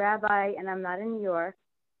than my rabbi, and I'm not in New York,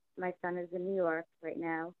 my son is in New York right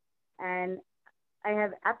now, and I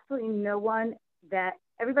have absolutely no one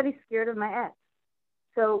everybody's scared of my ex.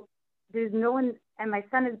 So there's no one, and my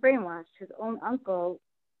son is brainwashed. His own uncle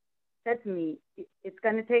said to me, it's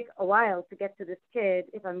going to take a while to get to this kid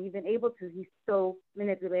if I'm even able to. He's so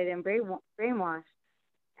manipulated and brainwashed.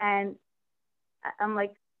 And I'm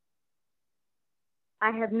like, I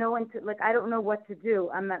have no one to, I don't know what to do.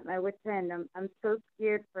 I'm at my wit's end. I'm so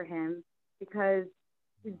scared for him because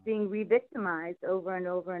he's being re-victimized over and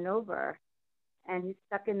over and over. And he's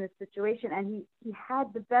stuck in this situation. And he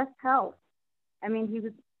had the best health. I mean, he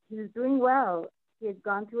was doing well. He had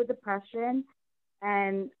gone through a depression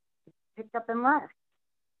and picked up and left.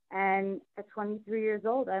 And at 23 years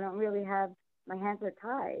old, I don't really have, my hands are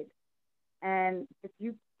tied. And if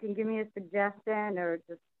you can give me a suggestion or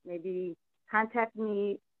just maybe contact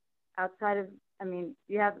me outside of, if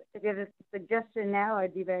you have a suggestion now,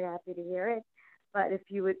 I'd be very happy to hear it. But if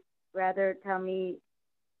you would rather tell me,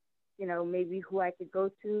 maybe who I could go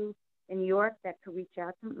to in New York that could reach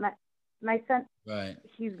out to my son, right?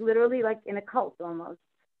 He's literally like in a cult almost.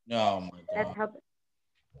 Oh my God. That's how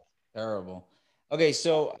terrible. Okay,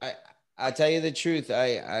 so I tell you the truth.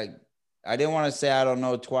 I didn't want to say I don't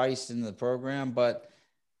know twice in the program, but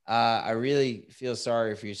I really feel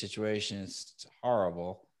sorry for your situation. It's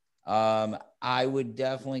horrible. I would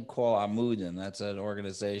definitely call Amudim. That's an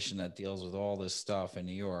organization that deals with all this stuff in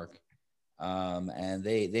New York. And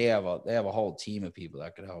they have a whole team of people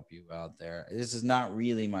that could help you out there. This is not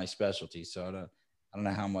really my specialty, so I don't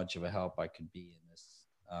know how much of a help I could be in this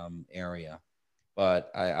area.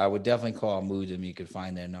 But I would definitely call Amudim. You could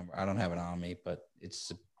find their number. I don't have it on me, but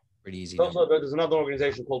it's pretty easy. Also, there's another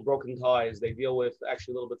organization called Broken Ties. They deal with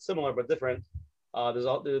actually a little bit similar but different. There's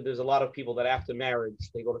a lot of people that after marriage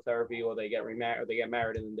they go to therapy or they get remarried or they get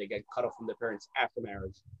married and then they get cut off from their parents after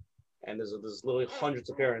marriage. And there's literally hundreds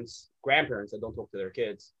of grandparents that don't talk to their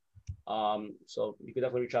kids. So you can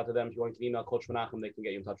definitely reach out to them. If you want to email Coach Menachem, they can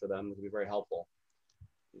get you in touch with them. It can be very helpful.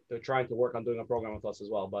 They're trying to work on doing a program with us as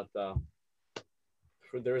well, but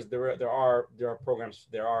there are programs,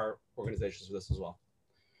 there are organizations for this as well.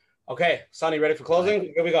 Okay, Sonny, ready for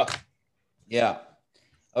closing? Here we go. Yeah.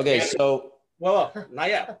 Okay, so whoa, not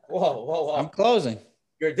yet. Whoa. I'm closing.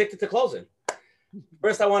 You're addicted to closing.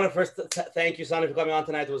 First, I want to thank you, Sonny, for coming on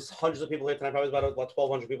tonight. There was hundreds of people here tonight, probably about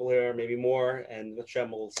 1,200 people here, maybe more. And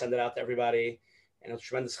Hashem will send it out to everybody. And it's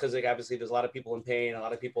tremendous chizuk. Obviously, there's a lot of people in pain. A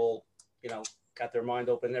lot of people, got their mind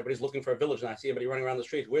open. Everybody's looking for a village, and I see everybody running around the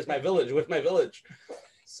street. Where's my village? Where's my village?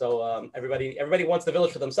 So everybody wants the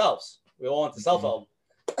village for themselves. We all want the self-help.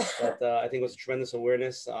 But I think it was a tremendous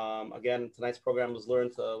awareness. Again, tonight's program was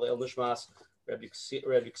learned to Leil Nishmas, Rabbi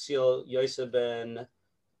Ksiel Yosef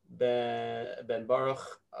Ben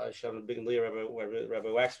Baruch, Shem Big Leah, Rabbi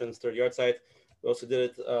Waxman's third yard site. We also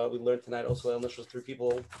did it. We learned tonight also Leil Nishmas 3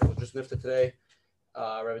 people that were just nifted today.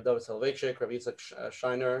 Rabbi David Soloveitchik, Rabbi Yitzhak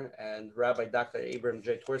Shiner, and Rabbi Dr. Abram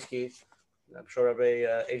J. Tversky. I'm sure Rabbi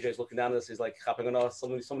AJ is looking down at this. He's like hopping on us. So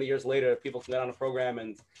many years later, people can get on a program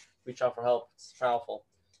and reach out for help. It's powerful.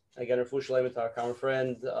 And again, Refuah Shleimah to our common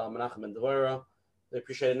friend, Menachem Ben Devora. We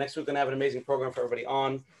appreciate it. Next week, we're going to have an amazing program for everybody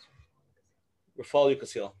on. Rafal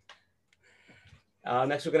Yukasil.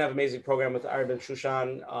 Next week, we're going to have an amazing program with Ari Ben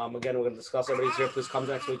Shushan. Again, we're going to discuss. Everybody's here. Please come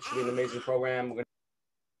next week. It should be an amazing program.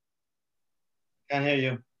 Can't hear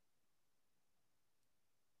you.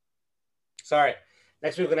 Sorry.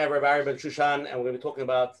 Next week, we're going to have Rabbi Ari Ben Shushan, and we're going to be talking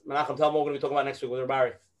about, Menachem, tell them what we're going to be talking about next week with Rabbi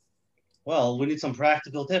Ari. Well, we need some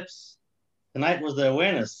practical tips. Tonight was the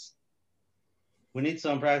awareness. We need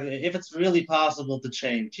some practical, if it's really possible to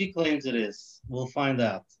change. He claims it is. We'll find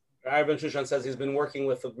out. Ari Ben Shushan says he's been working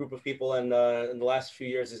with a group of people, and in the last few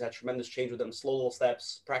years, he's had tremendous change with them. Slow little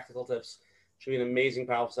steps, practical tips. Should be an amazing,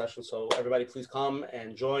 powerful session. So everybody, please come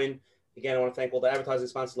and join. Again, I want to thank all the advertising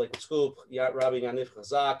sponsors like Scoop, Rabbi Yanif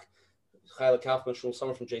Chazak, Chayla Kaufman, Shul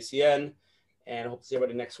Summer from JCN, and I hope to see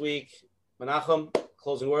everybody next week. Menachem,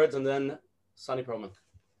 closing words, and then Sonny Perlman.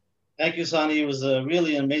 Thank you, Sonny. It was a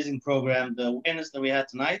really amazing program. The awareness that we had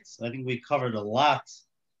tonight, I think we covered a lot.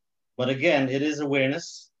 But again, it is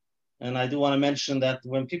awareness. And I do want to mention that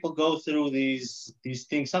when people go through these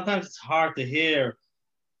things, sometimes it's hard to hear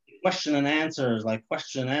question and answers, like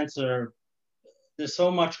question and answer. There's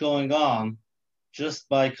so much going on. Just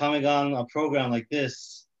by coming on a program like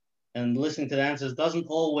this and listening to the answers doesn't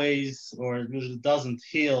always, or usually doesn't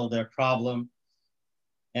heal their problem.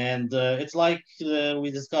 And it's like we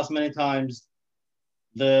discussed many times,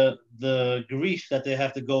 the grief that they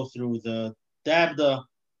have to go through, the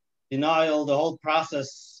denial, the whole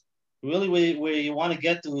process. Really, where you want to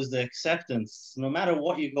get to is the acceptance. No matter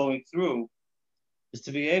what you're going through, is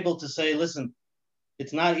to be able to say, listen,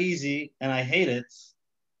 it's not easy and I hate it,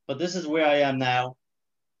 but this is where I am now.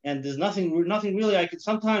 And there's nothing really I could,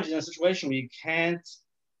 sometimes in a situation where you can't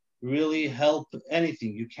really help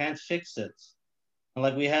anything, you can't fix it. And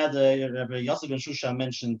like we had Rabbi Yosef Ben Shushan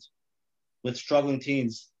mentioned with struggling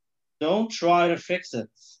teens, don't try to fix it.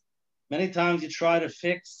 Many times you try to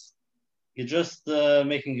fix, you're just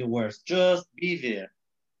making it worse. Just be there.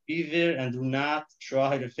 Be there and do not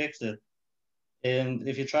try to fix it. And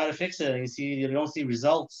if you try to fix it and you don't see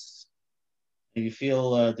results, and you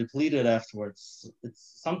feel depleted afterwards,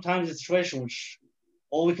 it's sometimes a situation which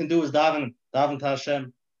all we can do is daven to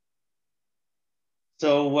Hashem.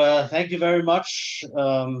 So thank you very much,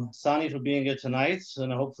 Sani, for being here tonight.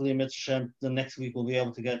 And hopefully, Hashem, the next week we'll be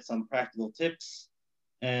able to get some practical tips.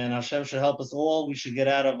 And Hashem should help us all. We should get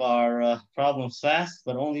out of our problems fast,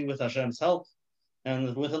 but only with Hashem's help.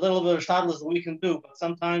 And with a little bit of shtadlus we can do. But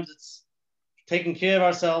sometimes it's taking care of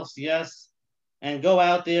ourselves, yes, and go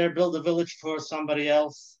out there, build a village for somebody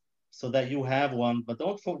else so that you have one. But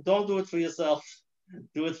don't do it for yourself.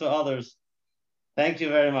 Do it for others. Thank you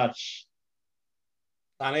very much.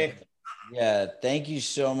 Sani? Yeah, thank you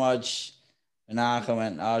so much, Menachem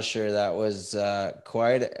and Asher. That was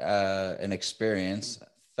quite an experience.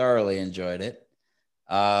 Thoroughly enjoyed it.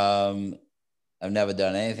 I've never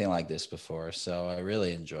done anything like this before, so I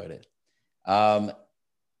really enjoyed it. I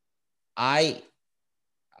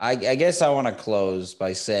guess I want to close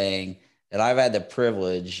by saying that I've had the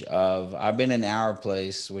privilege of, I've been in our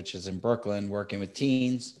place, which is in Brooklyn, working with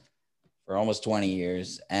teens for almost 20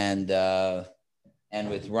 years, and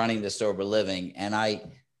with running the Sober Living. And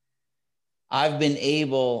I've been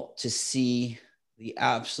able to see the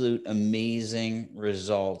absolute amazing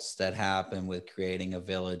results that happen with creating a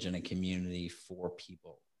village and a community for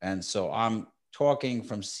people. And so I'm talking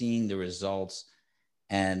from seeing the results,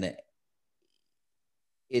 and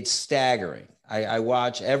it's staggering. I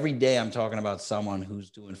watch every day. I'm talking about someone who's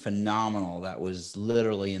doing phenomenal. That was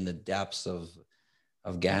literally in the depths of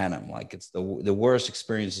Gehenna. Like, it's the worst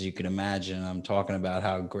experiences you can imagine. I'm talking about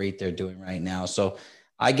how great they're doing right now. So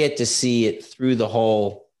I get to see it through the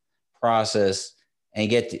whole process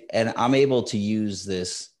and I'm able to use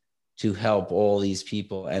this to help all these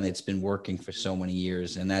people. And it's been working for so many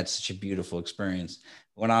years. And that's such a beautiful experience.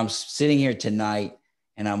 When I'm sitting here tonight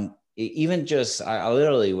and I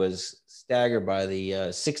literally was staggered by the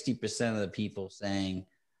 60% of the people saying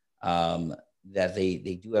that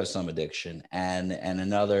they do have some addiction, and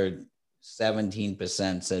another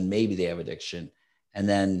 17% said maybe they have addiction. And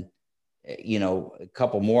then, a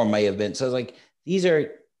couple more may have been. So it's like,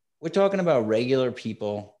 we're talking about regular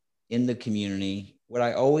people in the community. What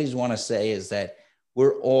I always want to say is that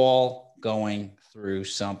we're all going through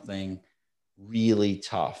something really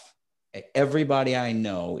tough. Everybody I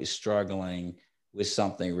know is struggling with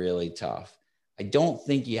something really tough. I don't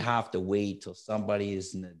think you have to wait till somebody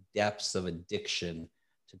is in the depths of addiction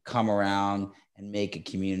to come around and make a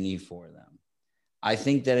community for them. I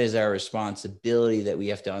think that is our responsibility, that we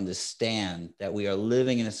have to understand that we are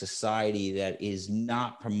living in a society that is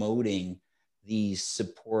not promoting these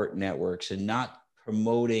support networks and not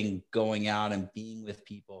promoting going out and being with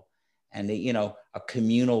people and, a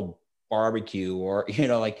communal barbecue or,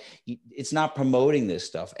 it's not promoting this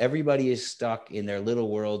stuff. Everybody is stuck in their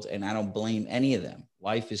little worlds, and I don't blame any of them.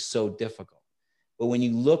 Life is so difficult. But when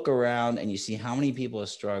you look around and you see how many people are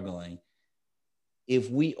struggling, if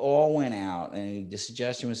we all went out, and the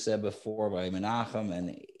suggestion was said before by Menachem, and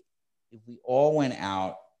if we all went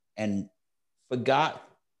out and forgot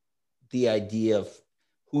the idea of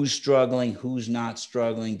who's struggling, who's not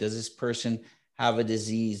struggling, does this person have a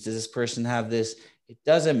disease, does this person have this? It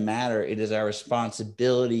doesn't matter. It is our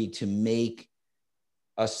responsibility to make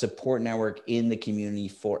a support network in the community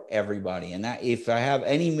for everybody. And that, if I have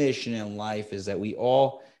any mission in life, is that we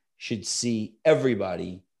all should see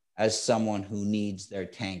everybody as someone who needs their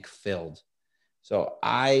tank filled. So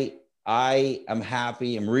I am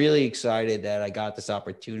happy. I'm really excited that I got this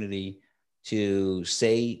opportunity to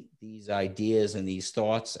say these ideas and these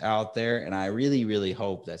thoughts out there. And I really, really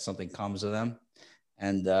hope that something comes of them.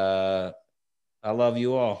 And I love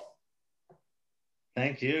you all.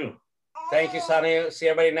 Thank you. Thank you, Sani. See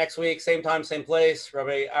everybody next week. Same time, same place.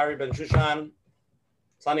 Rabbi Ari Ben Shushan.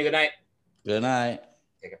 Sani, good night. Good night.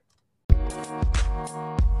 Take care.